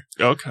better.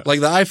 Okay.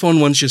 Like the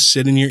iPhone ones just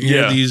sit in your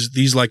ear. Yeah.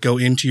 These like go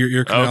into your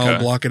ear canal,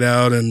 block it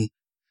out. And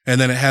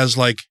then it has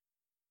like,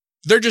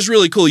 they're just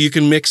really cool. You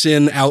can mix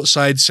in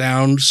outside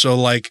sound. So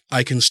like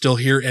I can still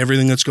hear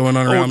everything that's going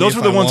on around me. Those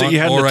were the ones that you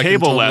had on the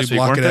table last week,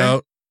 weren't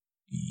they?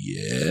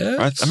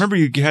 Yes. I remember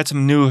you had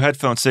some new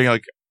headphones saying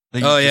like,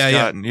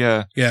 Yeah.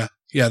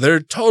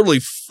 They're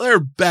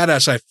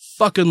badass. I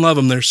fucking love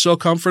them. They're so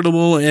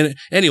comfortable. And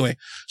anyway,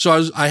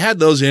 so I had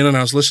those in and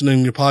I was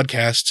listening to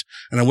podcasts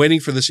and I'm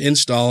waiting for this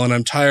install and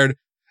I'm tired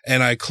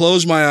and I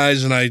close my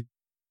eyes and I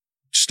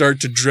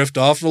start to drift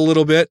off a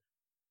little bit.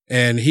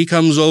 And he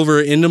comes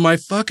over into my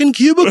fucking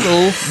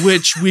cubicle,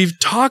 which we've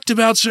talked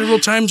about several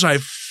times. I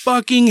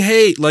fucking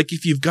hate. Like,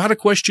 if you've got a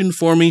question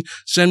for me,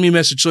 send me a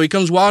message. So he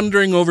comes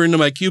wandering over into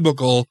my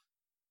cubicle,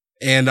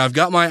 and I've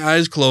got my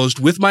eyes closed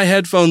with my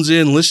headphones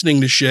in, listening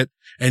to shit,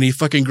 and he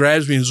fucking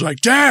grabs me and is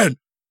like, Dad!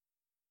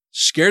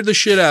 Scared the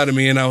shit out of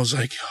me, and I was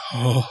like,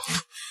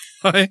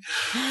 I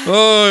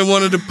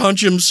wanted to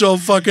punch him so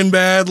fucking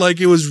bad. Like,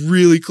 it was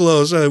really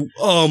close.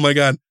 Oh my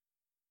God.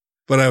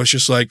 But I was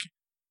just like,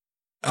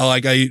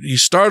 he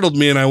startled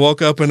me and I woke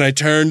up and I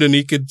turned and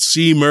he could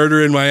see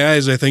murder in my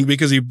eyes, I think,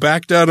 because he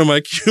backed out of my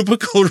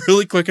cubicle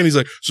really quick and he's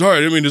like, sorry,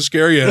 I didn't mean to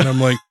scare you. And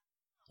I'm like,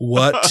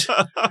 what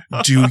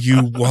do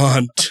you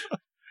want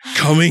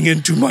coming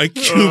into my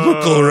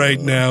cubicle right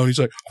now? And he's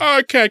like,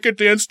 I can't get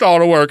the install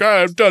to work.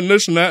 I've done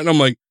this and that. And I'm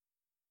like,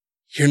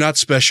 you're not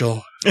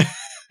special.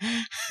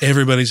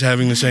 Everybody's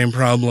having the same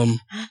problem.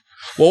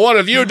 Well, what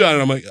have you done?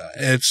 And I'm like,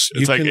 it's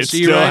having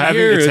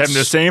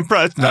the same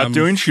price, not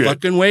doing shit.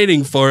 Fucking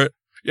waiting for it.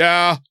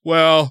 Yeah,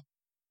 well,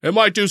 it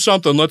might do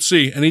something. Let's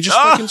see. And he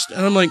just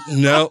and I'm like,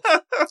 nope.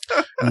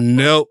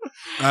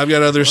 I've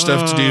got other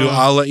stuff to do.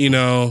 I'll let you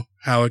know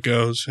how it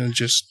goes. And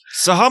just.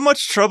 So how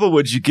much trouble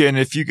would you get in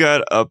if you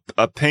got a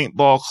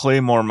paintball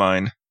claymore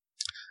mine?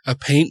 A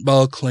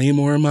paintball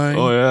claymore mine?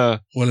 Oh, yeah.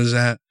 What is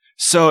that?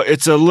 So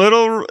it's a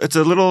little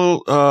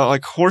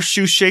like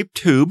horseshoe shaped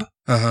tube.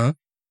 Uh-huh.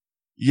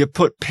 You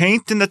put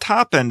paint in the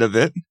top end of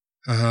it.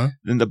 Uh-huh.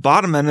 Then the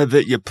bottom end of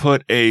it, you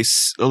put a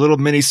little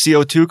mini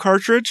CO2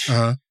 cartridge.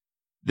 Uh-huh.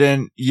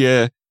 Then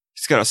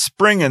it's got a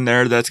spring in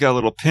there that's got a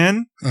little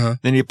pin. Uh-huh.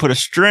 Then you put a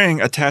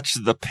string attached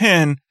to the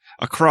pin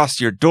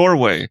across your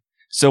doorway.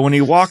 So when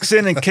he walks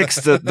in and kicks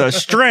the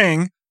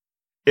string,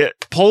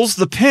 it pulls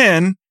the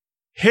pin,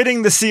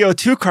 hitting the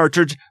CO2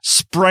 cartridge,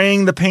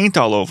 spraying the paint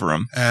all over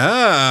him.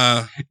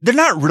 Ah. They're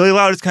not really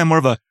loud. It's kind of more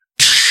of a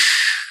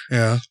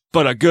yeah,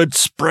 but a good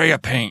spray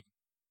of paint.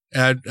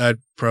 I'd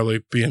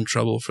probably be in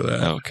trouble for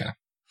that. Okay.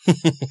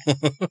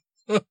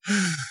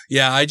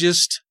 Yeah, I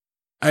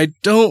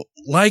don't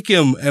like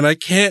him, and I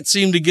can't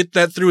seem to get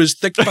that through his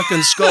thick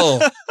fucking skull.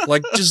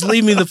 Like, just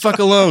leave me the fuck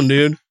alone,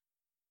 dude.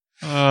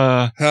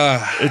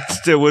 It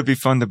still would be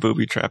fun to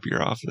booby trap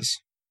your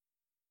office.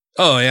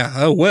 Oh yeah.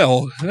 Oh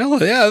well.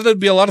 Yeah, that'd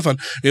be a lot of fun.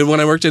 Dude,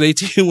 when I worked at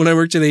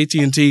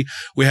AT&T,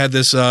 we had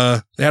this.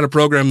 They had a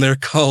program there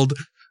called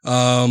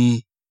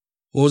what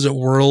was it?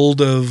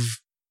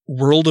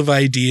 World of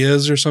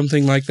Ideas or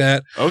something like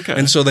that. Okay.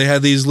 And so they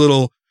had these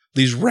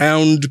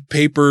round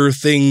paper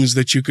things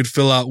that you could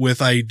fill out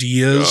with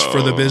ideas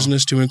for the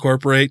business to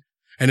incorporate.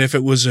 And if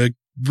it was a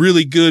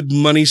really good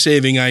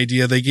money-saving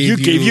idea, they gave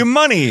you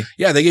money.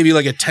 Yeah, they gave you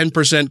like a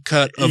 10%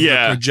 cut of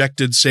the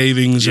projected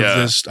savings of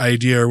this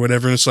idea or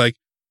whatever. And it's like,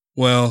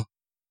 well,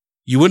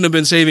 you wouldn't have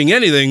been saving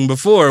anything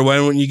before. Why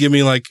wouldn't you give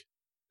me like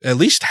at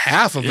least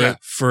half of it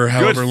for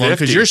however long?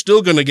 Because you're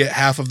still going to get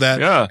half of that.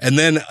 Yeah. And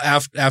then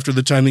after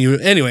the time that you...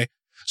 Anyway,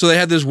 so they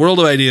had this World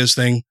of Ideas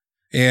thing.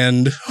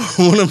 And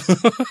one of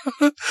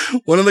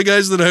the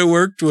guys that I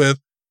worked with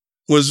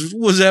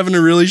was having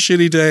a really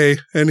shitty day,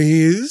 and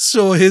he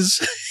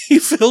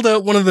filled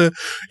out one of the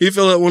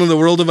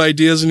World of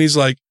Ideas, and he's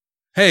like,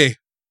 "Hey,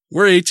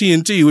 we're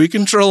AT&T. We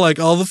control like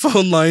all the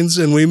phone lines,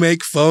 and we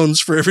make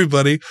phones for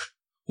everybody.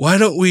 Why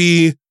don't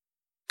we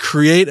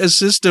create a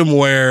system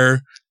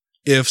where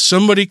if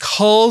somebody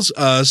calls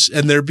us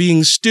and they're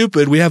being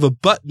stupid, we have a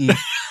button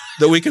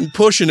that we can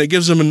push, and it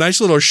gives them a nice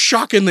little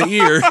shock in the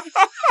ear."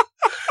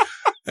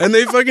 And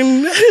they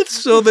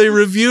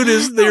reviewed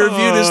his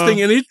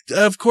thing, and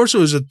of course it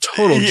was a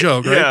total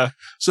joke, right? Yeah.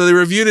 So they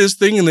reviewed his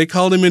thing, and they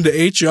called him into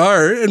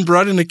HR and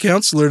brought in a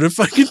counselor to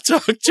fucking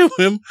talk to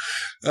him.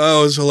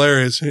 Oh, it was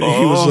hilarious. He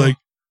was like,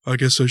 I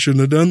guess I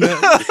shouldn't have done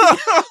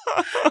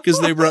that. Because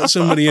they brought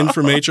somebody in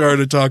from HR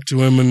to talk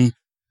to him and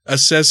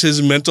assess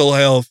his mental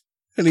health.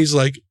 And he's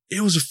like,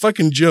 it was a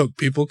fucking joke,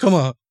 people. Come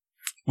on.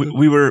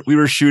 We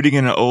were shooting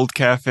in an old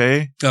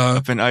cafe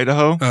up in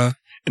Idaho,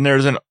 and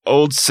there's an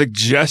old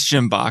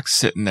suggestion box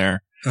sitting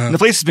there. And the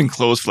place has been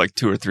closed for like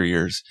 2 or 3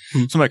 years.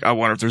 So I'm like, I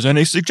wonder if there's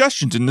any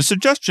suggestions in the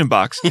suggestion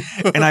box.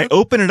 And I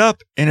open it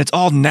up, and it's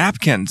all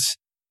napkins.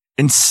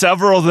 And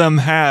several of them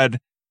had,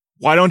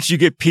 why don't you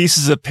get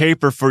pieces of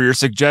paper for your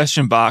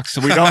suggestion box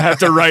so we don't have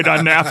to write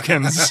on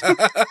napkins?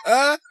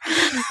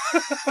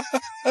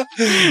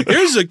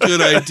 Here's a good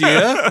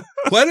idea.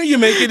 Why don't you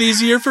make it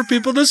easier for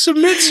people to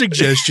submit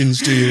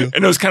suggestions to you?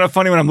 And it was kind of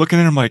funny when I'm looking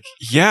at it, I'm like,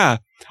 yeah,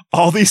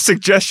 all these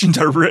suggestions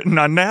are written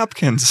on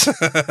napkins.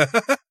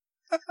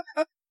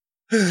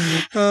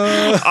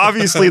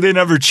 Obviously, they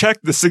never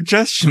checked the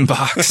suggestion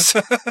box.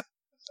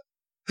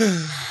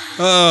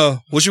 Well,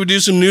 should we do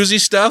some newsy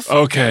stuff?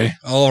 Okay.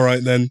 All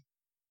right, then.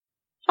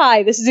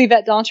 Hi, this is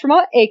Yvette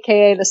Dontremont,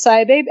 aka the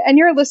Cybabe, and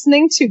you're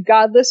listening to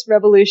Godless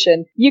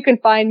Revolution. You can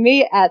find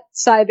me at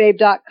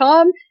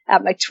cybabe.com,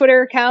 at my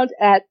Twitter account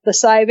at the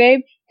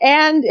Cybabe,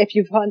 and if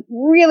you've hunt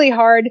really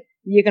hard,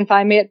 you can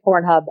find me at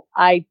Pornhub.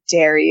 I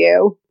dare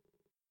you.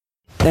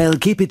 I'll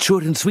keep it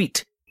short and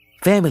sweet.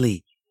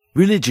 Family,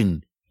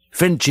 religion,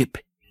 friendship.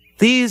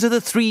 These are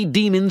the 3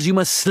 demons you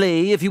must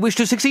slay if you wish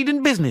to succeed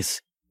in business.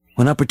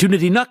 When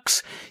opportunity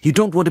knocks, you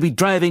don't want to be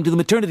driving to the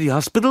maternity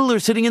hospital or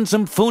sitting in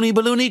some phony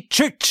baloney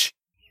church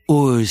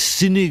or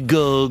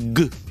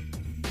synagogue.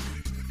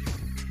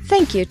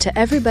 Thank you to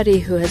everybody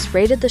who has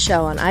rated the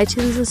show on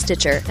iTunes and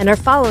Stitcher and are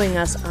following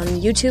us on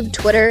YouTube,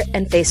 Twitter,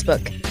 and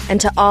Facebook. And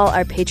to all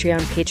our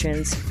Patreon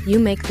patrons, you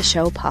make the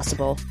show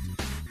possible.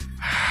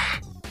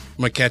 I'm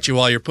going to catch you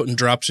while you're putting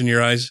drops in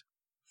your eyes.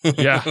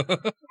 Yeah.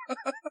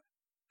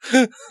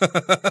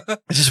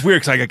 It's just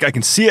weird because I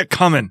can see it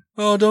coming.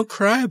 Oh, don't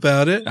cry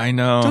about it. I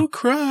know. Don't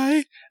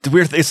cry. The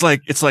weird thing,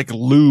 it's like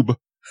lube.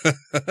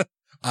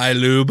 I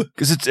lube.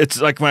 Because it's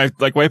like when I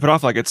like wipe it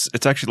off, like it's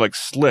actually like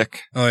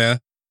slick. Oh yeah.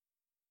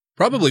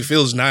 Probably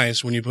feels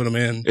nice when you put them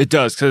in. It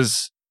does,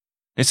 because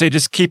they say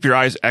just keep your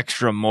eyes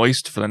extra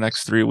moist for the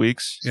next 3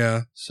 weeks.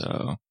 Yeah.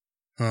 So.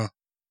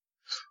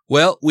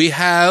 Well, we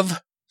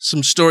have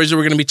some stories that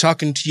we're going to be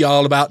talking to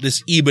y'all about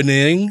this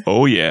evening.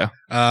 Oh yeah.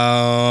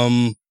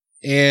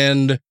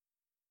 And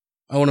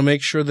I want to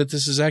make sure that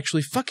this is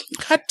actually fucking,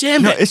 God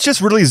damn it. No, it's just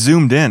really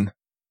zoomed in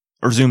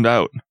or zoomed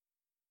out.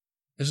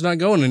 It's not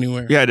going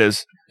anywhere. Yeah, it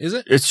is. Is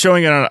it? It's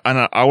showing it on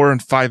an hour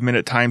and 5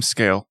 minute time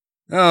scale.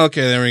 Oh,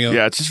 okay. There we go.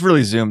 Yeah, it's just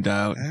really zoomed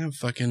out.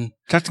 Fucking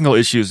technical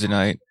issues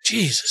tonight.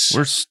 Jesus.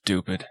 We're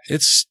stupid.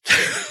 It's,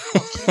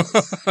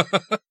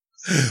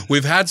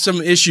 we've had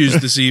some issues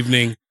this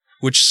evening,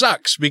 which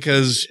sucks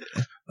because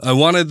I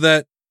wanted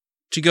that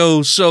to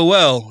go so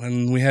well,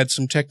 and we had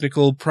some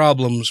technical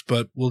problems,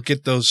 but we'll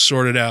get those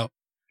sorted out.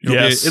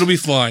 It'll be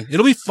fine.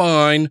 It'll be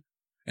fine,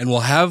 and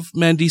we'll have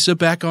Mandisa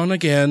back on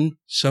again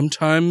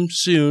sometime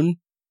soon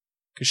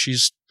because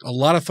she's a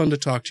lot of fun to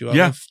talk to.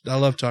 I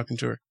love talking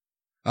to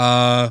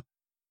her.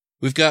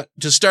 We've got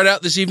to start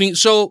out this evening.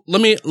 So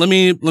let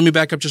me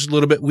back up just a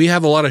little bit. We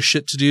have a lot of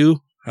shit to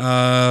do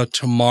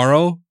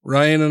tomorrow.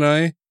 Ryan and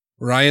I.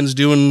 Ryan's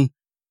doing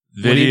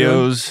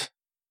videos.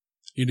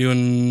 You're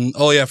doing,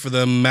 for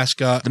the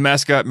Mascot. The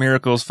Mascot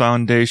Miracles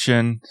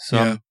Foundation. So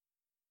I'm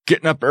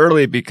getting up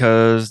early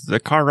because the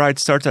car ride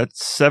starts at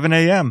 7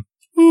 a.m.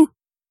 Woo.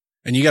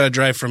 And you got to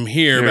drive from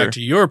here back to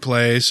your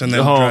place and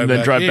then home,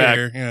 drive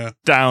back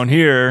down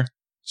here.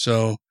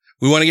 So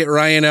we want to get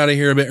Ryan out of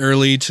here a bit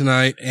early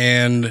tonight.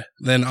 And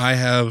then I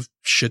have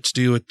shit to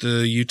do at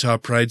the Utah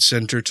Pride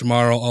Center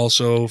tomorrow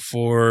also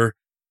for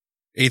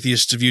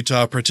Atheists of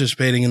Utah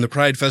participating in the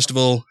Pride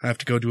Festival. I have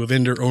to go to a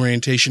vendor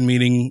orientation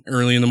meeting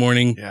early in the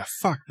morning. Yeah,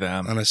 fuck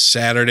them. On a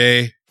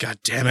Saturday. God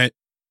damn it.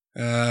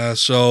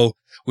 So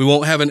we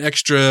won't have an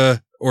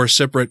extra or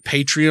separate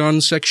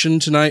Patreon section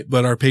tonight,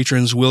 but our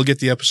patrons will get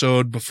the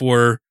episode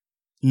before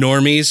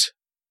normies.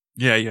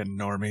 Yeah, you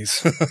normies.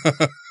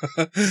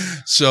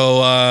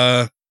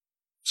 So,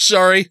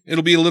 sorry.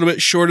 It'll be a little bit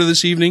shorter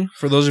this evening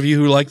for those of you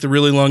who like the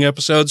really long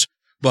episodes,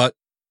 but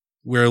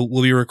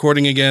we'll be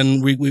recording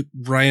again.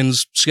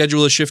 Ryan's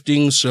schedule is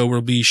shifting, so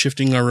we'll be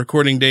shifting our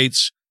recording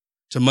dates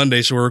to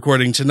Monday. So we're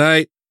recording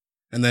tonight,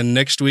 and then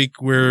next week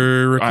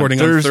we're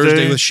recording on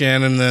Thursday with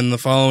Shannon, and then the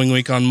following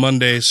week on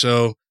Monday.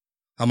 So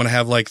I'm going to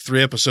have like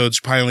 3 episodes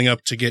piling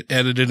up to get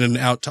edited and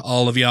out to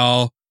all of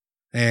y'all.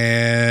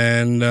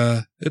 And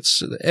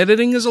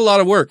editing is a lot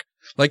of work.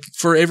 Like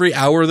for every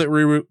hour that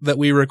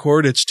we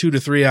record, it's 2 to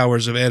 3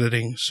 hours of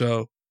editing.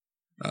 So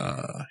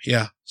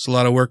it's a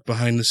lot of work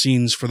behind the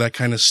scenes for that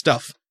kind of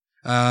stuff.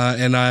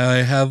 And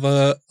I have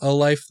a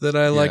life that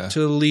I like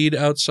to lead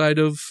outside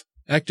of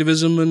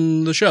activism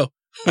and the show.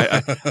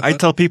 I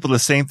tell people the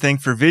same thing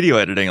for video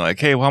editing. Like,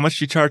 hey, well, how much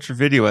do you charge for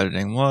video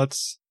editing? Well,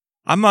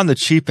 I'm on the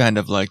cheap end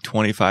of like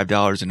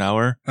 $25 an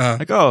hour.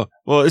 Like, oh,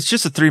 well, it's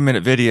just a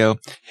 3-minute video.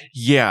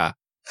 Yeah.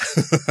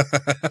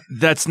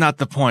 That's not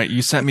the point.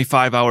 You sent me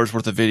 5 hours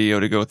worth of video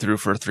to go through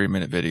for a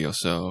 3-minute video.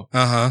 So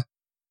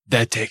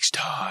that takes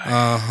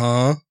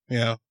time.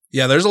 Yeah.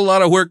 Yeah, there's a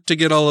lot of work to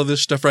get all of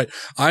this stuff right.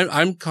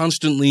 I'm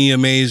constantly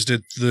amazed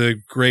at the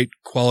great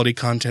quality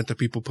content that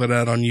people put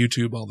out on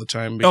YouTube all the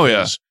time.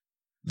 Because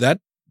that,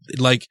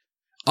 like,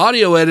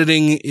 audio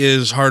editing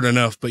is hard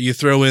enough, but you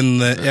throw in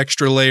the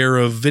extra layer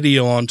of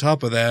video on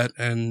top of that,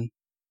 and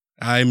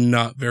I'm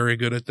not very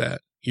good at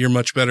that. You're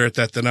much better at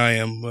that than I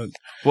am. But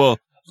well,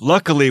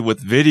 luckily with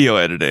video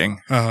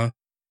editing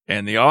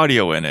and the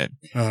audio in it,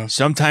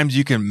 sometimes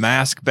you can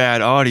mask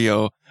bad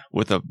audio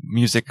with a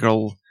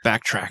musical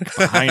backtrack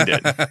behind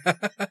it.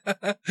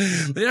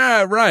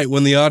 Yeah, right.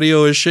 When the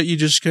audio is shit, you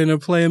just kind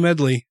of play a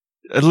medley.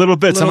 A little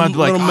bit. Sometimes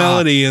little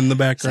melody in the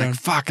background.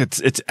 It's like, fuck, it's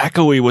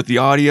echoey with the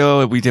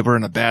audio. We're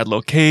in a bad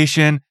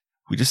location.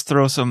 We just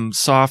throw some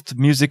soft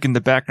music in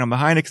the background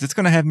behind it because it's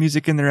going to have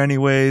music in there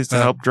anyways to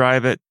help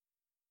drive it.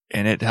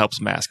 And it helps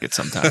mask it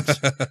sometimes.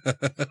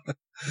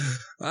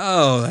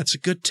 Oh, that's a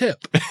good tip.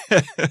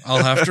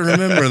 I'll have to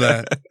remember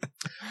that.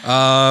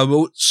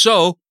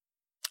 So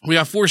we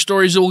got 4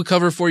 stories that we'll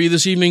cover for you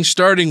this evening,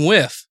 starting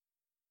with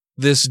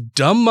this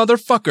dumb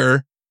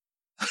motherfucker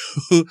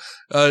who,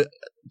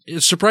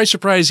 surprise,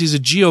 surprise, he's a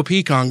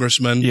GOP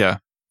congressman. Yeah.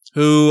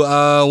 Who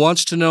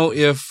wants to know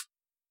if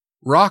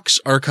rocks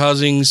are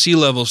causing sea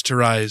levels to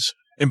rise.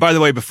 And by the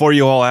way, before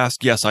you all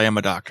ask, yes, I am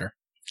a doctor.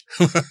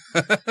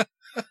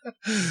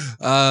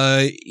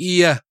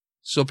 Yeah.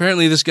 So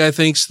apparently this guy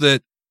thinks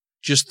that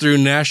just through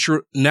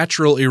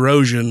natural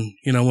erosion,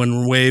 you know,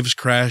 when waves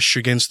crash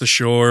against the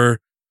shore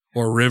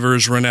or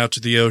rivers run out to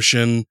the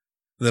ocean,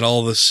 that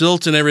all the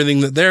silt and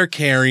everything that they're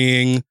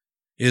carrying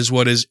is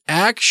what is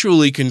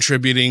actually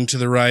contributing to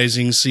the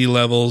rising sea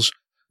levels,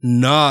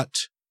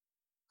 not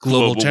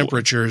global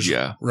temperatures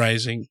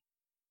rising.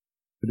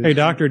 Hey,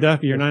 Dr.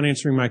 Duffy, you're not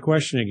answering my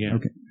question again.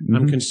 Okay.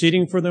 I'm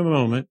conceding for the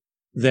moment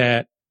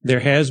that there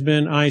has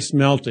been ice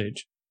meltage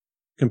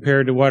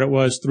compared to what it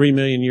was 3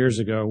 million years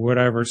ago,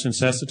 whatever, since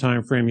that's the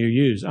time frame you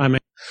use. I mean,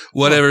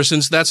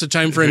 since that's the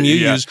time frame you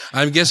use,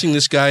 I'm guessing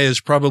this guy is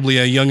probably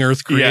a young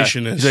Earth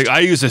creationist. Yeah. He's like, I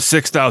use a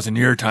 6,000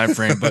 year time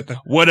frame, but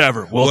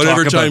whatever. We'll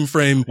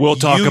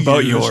talk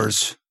about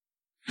yours.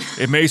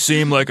 It may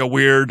seem like a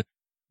weird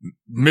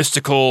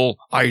mystical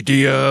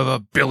idea of a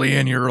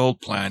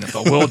billion-year-old planet,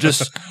 but we'll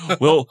just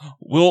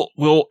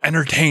we'll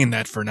entertain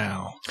that for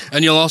now.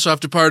 And you'll also have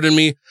to pardon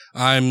me.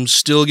 I'm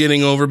still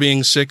getting over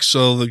being sick,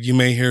 so that you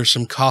may hear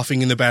some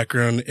coughing in the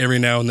background every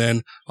now and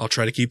then. I'll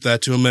try to keep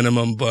that to a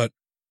minimum, but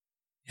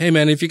hey,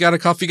 man, if you got a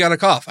cough, you got a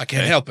cough. I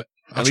can't help it.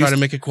 I'll try to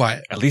make it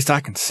quiet. At least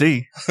I can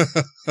see.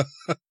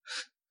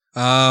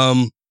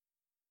 Yeah,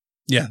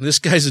 this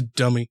guy's a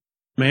dummy.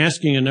 I'm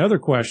asking another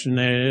question,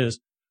 that is,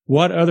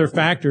 what other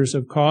factors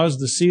have caused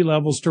the sea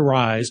levels to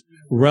rise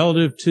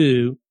relative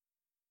to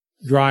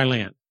dry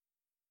land?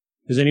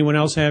 Does anyone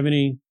else have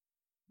any?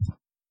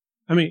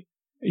 I mean,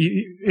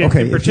 in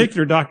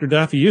particular, Dr.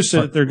 Duffy, you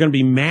said that they're going to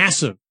be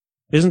massive.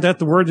 Isn't that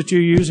the word that you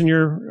use in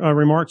your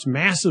remarks?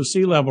 Massive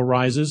sea level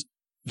rises.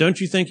 Don't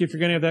you think if you're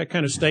going to have that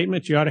kind of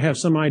statement, you ought to have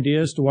some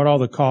idea as to what all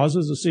the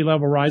causes of sea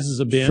level rises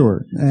have been?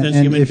 Sure. Since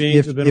human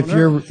beings have been on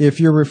Earth? If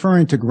you're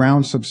referring to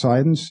ground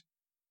subsidence,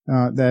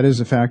 that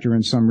is a factor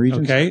in some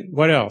regions. Okay.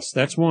 What else?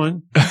 That's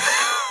one.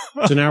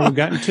 So now we've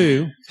gotten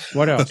 2.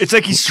 What else? It's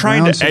like he's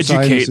trying to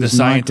educate the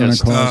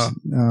scientists. Cause,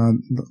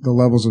 the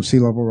levels of sea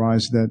level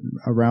rise that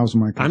arouse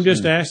my concern. I'm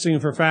just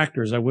asking for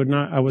factors. I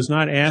was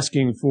not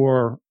asking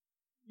for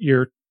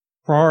your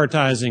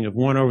prioritizing of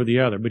one over the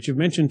other, but you've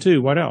mentioned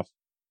 2. What else?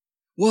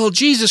 Well,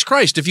 Jesus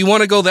Christ, if you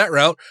want to go that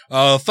route,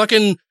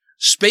 fucking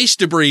space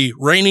debris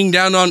raining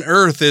down on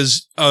Earth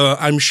is,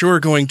 I'm sure,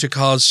 going to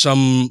cause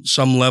some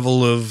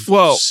level of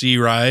sea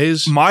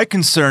rise. My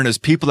concern is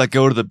people that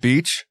go to the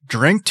beach,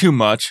 drink too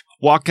much,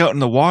 walk out in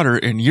the water,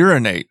 and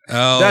urinate.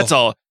 Oh. That's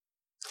all.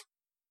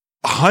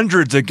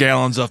 Hundreds of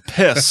gallons of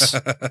piss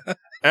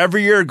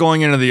every year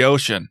going into the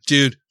ocean.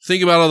 Dude,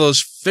 think about all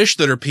those fish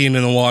that are peeing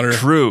in the water.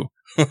 True.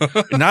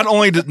 Not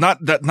only do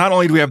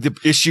we have the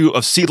issue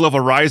of sea level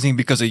rising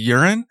because of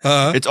urine,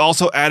 it's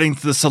also adding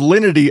to the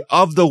salinity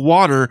of the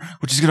water,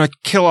 which is going to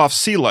kill off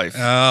sea life.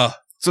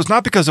 So it's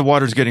not because the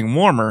water is getting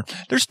warmer.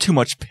 There's too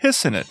much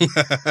piss in it.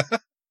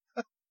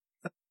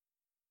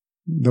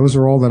 Those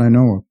are all that I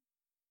know of.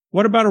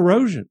 What about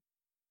erosion?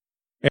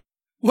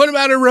 What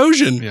about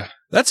erosion? Yeah.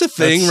 That's a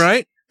thing,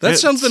 right?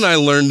 That's something I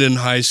learned in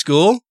high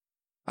school.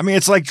 I mean,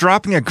 it's like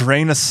dropping a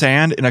grain of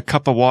sand in a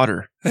cup of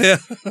water. Yeah.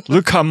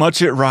 Look how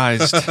much it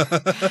rised.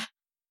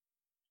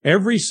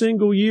 Every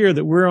single year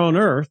that we're on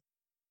Earth,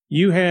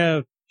 you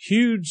have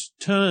huge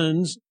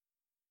tons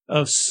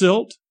of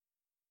silt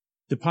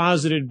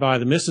deposited by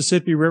the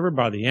Mississippi River,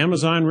 by the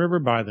Amazon River,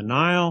 by the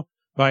Nile,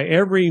 by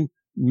every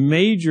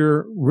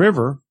major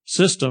river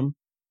system,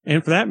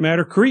 and for that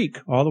matter, creek,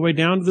 all the way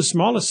down to the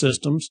smallest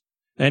systems.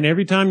 And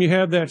every time you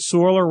have that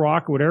soil or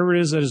rock or whatever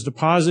it is that is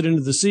deposited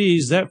into the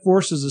seas, that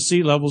forces the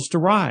sea levels to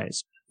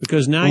rise.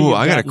 Because now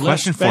you've got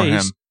less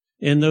space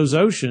in those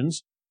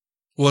oceans.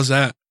 What's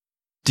that?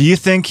 Do you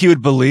think he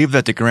would believe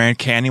that the Grand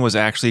Canyon was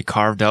actually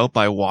carved out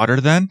by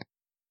water then?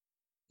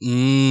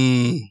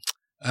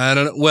 I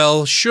don't know.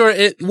 Well, sure.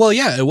 It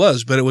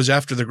was, but it was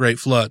after the Great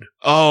Flood.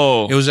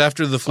 Oh. It was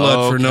after the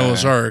flood for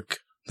Noah's Ark,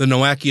 the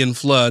Noachian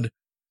flood.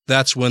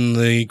 That's when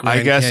the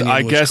Grand Canyon was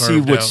I guess he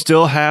would out.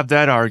 still have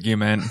that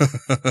argument.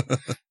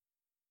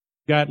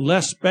 got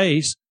less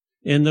space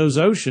in those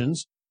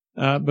oceans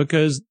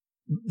because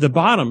the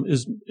bottom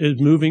is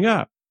moving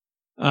up.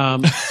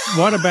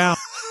 What about?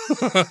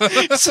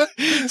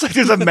 It's like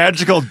there's a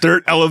magical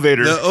dirt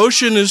elevator. The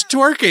ocean is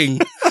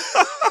twerking.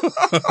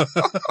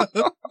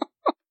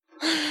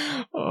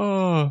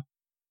 Oh.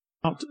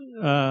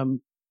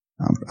 I'm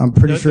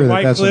pretty sure the that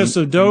White that's Cliffs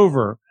of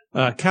Dover,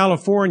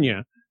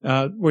 California,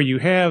 where you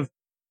have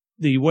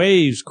the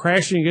waves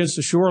crashing against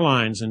the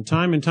shorelines, and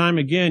time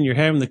again, you're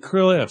having the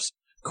cliffs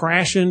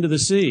crash into the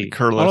sea.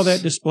 All of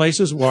that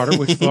displaces water,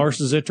 which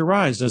forces it to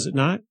rise, does it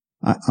not?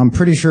 I'm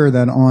pretty sure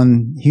that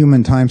on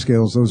human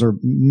timescales, those are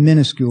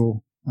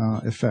minuscule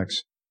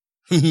effects.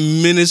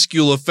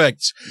 Minuscule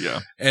effects.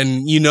 Yeah.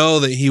 And you know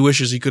that he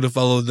wishes he could have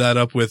followed that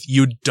up with,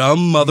 "You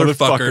dumb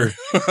motherfucker."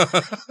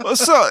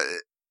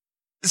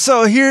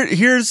 So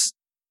here's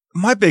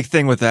my big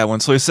thing with that one.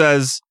 So he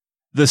says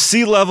the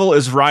sea level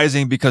is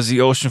rising because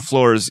the ocean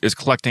floor is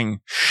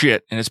collecting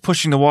shit and it's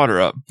pushing the water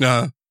up.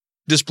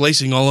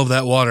 Displacing all of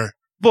that water.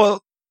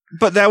 Well,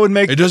 but that would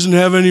make... It doesn't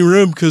have any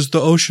room because the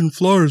ocean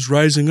floor is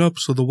rising up,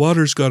 so the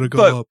water's got to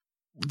go up.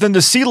 Then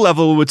the sea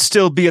level would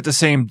still be at the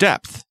same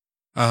depth.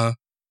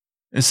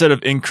 Instead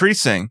of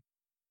increasing.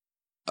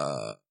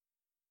 Because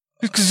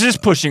it's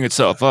just pushing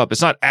itself up.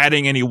 It's not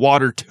adding any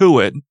water to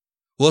it.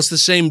 Well, it's the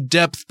same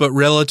depth, but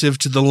relative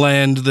to the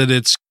land that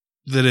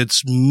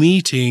it's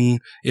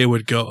meeting, it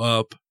would go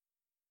up.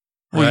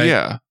 Well, right?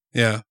 yeah.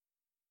 Yeah.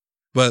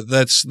 But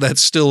that's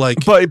still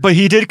like... But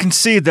he did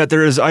concede that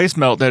there is ice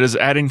melt that is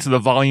adding to the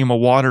volume of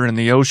water in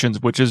the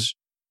oceans, which is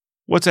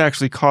what's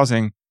actually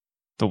causing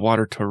the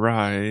water to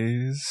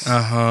rise.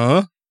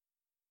 Yeah,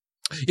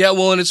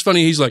 well, and it's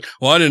funny. He's like,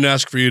 well, I didn't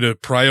ask for you to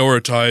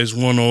prioritize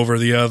one over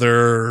the other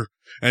or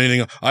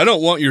anything. I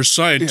don't want your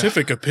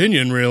scientific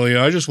opinion, really.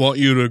 I just want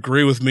you to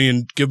agree with me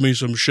and give me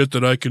some shit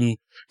that I can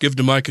give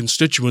to my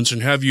constituents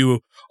and have you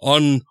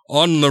on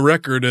the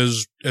record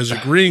as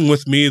agreeing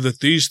with me that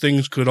these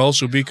things could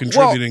also be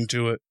contributing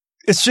to it.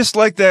 It's just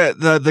like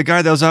the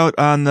guy that was out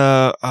on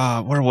the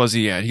where was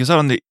he at? He was out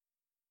on the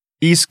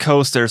East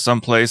Coast there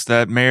someplace,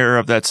 that mayor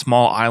of that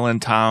small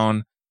island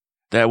town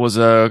that was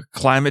a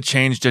climate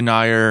change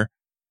denier,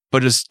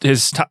 but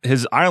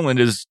his island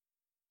is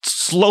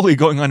slowly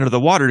going under the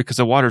water because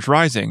the water's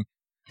rising.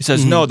 He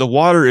says, no, the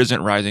water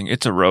isn't rising.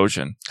 It's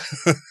erosion.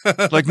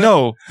 Like,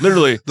 no,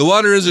 literally. The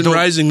water isn't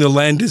rising. The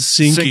land is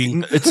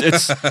sinking.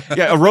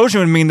 Yeah,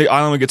 erosion would mean the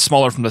island would get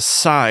smaller from the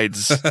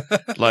sides.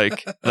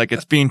 like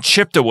it's being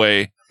chipped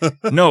away.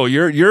 No,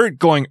 you're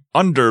going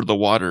under the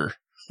water.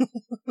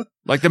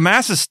 Like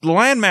the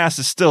land mass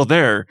is still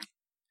there.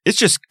 It's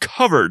just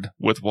covered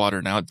with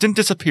water now. It didn't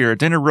disappear. It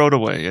didn't erode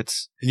away. And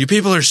you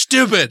people are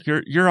stupid.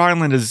 Your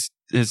island is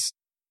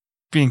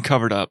being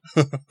covered up.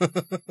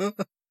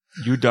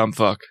 You dumb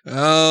fuck.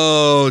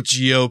 Oh,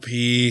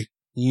 GOP.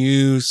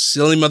 You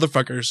silly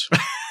motherfuckers.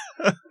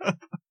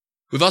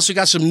 We've also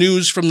got some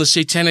news from the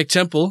Satanic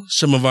Temple,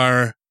 some of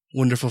our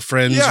wonderful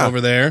friends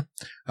over there.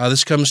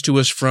 This comes to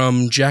us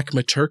from Jack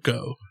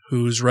Maturko,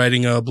 who's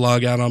writing a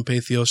blog out on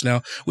Patheos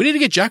now. We need to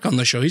get Jack on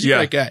the show. He's a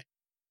great guy.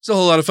 It's a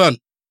whole lot of fun.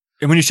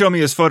 And when you show me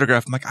his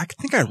photograph, I'm like, I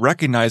think I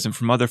recognize him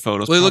from other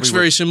photos. Well, he looks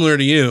very similar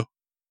to you.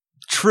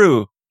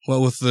 True.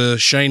 Well, with the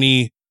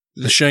shiny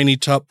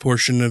top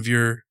portion of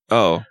your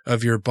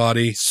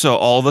body. So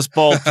all of us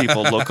bald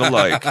people look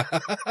alike.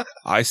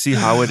 I see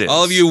how it is.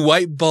 All of you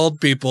white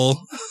bald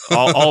people.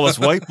 all of us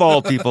white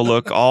bald people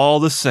look all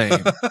the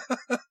same.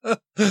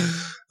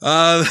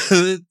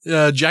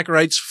 Jack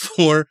writes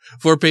for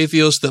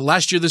Patheos that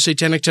last year the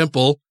Satanic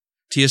Temple,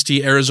 TST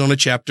Arizona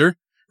chapter,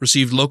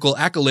 received local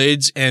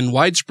accolades and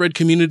widespread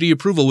community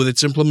approval with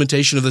its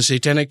implementation of the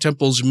Satanic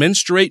Temple's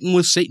Menstruating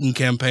with Satan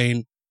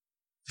campaign.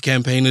 The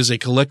campaign is a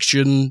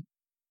collection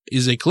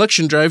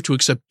drive to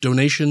accept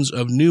donations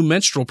of new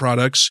menstrual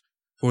products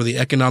for the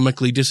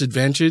economically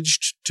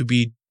disadvantaged to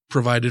be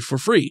provided for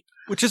free.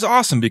 Which is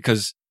awesome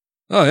because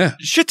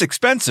shit's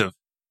expensive.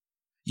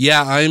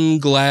 Yeah, I'm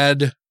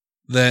glad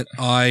that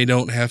I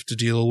don't have to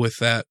deal with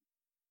that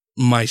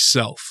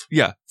myself.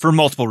 Yeah, for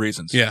multiple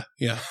reasons. Yeah.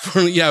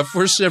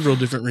 For several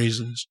different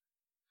reasons.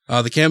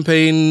 The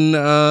campaign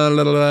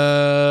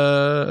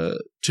to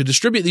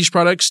distribute these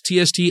products,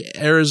 TST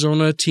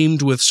Arizona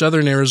teamed with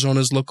Southern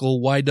Arizona's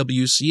local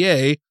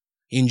YWCA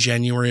in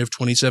January of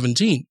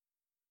 2017.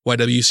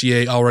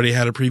 YWCA already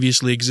had a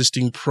previously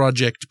existing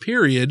Project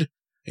Period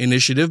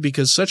initiative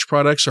because such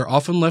products are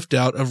often left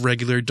out of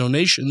regular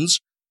donations,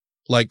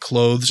 like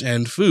clothes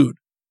and food.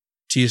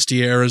 TST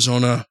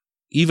Arizona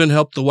even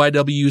helped the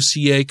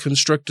YWCA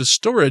construct a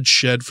storage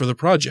shed for the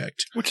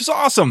project. Which is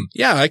awesome.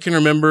 Yeah, I can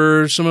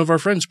remember some of our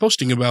friends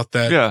posting about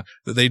that. Yeah.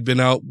 That they'd been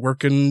out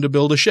working to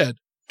build a shed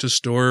to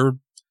store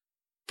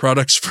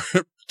products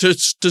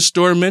to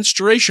store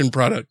menstruation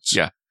products.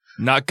 Yeah.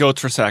 Not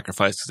goats for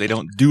sacrifice, because they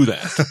don't do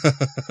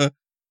that.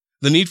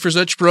 The need for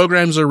such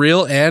programs are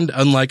real, and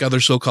unlike other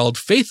so-called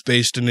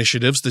faith-based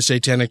initiatives, the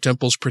Satanic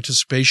Temple's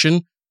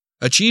participation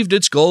achieved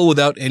its goal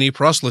without any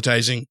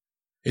proselytizing.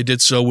 It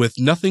did so with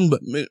nothing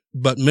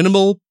but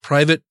minimal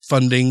private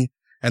funding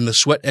and the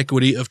sweat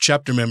equity of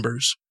chapter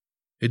members.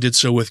 It did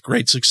so with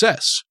great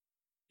success.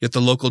 Yet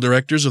the local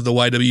directors of the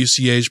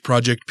YWCA's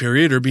project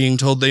period are being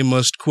told they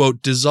must,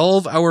 quote,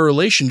 dissolve our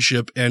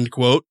relationship, end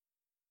quote,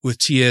 with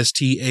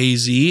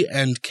TST-AZ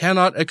and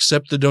cannot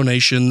accept the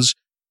donations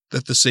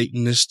that the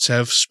Satanists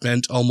have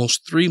spent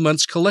almost 3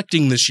 months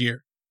collecting this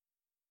year.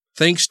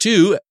 Thanks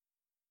to,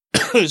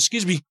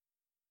 excuse me,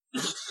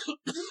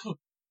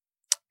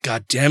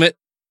 God damn it.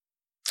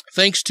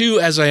 Thanks to,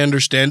 as I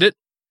understand it,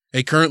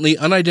 a currently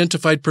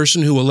unidentified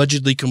person who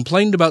allegedly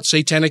complained about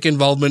satanic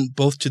involvement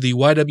both to the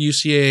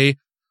YWCA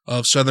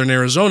of Southern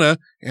Arizona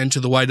and to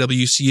the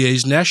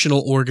YWCA's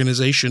national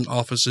organization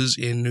offices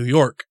in New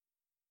York.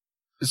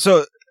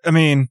 So, I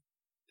mean,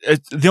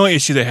 the only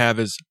issue they have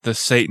is the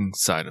Satan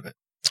side of it.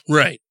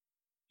 Right.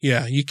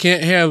 Yeah, you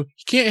can't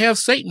have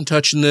Satan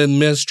touching the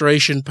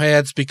administration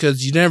pads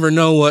because you never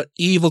know what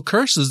evil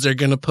curses they're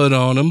going to put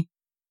on them.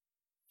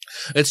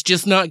 It's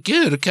just not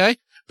good, okay?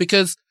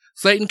 Because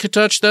Satan could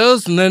touch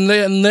those, and then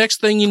the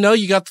next thing you know,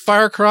 you got the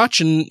fire crotch,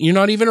 and you're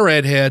not even a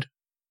redhead.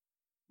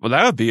 Well,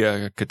 that would be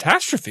a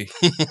catastrophe.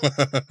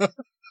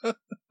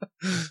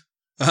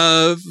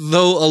 Though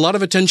a lot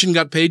of attention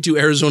got paid to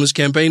Arizona's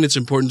campaign, it's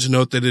important to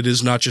note that it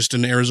is not just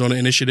an Arizona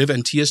initiative,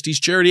 and TST's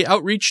charity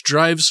outreach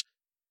drives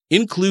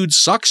include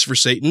Socks for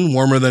Satan,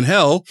 Warmer Than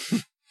Hell,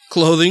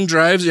 clothing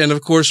drives, and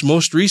of course,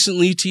 most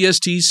recently,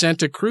 TST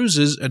Santa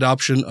Cruz's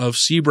adoption of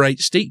Seabright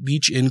State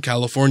Beach in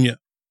California.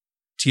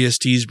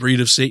 TST's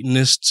breed of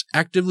Satanists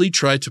actively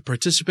try to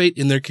participate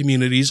in their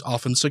communities,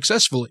 often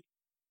successfully.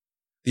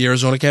 The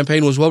Arizona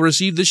campaign was well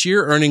received this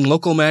year, earning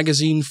local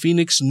magazine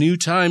Phoenix New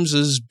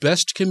Times'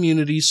 Best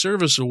Community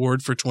Service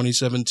Award for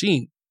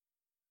 2017.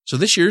 So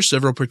this year,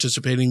 several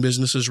participating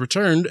businesses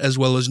returned, as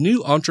well as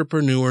new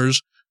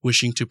entrepreneurs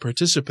wishing to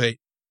participate.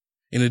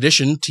 In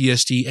addition,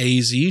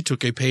 TST-AZ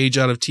took a page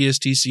out of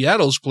TST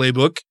Seattle's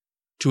playbook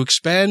to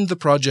expand the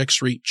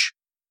project's reach.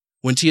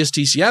 When TST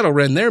Seattle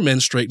ran their Men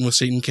Straighten with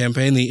Satan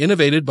campaign, they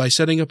innovated by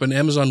setting up an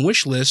Amazon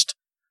wish list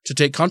to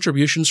take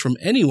contributions from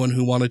anyone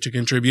who wanted to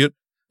contribute,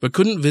 but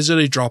couldn't visit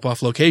a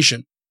drop-off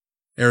location.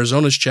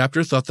 Arizona's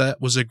chapter thought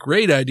that was a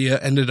great idea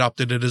and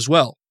adopted it as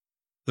well.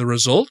 The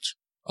result?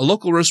 A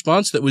local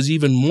response that was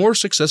even more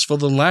successful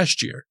than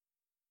last year.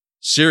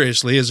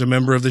 Seriously, as a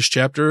member of this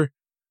chapter,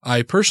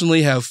 I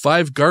personally have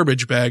 5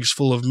 garbage bags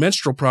full of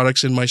menstrual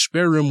products in my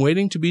spare room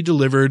waiting to be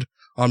delivered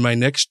on my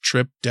next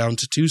trip down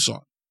to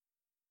Tucson.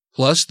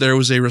 Plus, there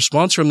was a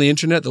response from the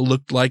internet that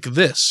looked like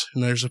this,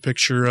 and there's a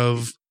picture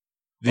of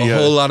a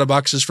whole lot of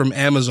boxes from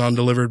Amazon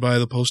delivered by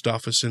the post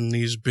office in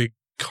these big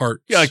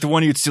carts. Yeah, like the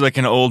one you'd see like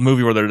in an old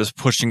movie where they're just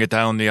pushing it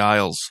down the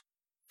aisles.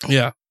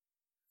 Yeah.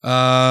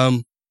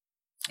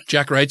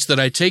 Jack writes that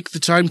I take the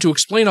time to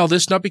explain all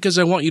this not because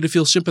I want you to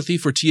feel sympathy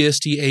for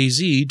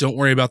TST-AZ. Don't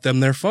worry about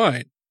them, they're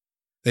fine.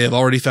 They have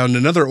already found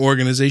another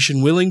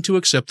organization willing to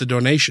accept the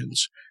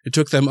donations. It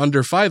took them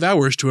under 5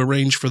 hours to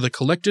arrange for the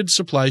collected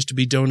supplies to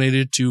be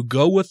donated to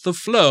Go With The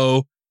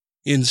Flow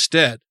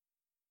instead.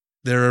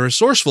 They're a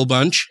resourceful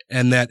bunch,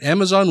 and that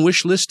Amazon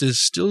wish list is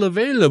still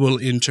available,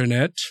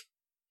 internet.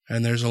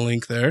 And there's a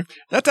link there.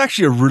 That's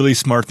actually a really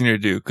smart thing to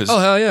do. Oh,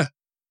 hell yeah.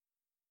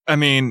 I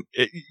mean,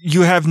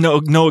 you have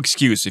no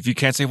excuse if you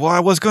can't say, well, I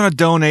was going to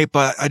donate,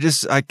 but I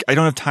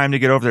don't have time to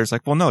get over there. It's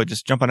like, well, no,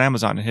 just jump on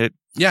Amazon and hit.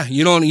 Yeah,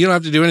 you don't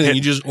have to do anything.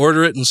 You just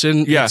order it and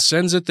it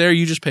sends it there.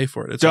 You just pay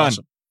for it. It's done.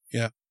 Awesome.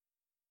 Yeah.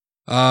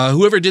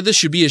 Whoever did this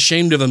should be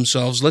ashamed of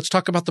themselves. Let's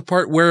talk about the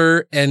part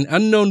where an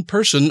unknown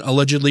person,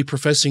 allegedly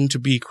professing to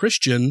be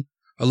Christian,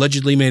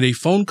 allegedly made a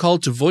phone call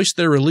to voice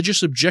their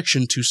religious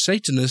objection to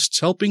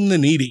Satanists helping the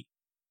needy.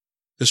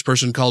 This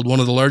person called one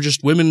of the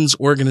largest women's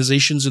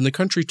organizations in the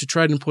country to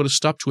try and put a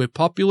stop to a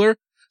popular,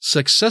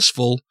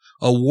 successful,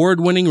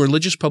 award-winning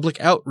religious public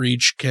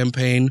outreach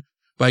campaign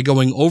by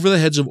going over the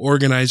heads of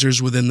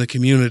organizers within the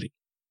community.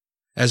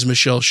 As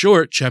Michelle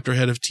Short, chapter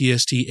head of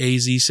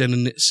TST-AZ,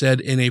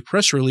 said in a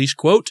press release,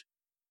 quote,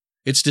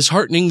 "It's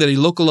disheartening that a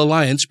local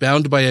alliance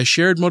bound by a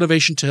shared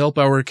motivation to help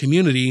our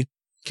community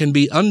can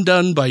be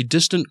undone by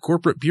distant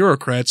corporate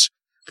bureaucrats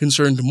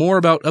concerned more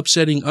about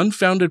upsetting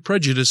unfounded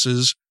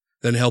prejudices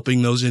than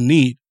helping those in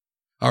need.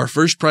 Our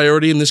first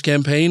priority in this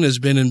campaign has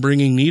been in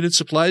bringing needed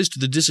supplies to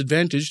the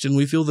disadvantaged, and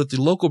we feel that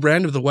the local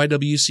brand of the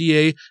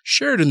YWCA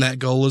shared in that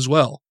goal as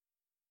well.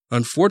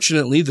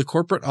 Unfortunately, the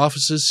corporate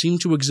offices seem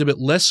to exhibit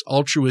less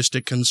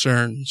altruistic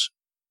concerns."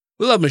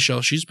 We love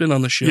Michelle. She's been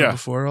on the show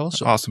before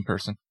also. Awesome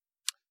person.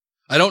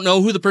 I don't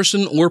know who the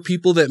person or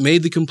people that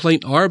made the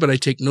complaint are, but I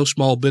take no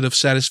small bit of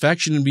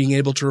satisfaction in being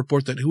able to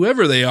report that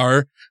whoever they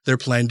are, their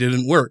plan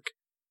didn't work.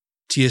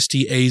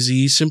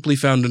 TST-AZ simply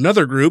found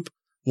another group,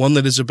 one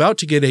that is about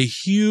to get a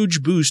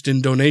huge boost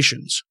in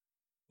donations.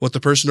 What the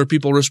person or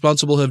people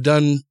responsible have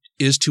done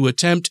is to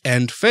attempt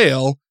and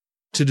fail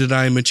to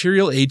deny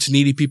material aid to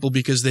needy people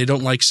because they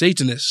don't like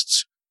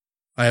Satanists.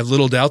 I have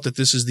little doubt that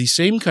this is the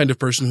same kind of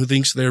person who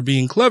thinks they're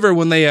being clever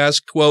when they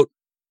ask, quote,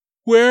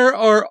 "Where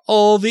are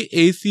all the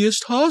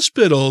atheist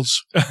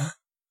hospitals?"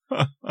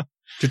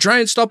 To try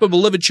and stop a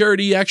beloved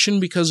charity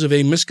action because of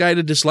a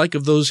misguided dislike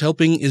of those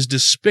helping is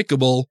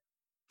despicable.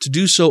 To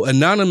do so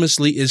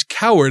anonymously is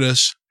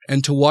cowardice,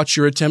 and to watch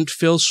your attempt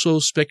fail so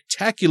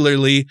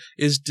spectacularly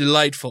is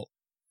delightful.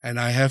 And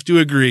I have to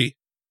agree.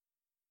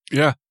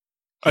 Yeah.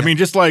 I mean,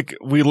 just like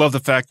we love the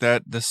fact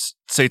that the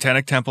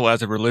Satanic Temple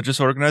as a religious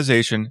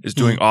organization is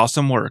doing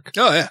awesome work.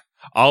 Oh, yeah.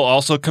 I'll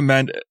also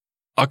commend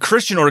a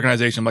Christian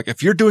organization. Like,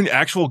 if you're doing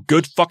actual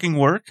good fucking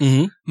work,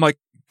 I'm like,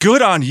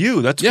 good on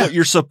you. That's what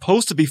you're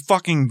supposed to be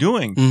fucking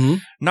doing.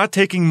 Not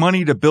taking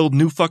money to build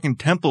new fucking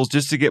temples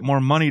just to get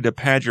more money to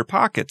pad your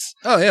pockets.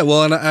 Oh, yeah.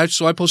 Well, and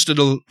I posted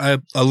a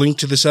link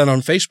to this out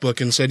on Facebook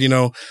and said,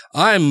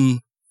 I'm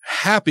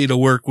happy to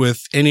work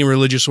with any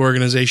religious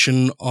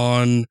organization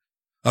on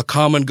a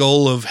common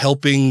goal of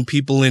helping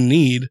people in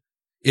need.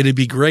 It'd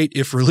be great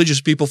if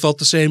religious people felt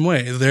the same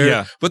way.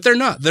 But they're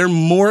not. They're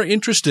more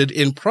interested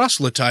in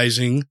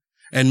proselytizing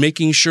and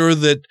making sure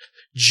that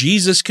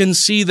Jesus can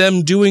see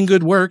them doing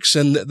good works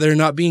and that they're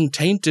not being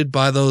tainted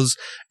by those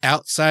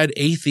outside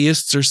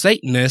atheists or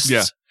Satanists.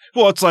 Yeah.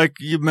 Well, it's like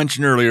you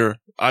mentioned earlier,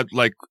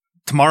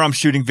 tomorrow I'm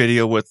shooting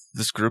video with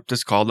this group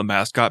that's called the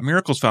Mascot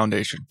Miracles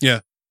Foundation. Yeah.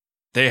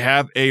 They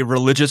have a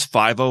religious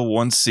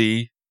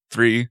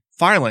 501c3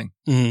 filing.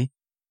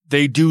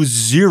 They do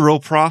zero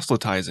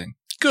proselytizing.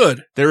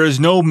 Good. There is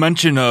no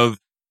mention of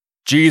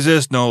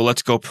Jesus. No,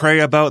 let's go pray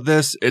about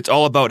this. It's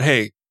all about,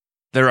 hey,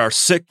 there are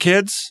sick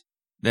kids.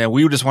 And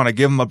we just want to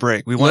give them a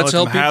break. We want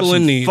to let them have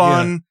some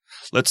fun.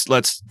 Yeah.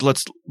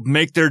 Let's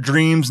make their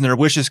dreams and their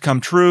wishes come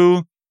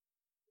true.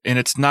 And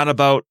it's not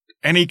about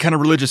any kind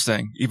of religious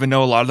thing, even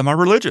though a lot of them are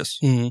religious.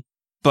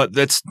 But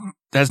that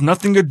has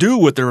nothing to do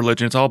with their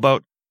religion. It's all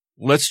about,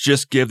 let's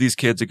just give these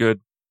kids a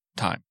good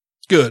time.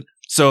 Good.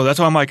 So that's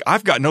why I'm like,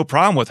 I've got no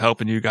problem with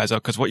helping you guys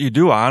out, because what you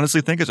do, I honestly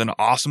think is an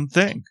awesome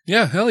thing.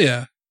 Yeah, hell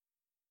yeah.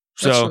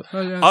 So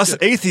us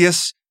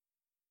atheists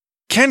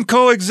can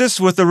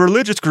coexist with a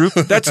religious group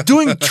that's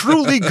doing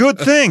truly good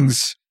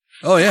things.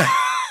 Oh yeah.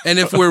 And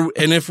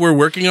if we're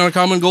working on a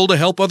common goal to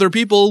help other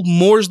people,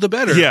 more's the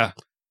better. Yeah.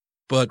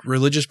 But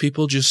religious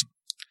people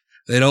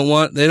they don't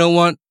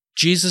want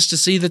Jesus to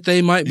see that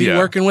they might be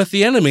working with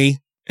the enemy.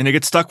 And they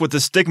get stuck with the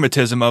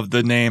stigmatism of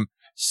the name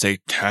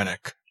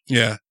Satanic.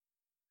 Yeah.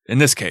 In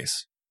this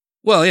case.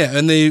 Well, yeah,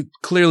 and they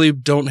clearly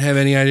don't have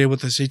any idea what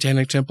the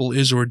Satanic Temple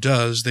is or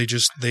does.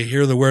 They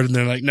hear the word and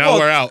they're like, no,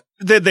 we're out.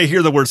 They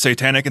hear the word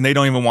satanic and they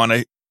don't even want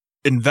to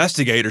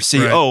investigate or see,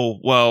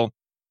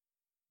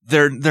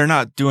 they're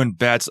not doing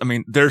bad. I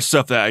mean, there's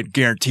stuff that I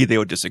guarantee they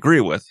would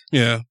disagree with.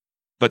 Yeah.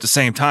 But at the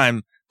same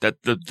time,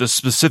 that the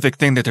specific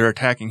thing that they're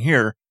attacking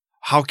here,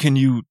 how can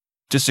you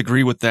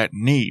disagree with that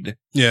need?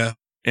 Yeah.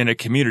 In a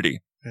community?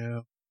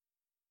 Yeah.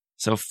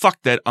 So fuck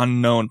that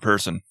unknown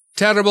person.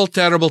 Terrible,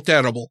 terrible,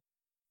 terrible.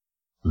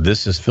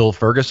 This is Phil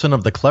Ferguson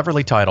of the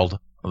cleverly titled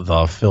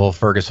The Phil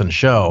Ferguson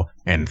Show,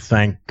 and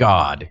thank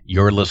God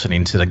you're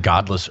listening to the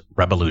Godless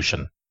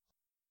Revolution.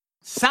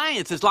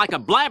 Science is like a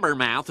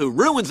blabbermouth who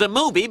ruins a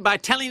movie by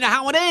telling you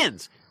how it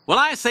ends. Well,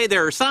 I say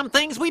there are some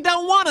things we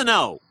don't want to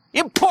know.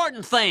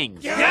 Important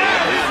things.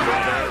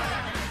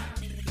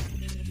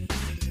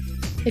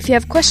 If you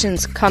have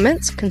questions,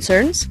 comments,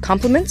 concerns,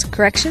 compliments,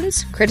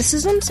 corrections,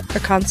 criticisms, or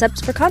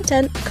concepts for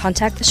content,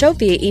 contact the show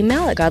via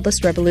email at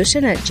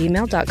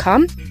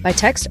godlessrevolution@gmail.com, by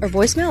text or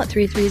voicemail at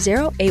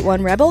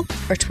 330-81-REBEL,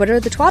 or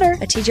Twitter the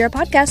twatter at TGR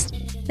Podcast.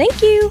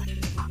 Thank you!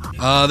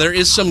 There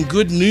is some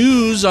good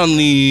news on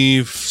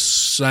the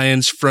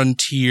science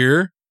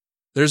frontier.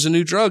 There's a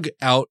new drug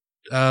out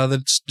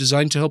that's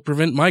designed to help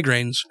prevent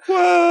migraines. What?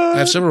 I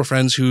have several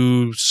friends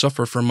who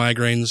suffer from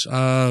migraines.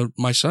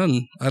 My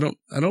son, I don't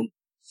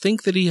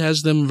think that he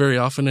has them very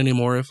often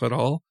anymore, if at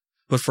all.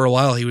 But for a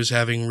while, he was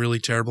having really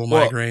terrible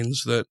migraines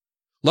that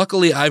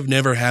luckily I've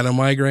never had a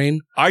migraine.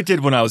 I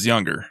did when I was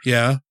younger.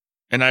 Yeah.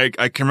 And I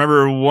can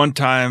remember one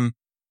time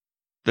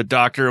the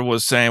doctor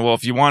was saying, well,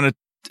 if you want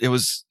to,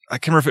 I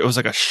can't remember if it was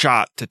like a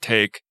shot to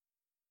take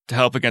to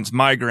help against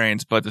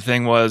migraines. But the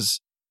thing was,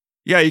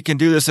 yeah, you can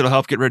do this. It'll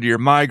help get rid of your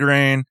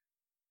migraine,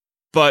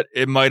 but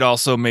it might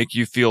also make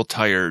you feel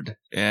tired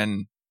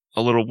and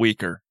a little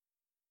weaker.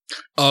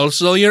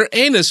 Also, your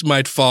anus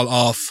might fall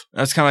off.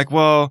 That's kind of like,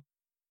 well,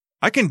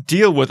 I can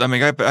deal with,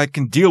 I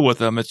can deal with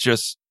them. It's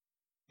just,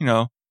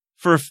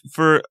 for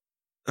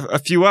a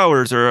few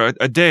hours or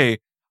a day,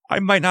 I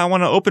might not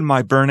want to open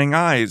my burning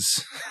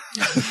eyes.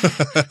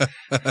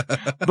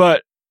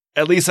 But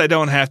at least I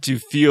don't have to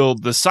feel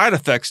the side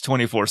effects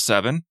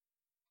 24/7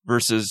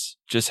 versus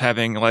just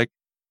having like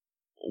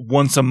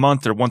once a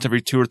month or once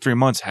every 2 or 3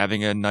 months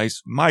having a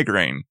nice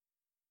migraine.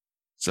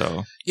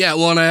 So, yeah,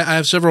 well, and I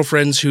have several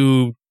friends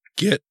who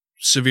get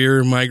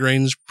severe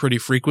migraines pretty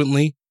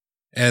frequently,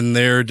 and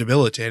they're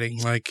debilitating.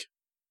 Like,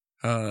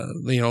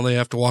 they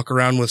have to walk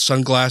around with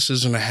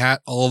sunglasses and a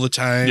hat all the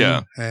time.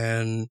 Yeah.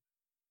 And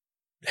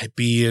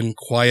be in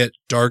quiet,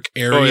 dark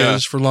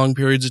areas for long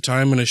periods of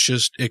time. And it's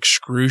just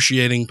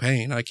excruciating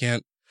pain. I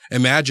can't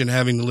imagine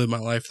having to live my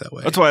life that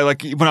way. That's why,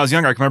 like, when I was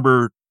younger, I can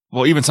remember,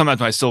 well, even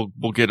sometimes I still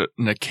will get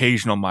an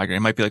occasional migraine.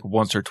 It might be like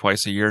once or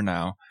twice a year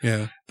now.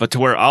 Yeah. But to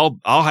where I'll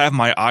have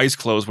my eyes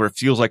closed where it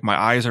feels like my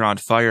eyes are on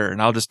fire,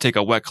 and I'll just take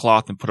a wet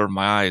cloth and put it over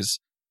my eyes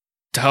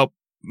to help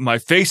my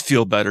face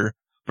feel better.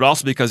 but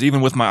also because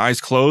even with my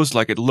eyes closed,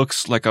 like it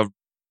looks like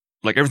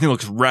everything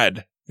looks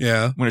red.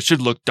 Yeah. When it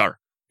should look dark.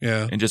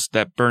 Yeah. And just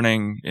that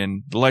burning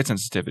and the light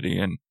sensitivity,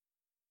 and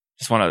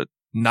just want to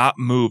not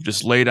move,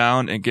 just lay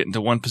down and get into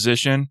one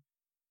position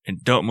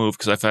and don't move.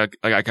 Cause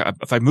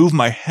if I move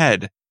my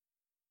head,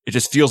 it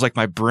just feels like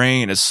my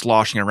brain is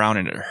sloshing around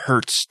and it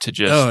hurts to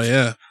just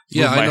move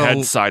my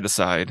head side to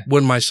side.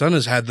 When my son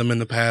has had them in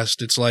the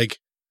past, it's like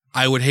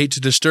I would hate to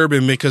disturb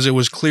him because it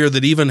was clear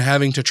that even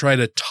having to try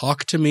to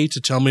talk to me to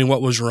tell me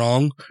what was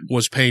wrong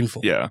was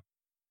painful. Yeah.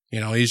 You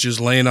know, he's just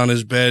laying on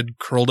his bed,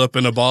 curled up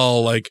in a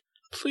ball, like,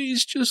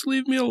 please just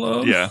leave me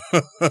alone. Yeah.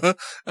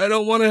 I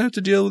don't want to have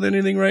to deal with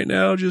anything right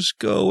now. Just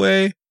go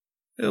away.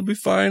 It'll be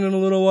fine in a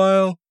little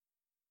while.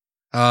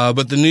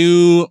 But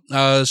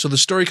so the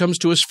story comes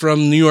to us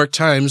from New York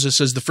Times. It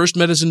says the first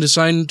medicine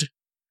designed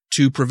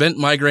to prevent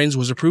migraines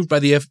was approved by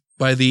the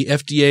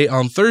FDA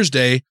on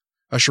Thursday,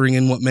 ushering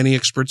in what many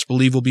experts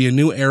believe will be a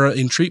new era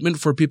in treatment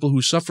for people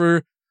who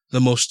suffer the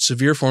most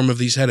severe form of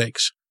these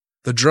headaches.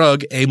 The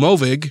drug,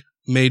 Aimovig,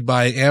 made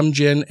by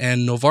Amgen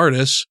and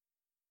Novartis.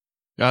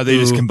 They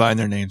just combine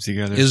their names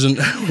together. Isn't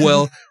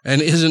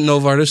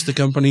Novartis the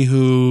company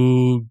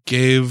who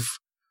gave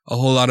a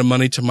whole lot of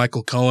money to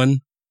Michael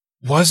Cohen?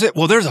 Was it?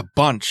 Well, there's a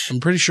bunch. I'm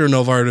pretty sure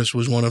Novartis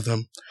was one of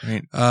them.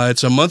 Right.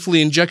 It's a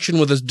monthly injection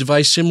with a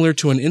device similar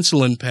to an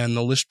insulin pen.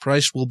 The list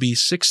price will be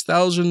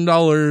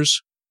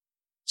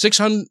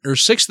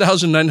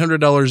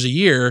 $6,900 a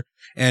year,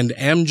 and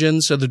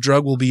Amgen said the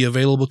drug will be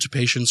available to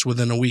patients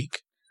within a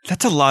week.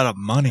 That's a lot of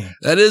money.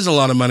 That is a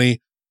lot of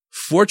money.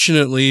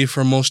 Fortunately,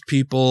 for most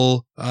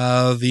people,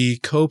 the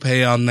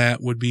copay on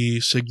that would be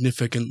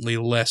significantly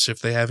less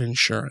if they have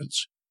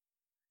insurance.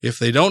 If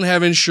they don't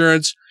have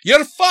insurance,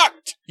 you're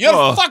fucked!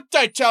 You're fucked,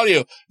 I tell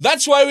you!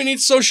 That's why we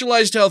need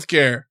socialized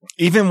healthcare.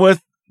 Even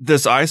with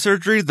this eye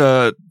surgery,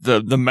 the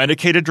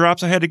medicated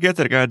drops I had to get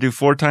that I got to do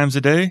 4 times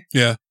a day.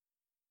 Yeah.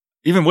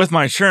 Even with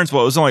my insurance,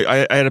 well, it was only,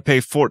 I had to pay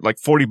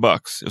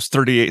 $40. It was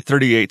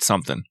 38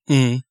 something.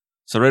 Mm-hmm.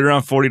 So right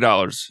around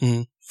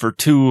 $40 for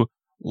 2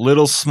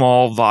 little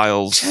small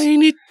vials.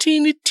 Teeny,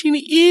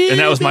 and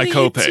that was my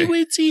copay.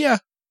 Yeah.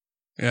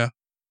 Yeah,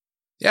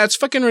 it's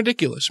fucking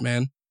ridiculous,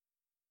 man.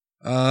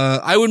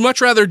 I would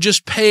much rather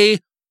just pay,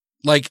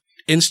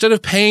 instead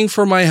of paying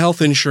for my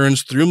health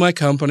insurance through my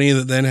company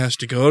that then has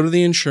to go to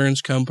the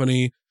insurance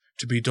company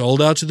to be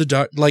doled out to the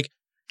doctor,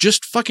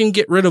 just fucking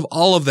get rid of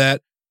all of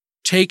that.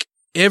 Take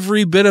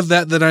every bit of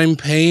that I'm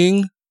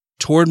paying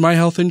toward my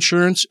health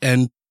insurance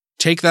and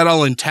take that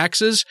all in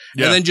taxes,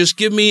 and then just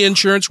give me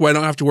insurance where I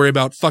don't have to worry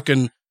about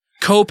fucking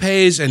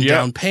copays and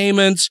down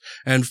payments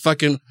and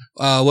fucking,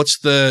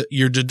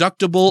 your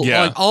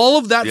deductible, all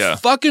of that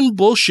fucking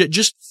bullshit.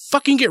 Just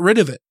fucking get rid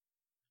of it.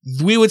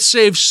 We would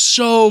save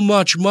so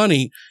much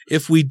money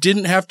if we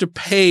didn't have to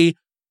pay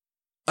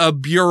a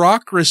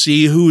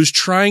bureaucracy who's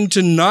trying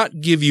to not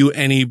give you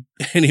any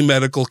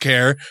medical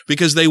care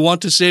because they want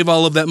to save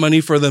all of that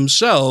money for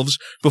themselves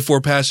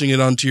before passing it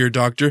on to your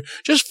doctor.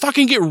 Just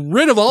fucking get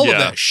rid of all of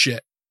that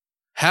shit.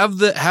 Have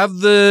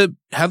the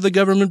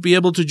government be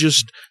able to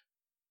just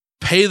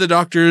pay the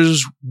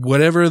doctors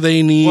whatever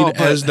they need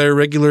as their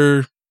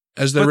regular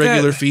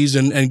fees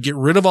and get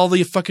rid of all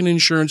the fucking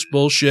insurance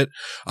bullshit.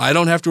 I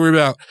don't have to worry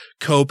about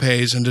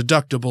copays and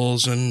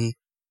deductibles and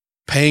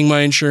paying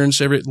my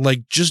insurance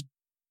just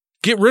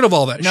get rid of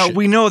all that shit. Now,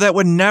 we know that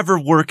would never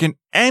work in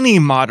any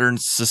modern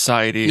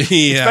society,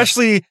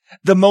 especially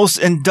the most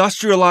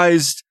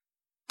industrialized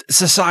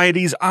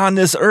societies on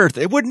this earth.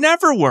 It would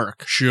never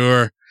work.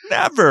 Sure.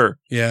 Never.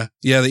 Yeah.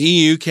 Yeah. The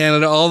EU,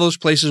 Canada, all those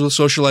places with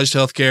socialized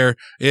healthcare,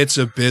 it's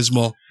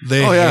abysmal.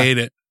 They hate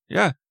it.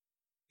 Yeah.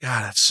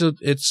 God,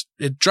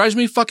 it drives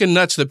me fucking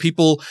nuts that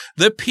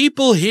the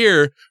people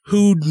here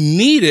who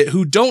need it,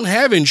 who don't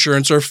have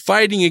insurance, are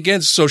fighting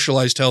against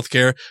socialized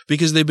healthcare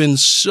because they've been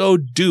so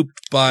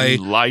duped by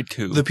lied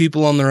to the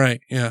people on the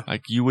right. Yeah.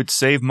 Like you would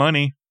save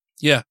money.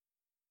 Yeah.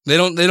 They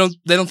don't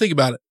think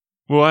about it.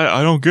 Well,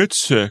 I don't get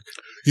sick.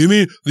 You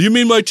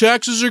mean my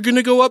taxes are going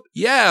to go up?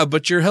 Yeah,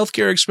 but your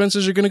healthcare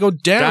expenses are going to go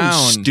down,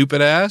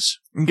 stupid ass.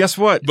 And guess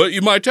what? But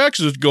my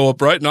taxes go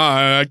up, right? No,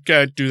 I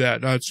can't do that.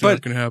 That's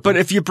not going to happen. But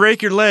if you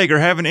break your leg or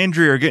have an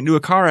injury or get into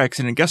a car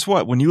accident, guess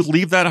what? When you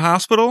leave that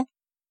hospital,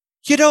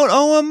 you don't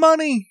owe them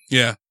money.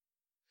 Yeah.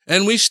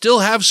 And we still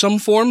have some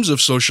forms of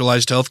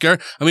socialized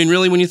healthcare. I mean,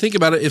 really, when you think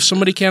about it, if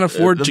somebody can't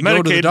afford to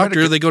go to the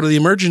doctor, they go to the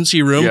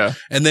emergency room,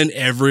 and then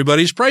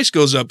everybody's price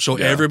goes up. So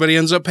everybody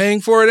ends up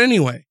paying for it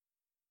anyway.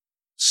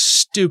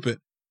 Stupid.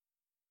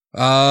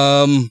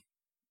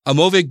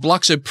 Aimovig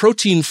blocks a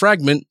protein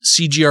fragment,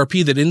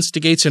 CGRP, that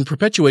instigates and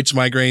perpetuates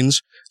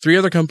migraines. 3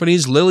 other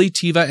companies, Lilly,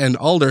 Teva, and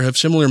Alder, have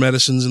similar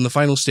medicines in the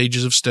final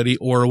stages of study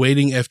or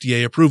awaiting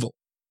FDA approval.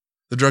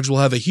 The drugs will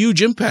have a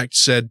huge impact,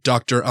 said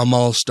Dr.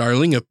 Amal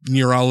Starling, a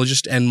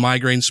neurologist and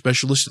migraine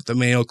specialist at the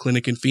Mayo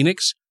Clinic in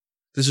Phoenix.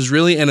 This is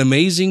really an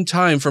amazing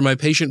time for my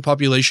patient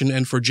population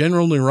and for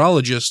general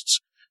neurologists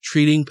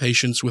treating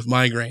patients with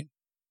migraine.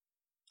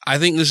 I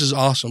think this is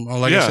awesome.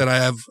 Like I said, I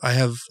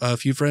have a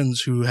few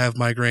friends who have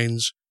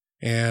migraines,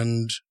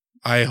 and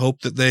I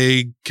hope that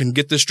they can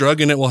get this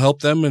drug and it will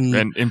help them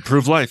and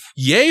improve life.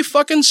 Yay,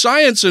 fucking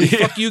science, and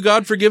fuck you,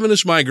 God, for giving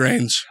us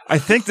migraines. I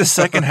think the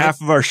second half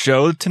of our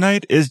show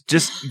tonight is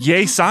just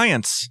yay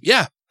science.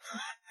 Yeah.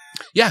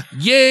 Yeah,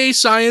 yay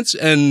science,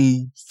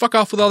 and fuck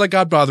off with all that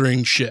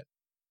God-bothering shit.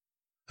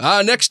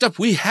 Next up,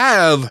 we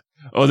have...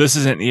 Oh, this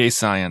isn't yay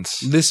science.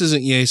 This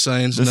isn't yay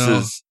science,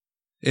 no.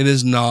 It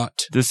is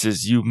not. This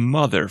is you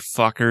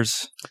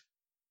motherfuckers.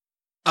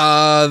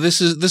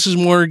 This is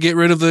more get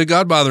rid of the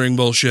God-bothering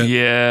bullshit.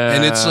 Yeah.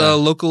 And it's a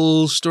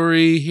local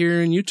story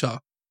here in Utah.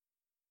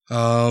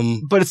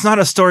 But it's not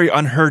a story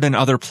unheard in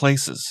other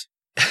places.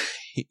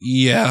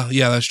 Yeah,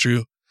 that's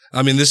true.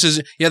 I mean, this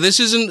isn't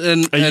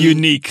a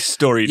unique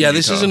story. Yeah,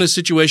 this isn't a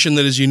situation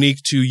that is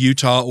unique to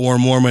Utah or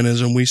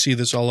Mormonism. We see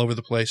this all over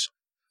the place.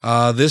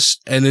 And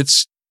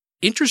it's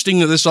interesting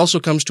that this also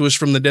comes to us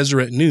from the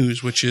Deseret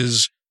News, which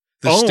is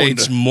the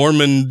state's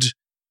Mormon-owned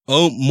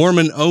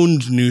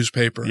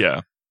newspaper.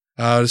 Yeah.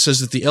 It says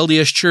that the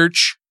LDS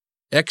Church,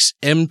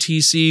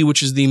 XMTC,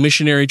 which is the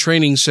Missionary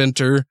Training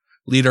Center,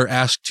 leader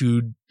asked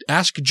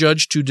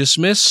judge to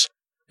dismiss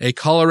a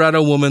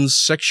Colorado woman's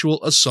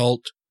sexual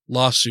assault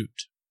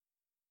lawsuit.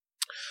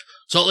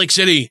 Salt Lake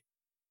City.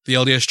 The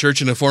LDS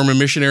Church and a former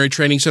Missionary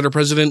Training Center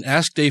president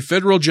asked a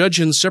federal judge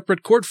in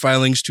separate court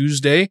filings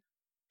Tuesday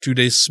to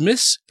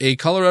dismiss a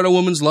Colorado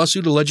woman's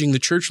lawsuit alleging the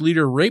church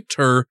leader raped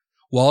her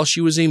while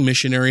she was a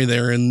missionary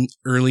there in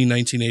early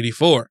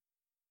 1984.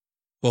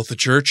 Both the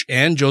church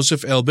and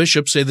Joseph L.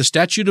 Bishop say the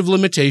statute of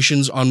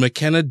limitations on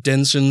McKenna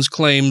Denson's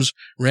claims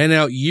ran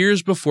out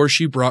years before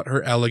she brought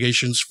her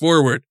allegations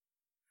forward,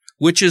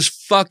 which is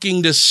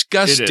fucking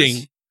disgusting.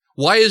 It is.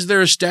 Why is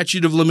there a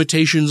statute of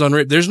limitations on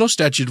rape? There's no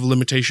statute of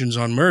limitations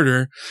on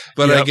murder,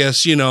 but I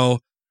guess,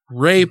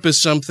 rape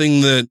is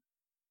something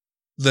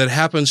that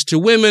happens to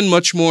women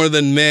much more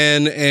than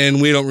men,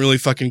 and we don't really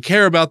fucking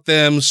care about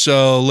them,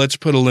 so let's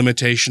put a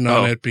limitation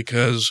on it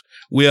because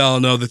we all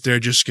know that they're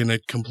just going to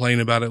complain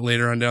about it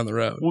later on down the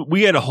road.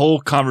 We had a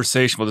whole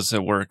conversation with this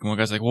at work, and one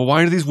guy's like, well,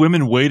 why are these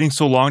women waiting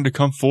so long to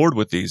come forward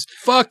with these?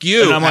 Fuck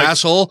you,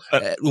 asshole.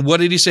 What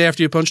did he say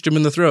after you punched him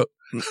in the throat?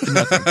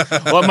 Nothing.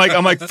 Well,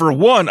 I'm like, for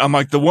one,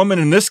 the woman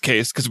in this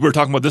case, because we were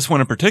talking about this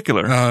one in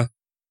particular,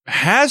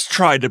 has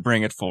tried to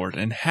bring it forward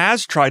and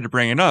has tried to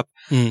bring it up,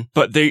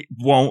 but they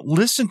won't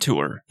listen to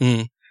her.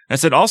 I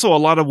said also a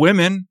lot of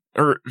women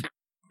or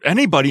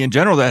anybody in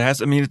general that has,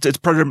 it's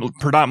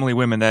predominantly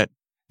women that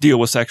deal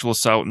with sexual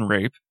assault and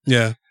rape.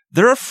 Yeah.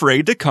 They're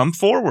afraid to come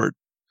forward.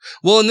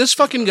 Well, and this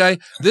fucking guy,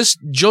 this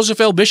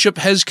Joseph L. Bishop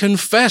has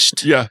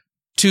confessed. Yeah.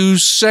 To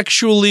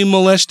sexually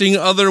molesting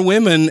other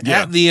women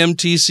at the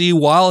MTC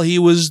while he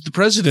was the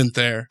president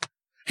there.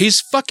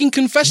 He's fucking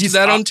confessed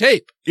that on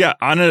tape. Yeah,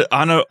 on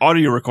a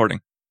audio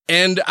recording.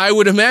 And I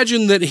would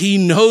imagine that he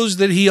knows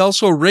that he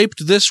also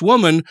raped this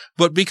woman,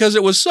 but because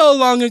it was so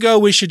long ago,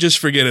 we should just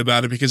forget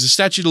about it because the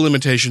statute of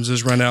limitations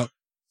has run out.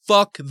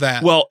 Fuck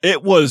that. Well,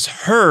 it was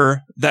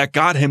her that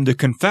got him to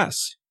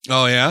confess.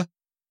 Oh, yeah?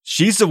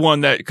 She's the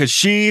one that, because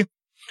she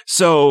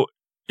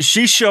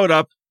showed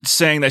up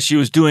saying that she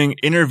was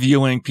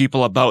interviewing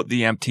people about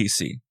the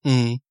MTC.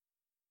 Mm-hmm.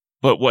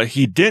 But what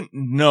he didn't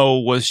know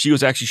was she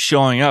was actually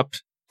showing up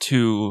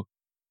to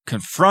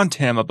confront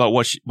him about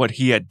what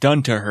he had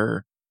done to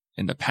her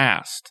in the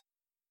past.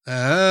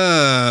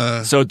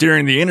 So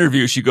during the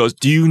interview, she goes,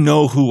 "Do you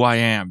know who I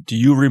am? Do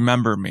you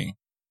remember me?"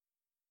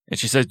 And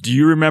she says, "Do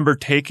you remember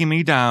taking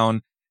me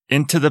down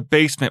into the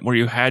basement where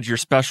you had your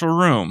special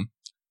room,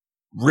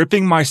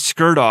 ripping my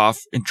skirt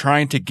off and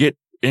trying to get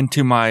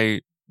into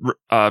my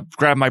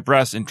grab my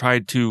breast and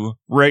tried to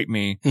rape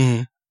me,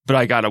 but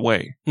I got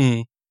away."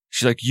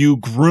 She's like, "You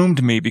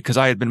groomed me because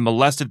I had been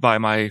molested by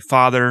my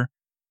father,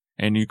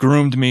 and you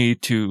groomed me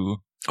to."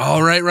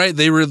 Oh, right.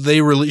 They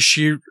released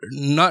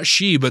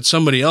but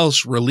somebody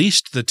else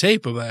released the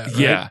tape of that.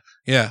 Right?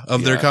 Yeah,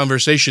 of their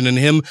conversation and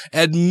him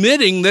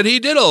admitting that he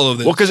did all of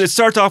this. Well, because it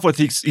starts off with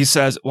he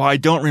says, "Well, I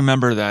don't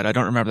remember that.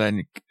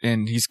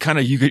 And he's kind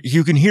of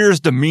you can hear his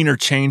demeanor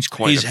change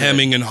quite. He's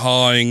hemming and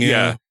hawing.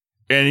 Yeah.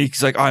 And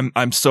he's like,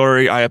 I'm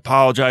sorry. I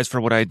apologize for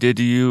what I did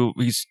to you."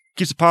 He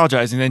keeps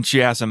apologizing. Then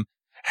she asks him,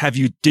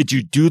 did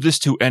you do this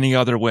to any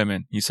other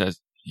women? He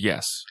says,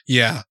 yes.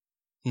 Yeah.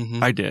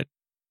 I did.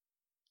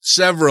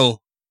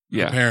 Several.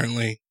 Yeah.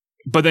 Apparently.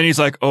 But then he's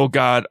like, oh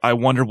God, I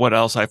wonder what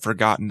else I've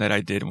forgotten that I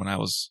did when I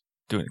was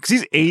doing it. Cause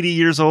he's 80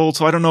 years old.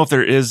 So I don't know if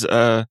there is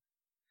well,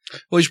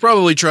 he's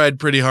probably tried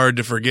pretty hard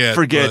to forget.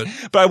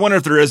 But I wonder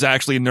if there is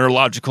actually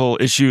neurological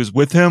issues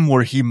with him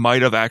where he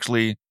might have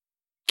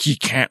he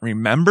can't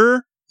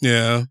remember.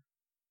 Yeah.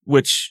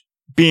 Which,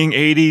 being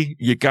 80,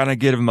 you gotta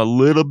give him a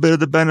little bit of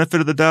the benefit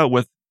of the doubt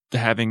with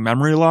having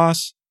memory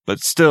loss, but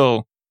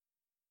still,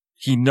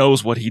 he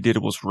knows what he did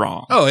was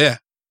wrong. Oh, yeah.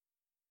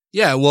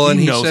 Yeah, well, and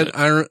he said,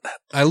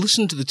 I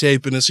listened to the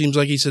tape, and it seems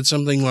like he said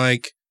something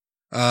like,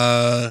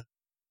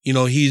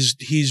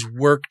 he's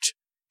worked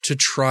to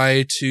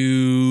try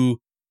to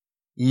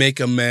make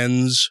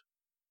amends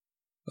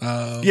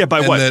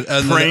By what?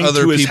 And Praying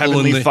other to his people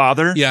heavenly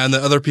Father? Yeah, and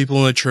the other people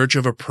in the church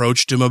have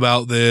approached him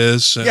about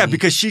this. Yeah,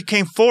 because she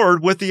came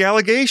forward with the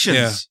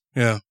allegations.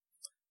 Yeah.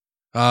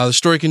 The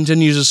story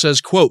continues. It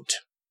says, quote,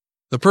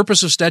 "The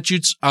purpose of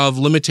statutes of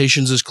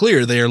limitations is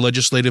clear. They are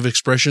legislative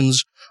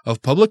expressions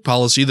of public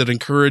policy that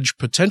encourage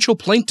potential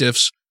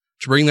plaintiffs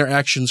to bring their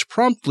actions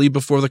promptly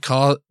before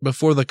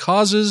the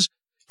causes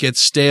get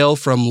stale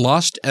from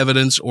lost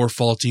evidence or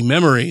faulty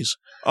memories."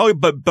 Oh,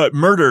 but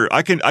murder,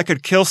 I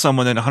could kill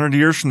someone, and 100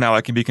 years from now I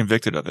can be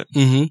convicted of it.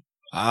 Mm-hmm.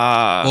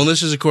 Ah. Well,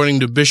 this is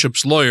according to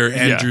Bishop's lawyer,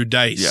 Andrew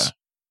Dice. Yeah.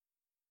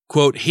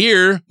 Quote,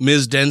 "Here,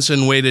 Ms.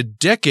 Denson waited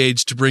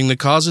decades to bring the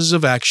causes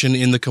of action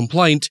in the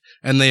complaint,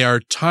 and they are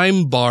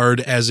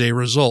time-barred as a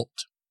result."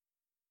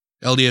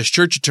 LDS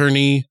Church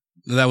Attorney,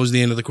 that was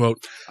the end of the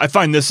quote. I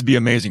find this to be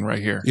amazing right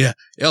here. Yeah.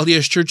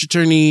 LDS Church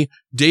Attorney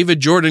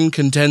David Jordan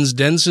contends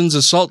Denson's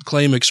assault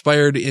claim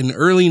expired in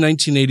early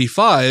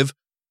 1985,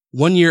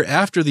 1 year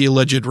after the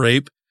alleged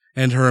rape,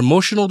 and her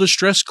emotional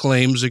distress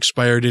claims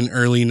expired in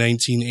early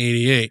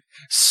 1988.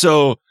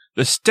 So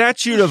the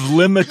statute of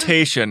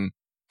limitation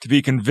to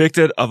be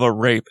convicted of a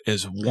rape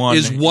is one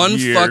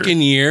year.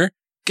 Fucking year.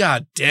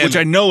 God damn Which it.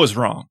 I know is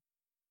wrong.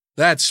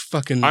 That's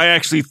fucking... I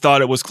actually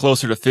thought it was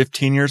closer to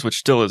 15 years, which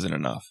still isn't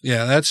enough.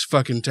 Yeah, that's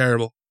fucking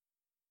terrible.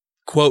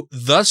 Quote,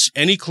 "Thus,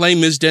 any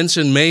claim Ms.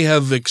 Denson may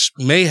have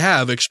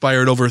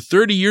expired over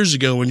 30 years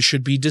ago and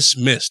should be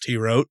dismissed," he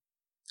wrote.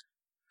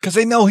 Because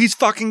they know he's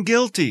fucking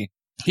guilty.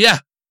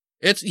 Yeah.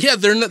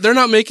 They're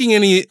not making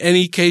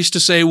any case to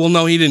say, well,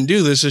 no, he didn't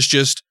do this. It's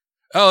just,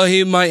 oh,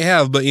 he might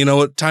have, but you know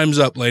what? Time's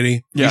up,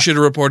 lady. Yeah. You should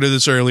have reported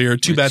this earlier.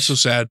 Too bad, so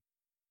sad.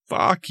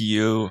 Fuck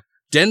you.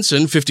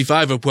 Denson,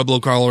 55 of Pueblo,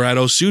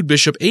 Colorado, sued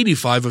Bishop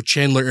 85 of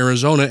Chandler,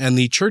 Arizona, and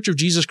the Church of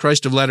Jesus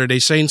Christ of Latter-day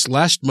Saints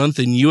last month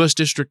in U.S.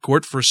 District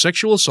Court for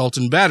sexual assault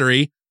and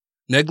battery,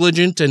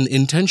 negligent and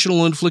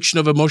intentional infliction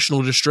of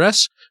emotional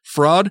distress,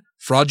 fraud,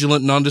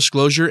 fraudulent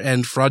nondisclosure,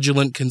 and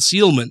fraudulent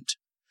concealment.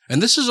 And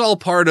this is all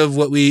part of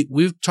what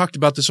we've talked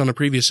about this on a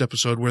previous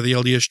episode where the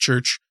LDS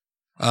Church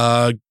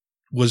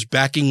was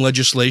backing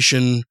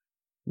legislation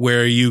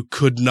where you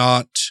could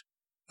not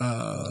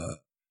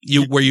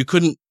you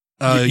couldn't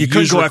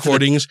use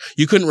recordings.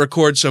 You couldn't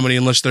record somebody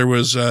unless there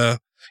was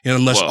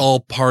all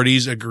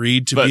parties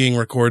agreed to being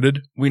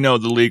recorded. We know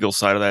the legal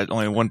side of that.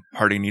 Only one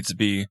party needs to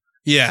be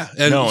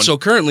and known. So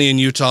currently in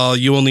Utah,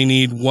 you only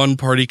need one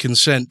party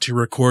consent to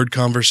record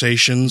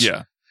conversations.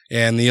 Yeah.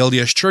 And the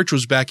LDS Church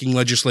was backing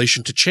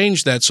legislation to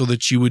change that so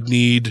that you would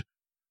need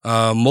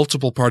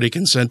multiple party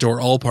consent or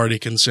all party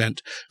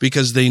consent,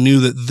 because they knew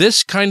that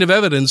this kind of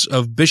evidence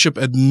of Bishop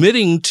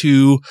admitting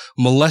to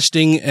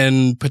molesting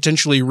and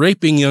potentially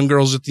raping young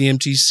girls at the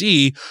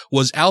MTC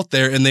was out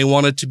there, and they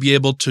wanted to be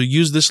able to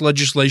use this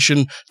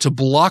legislation to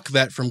block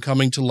that from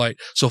coming to light.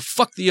 So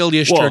fuck the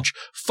LDS Church,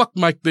 fuck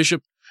Mike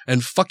Bishop,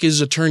 and fuck his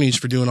attorneys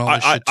for doing all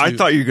this shit too. I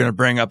thought you were going to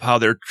bring up how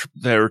they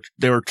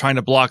were trying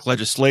to block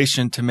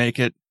legislation to make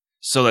it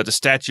so that the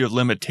statute of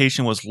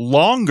limitation was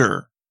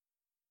longer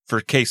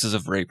for cases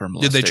of rape or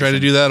molestation. Did they try to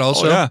do that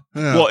also? Oh, yeah.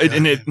 Oh,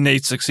 and they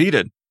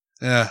succeeded.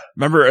 Yeah.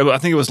 Remember, I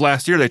think it was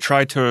last year they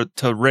tried to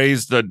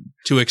raise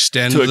to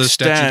extend the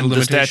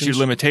statute of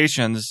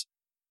limitations,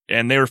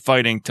 and they were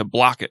fighting to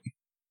block it.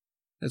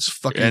 That's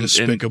fucking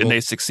despicable. And they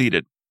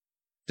succeeded.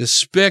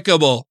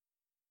 Despicable.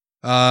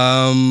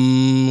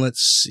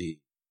 Let's see.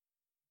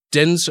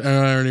 I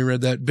already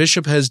read that.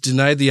 Bishop has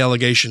denied the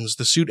allegations.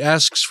 The suit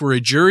asks for a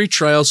jury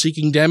trial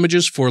seeking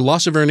damages for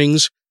loss of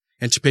earnings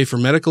and to pay for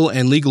medical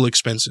and legal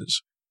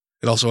expenses.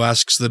 It also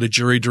asks that a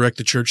jury direct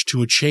the church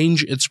to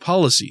change its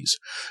policies.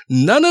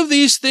 None of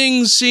these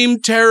things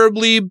seem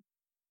terribly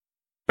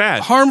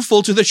bad,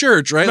 harmful to the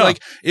church, right? No.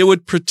 Like, it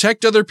would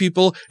protect other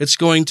people. It's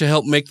going to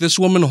help make this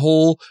woman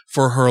whole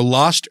for her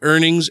lost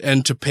earnings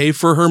and to pay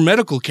for her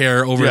medical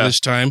care over this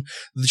time.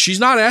 She's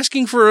not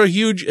asking for a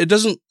huge, at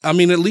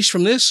least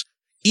from this,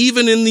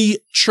 even in the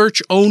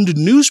church-owned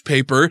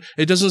newspaper,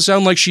 it doesn't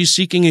sound like she's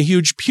seeking a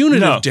huge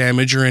punitive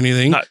damage or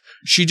anything.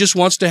 She just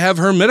wants to have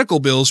her medical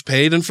bills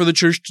paid and for the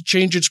church to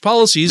change its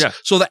policies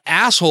so the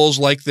assholes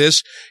like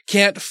this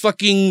can't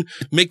fucking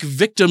make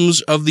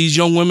victims of these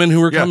young women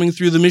who are coming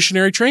through the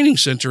missionary training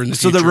center in the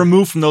future. So they're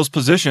removed from those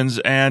positions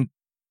and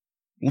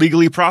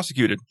legally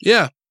prosecuted.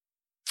 Yeah.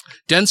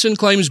 Denson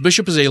claims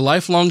Bishop is a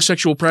lifelong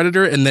sexual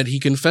predator and that he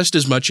confessed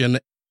as much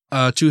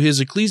to his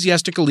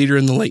ecclesiastical leader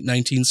in the late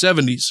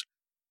 1970s.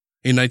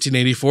 In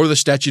 1984, the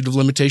statute of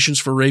limitations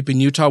for rape in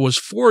Utah was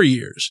 4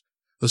 years.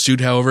 The suit,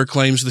 however,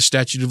 claims the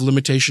statute of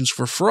limitations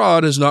for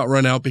fraud has not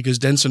run out because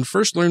Denson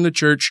first learned the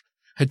church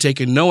had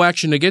taken no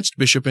action against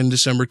Bishop in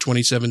December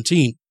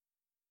 2017.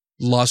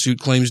 The lawsuit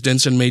claims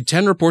Denson made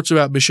 10 reports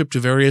about Bishop to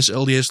various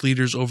LDS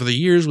leaders over the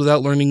years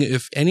without learning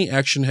if any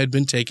action had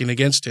been taken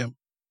against him.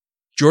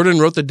 Jordan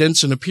wrote that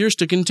Denson appears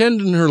to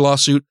contend in her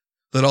lawsuit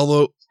that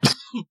although...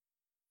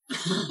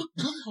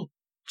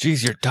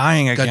 Jeez, you're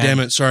dying again. God damn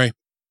it, sorry.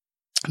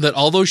 That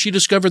although she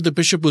discovered that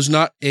Bishop was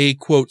not a,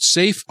 quote,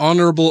 safe,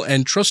 honorable,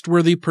 and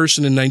trustworthy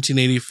person in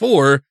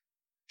 1984,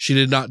 she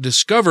did not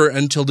discover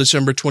until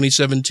December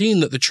 2017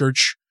 that the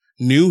church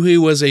knew he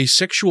was a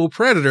sexual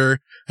predator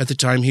at the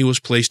time he was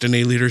placed in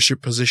a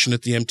leadership position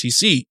at the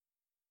MTC.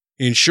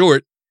 In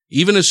short,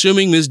 even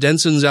assuming Ms.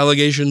 Denson's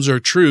allegations are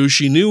true,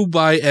 she knew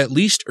by at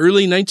least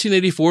early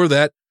 1984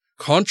 that,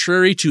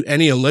 contrary to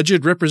any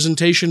alleged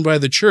representation by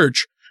the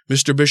church,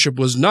 Mr. Bishop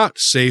was not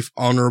safe,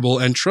 honorable,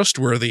 and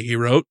trustworthy, he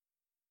wrote.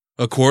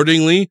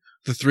 Accordingly,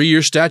 the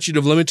 3-year statute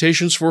of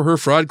limitations for her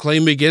fraud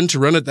claim began to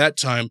run at that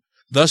time.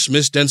 Thus,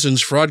 Miss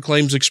Denson's fraud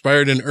claims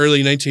expired in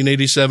early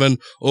 1987,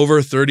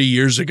 over 30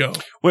 years ago.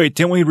 Wait,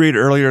 didn't we read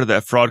earlier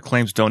that fraud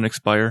claims don't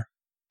expire?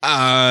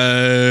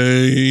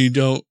 I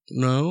don't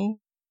know.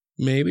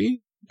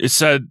 Maybe? It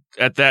said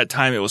at that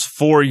time it was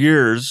 4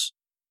 years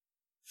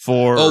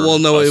for. Oh, well,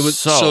 no, it was.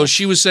 assault. So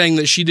she was saying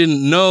that she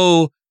didn't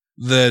know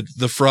that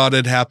the fraud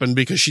had happened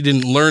because she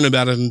didn't learn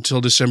about it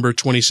until December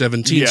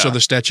 2017. Yeah. So the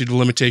statute of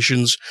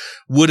limitations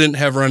wouldn't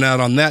have run out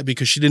on that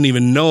because she didn't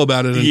even know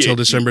about it until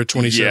December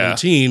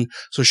 2017.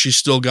 So she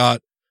still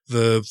got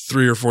the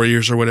 3 or 4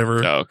 years or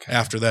whatever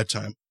after that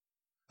time.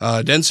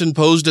 Denson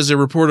posed as a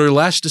reporter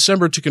last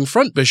December to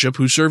confront Bishop,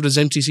 who served as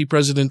MTC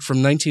president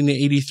from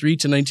 1983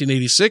 to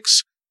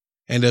 1986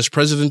 and as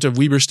president of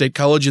Weber State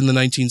College in the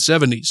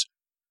 1970s.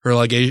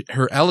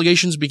 Her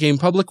allegations became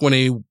public when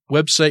a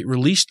website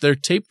released their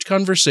taped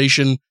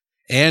conversation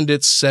and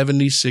its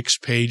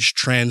 76-page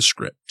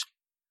transcript.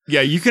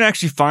 Yeah, you can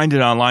actually find it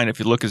online if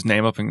you look his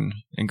name up and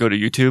go to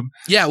YouTube.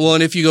 Yeah, well,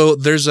 and if you go,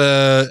 there's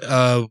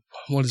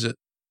what is it?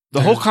 The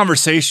whole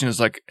conversation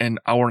is like an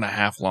hour and a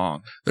half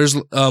long. There's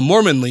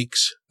Mormon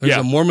Leaks. There's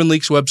a Mormon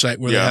Leaks website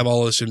where they have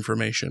all this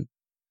information.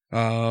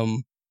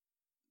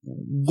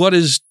 What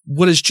is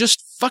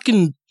just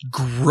fucking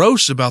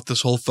gross about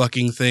this whole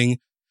fucking thing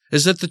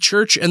is that the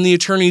church and the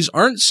attorneys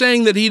aren't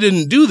saying that he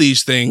didn't do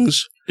these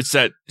things. It's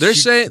that they're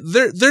saying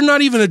they're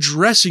not even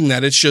addressing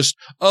that. It's just,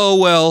 oh,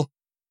 well,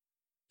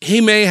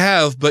 he may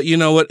have, but you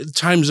know what?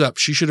 Time's up.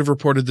 She should have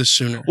reported this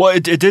sooner. Well,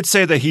 it did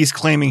say that he's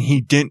claiming he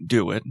didn't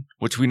do it,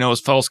 which we know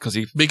is false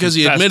because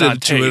he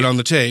admitted to it on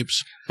the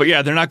tapes. But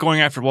yeah, they're not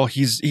going after, well,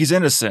 he's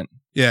innocent.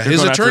 Yeah,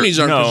 his attorneys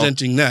aren't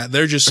presenting that.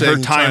 They're just saying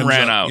her time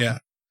ran out. Yeah.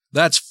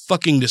 That's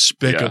fucking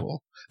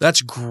despicable. Yeah.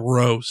 That's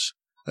gross.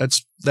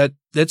 That's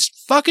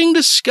fucking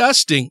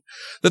disgusting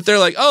that they're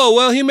like, oh,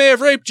 well, he may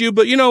have raped you,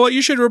 but you know what?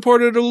 You should have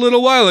reported it a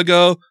little while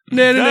ago.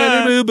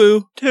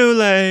 Boo-boo. Too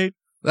late.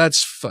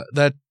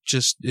 That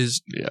just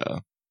is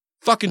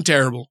fucking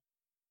terrible.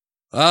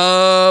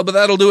 But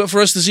that'll do it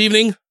for us this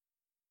evening.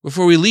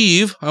 Before we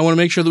leave, I want to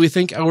make sure that we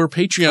thank our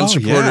Patreon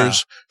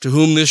supporters to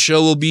whom this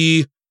show will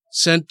be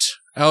sent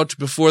out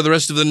before the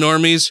rest of the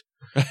normies.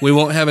 We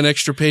won't have an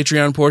extra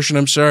Patreon portion.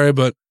 I'm sorry,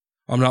 but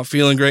I'm not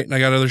feeling great and I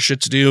got other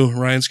shit to do.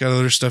 Ryan's got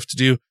other stuff to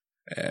do.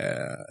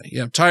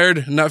 I'm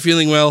tired, not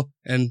feeling well,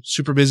 and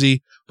super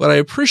busy, but I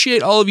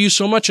appreciate all of you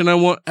so much. And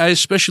I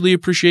especially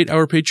appreciate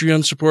our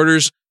Patreon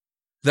supporters.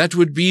 That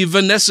would be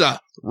Vanessa,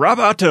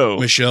 Robato,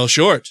 Michelle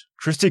Short,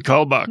 Christy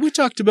Kalbach. We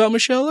talked about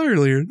Michelle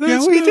earlier.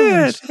 That's we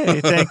did.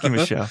 Hey, thank you,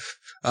 Michelle.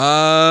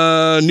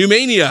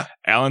 Newmania,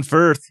 Alan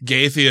Firth,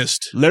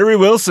 Gaytheist, Larry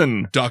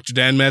Wilson, Dr.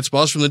 Dan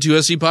Matzboss from the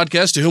 2SC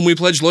podcast, to whom we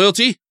pledge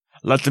loyalty.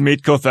 Let them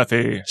eat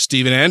Kofefe,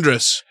 Stephen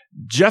Andrus,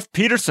 Jeff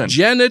Peterson,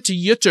 Janet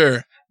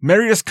Yutter,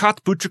 Marius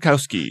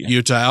Kot-Buchakowski,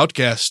 Utah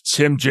Outcasts,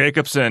 Tim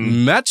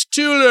Jacobson, Matt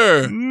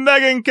Tuller,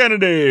 Megan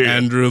Kennedy,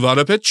 Andrew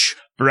Vodopich,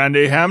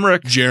 Brandy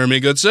Hamrick,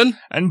 Jeremy Goodson,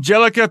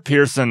 Angelica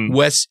Pearson,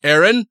 Wes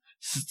Aaron,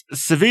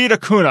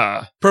 Savita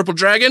Kuna, Purple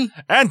Dragon,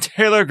 and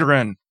Taylor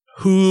Grin,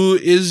 who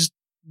is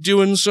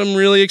doing some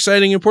really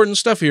exciting, important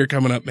stuff here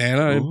coming up,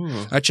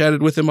 man. I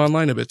chatted with him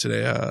online a bit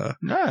today.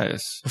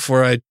 Nice.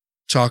 Before I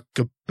talk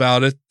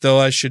about it, though,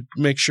 I should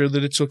make sure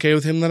that it's okay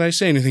with him that I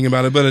say anything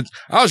about it. But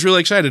I was really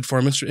excited for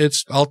him.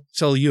 I'll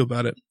tell you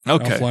about it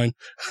offline.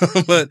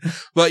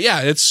 but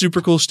yeah, it's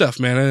super cool stuff,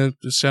 man.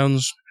 It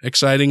sounds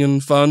exciting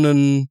and fun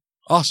and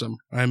awesome.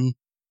 I'm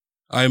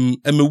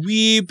a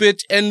wee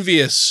bit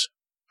envious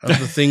of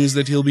the things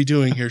that he'll be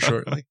doing here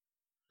shortly.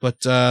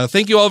 But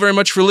thank you all very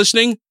much for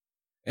listening.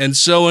 And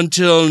so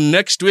until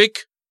next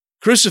week,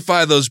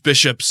 crucify those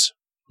bishops.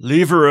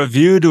 Leave a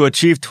review to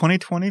achieve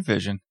 2020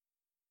 vision.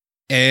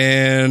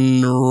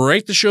 And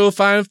rate the show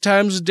 5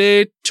 times a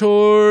day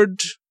toward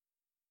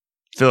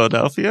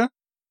Philadelphia?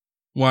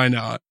 Why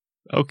not?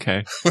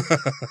 Okay.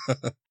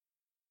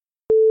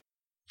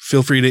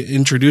 Feel free to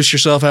introduce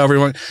yourself however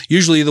you want.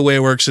 Usually the way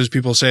it works is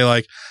people say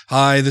like,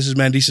 hi, this is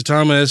Mandisa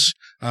Thomas.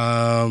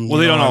 Well,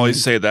 they don't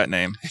always say that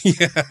name.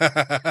 Yeah.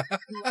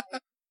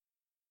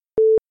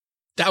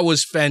 That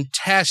was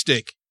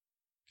fantastic.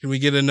 Can we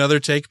get another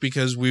take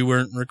because we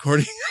weren't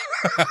recording?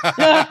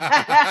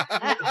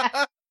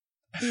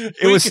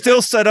 It was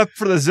still set up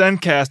for the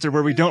Zencaster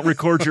where we don't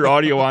record your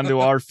audio onto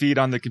our feed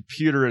on the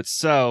computer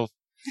itself.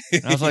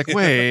 And I was like,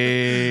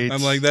 wait.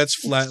 I'm like,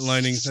 that's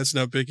flatlining. That's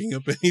not picking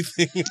up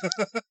anything.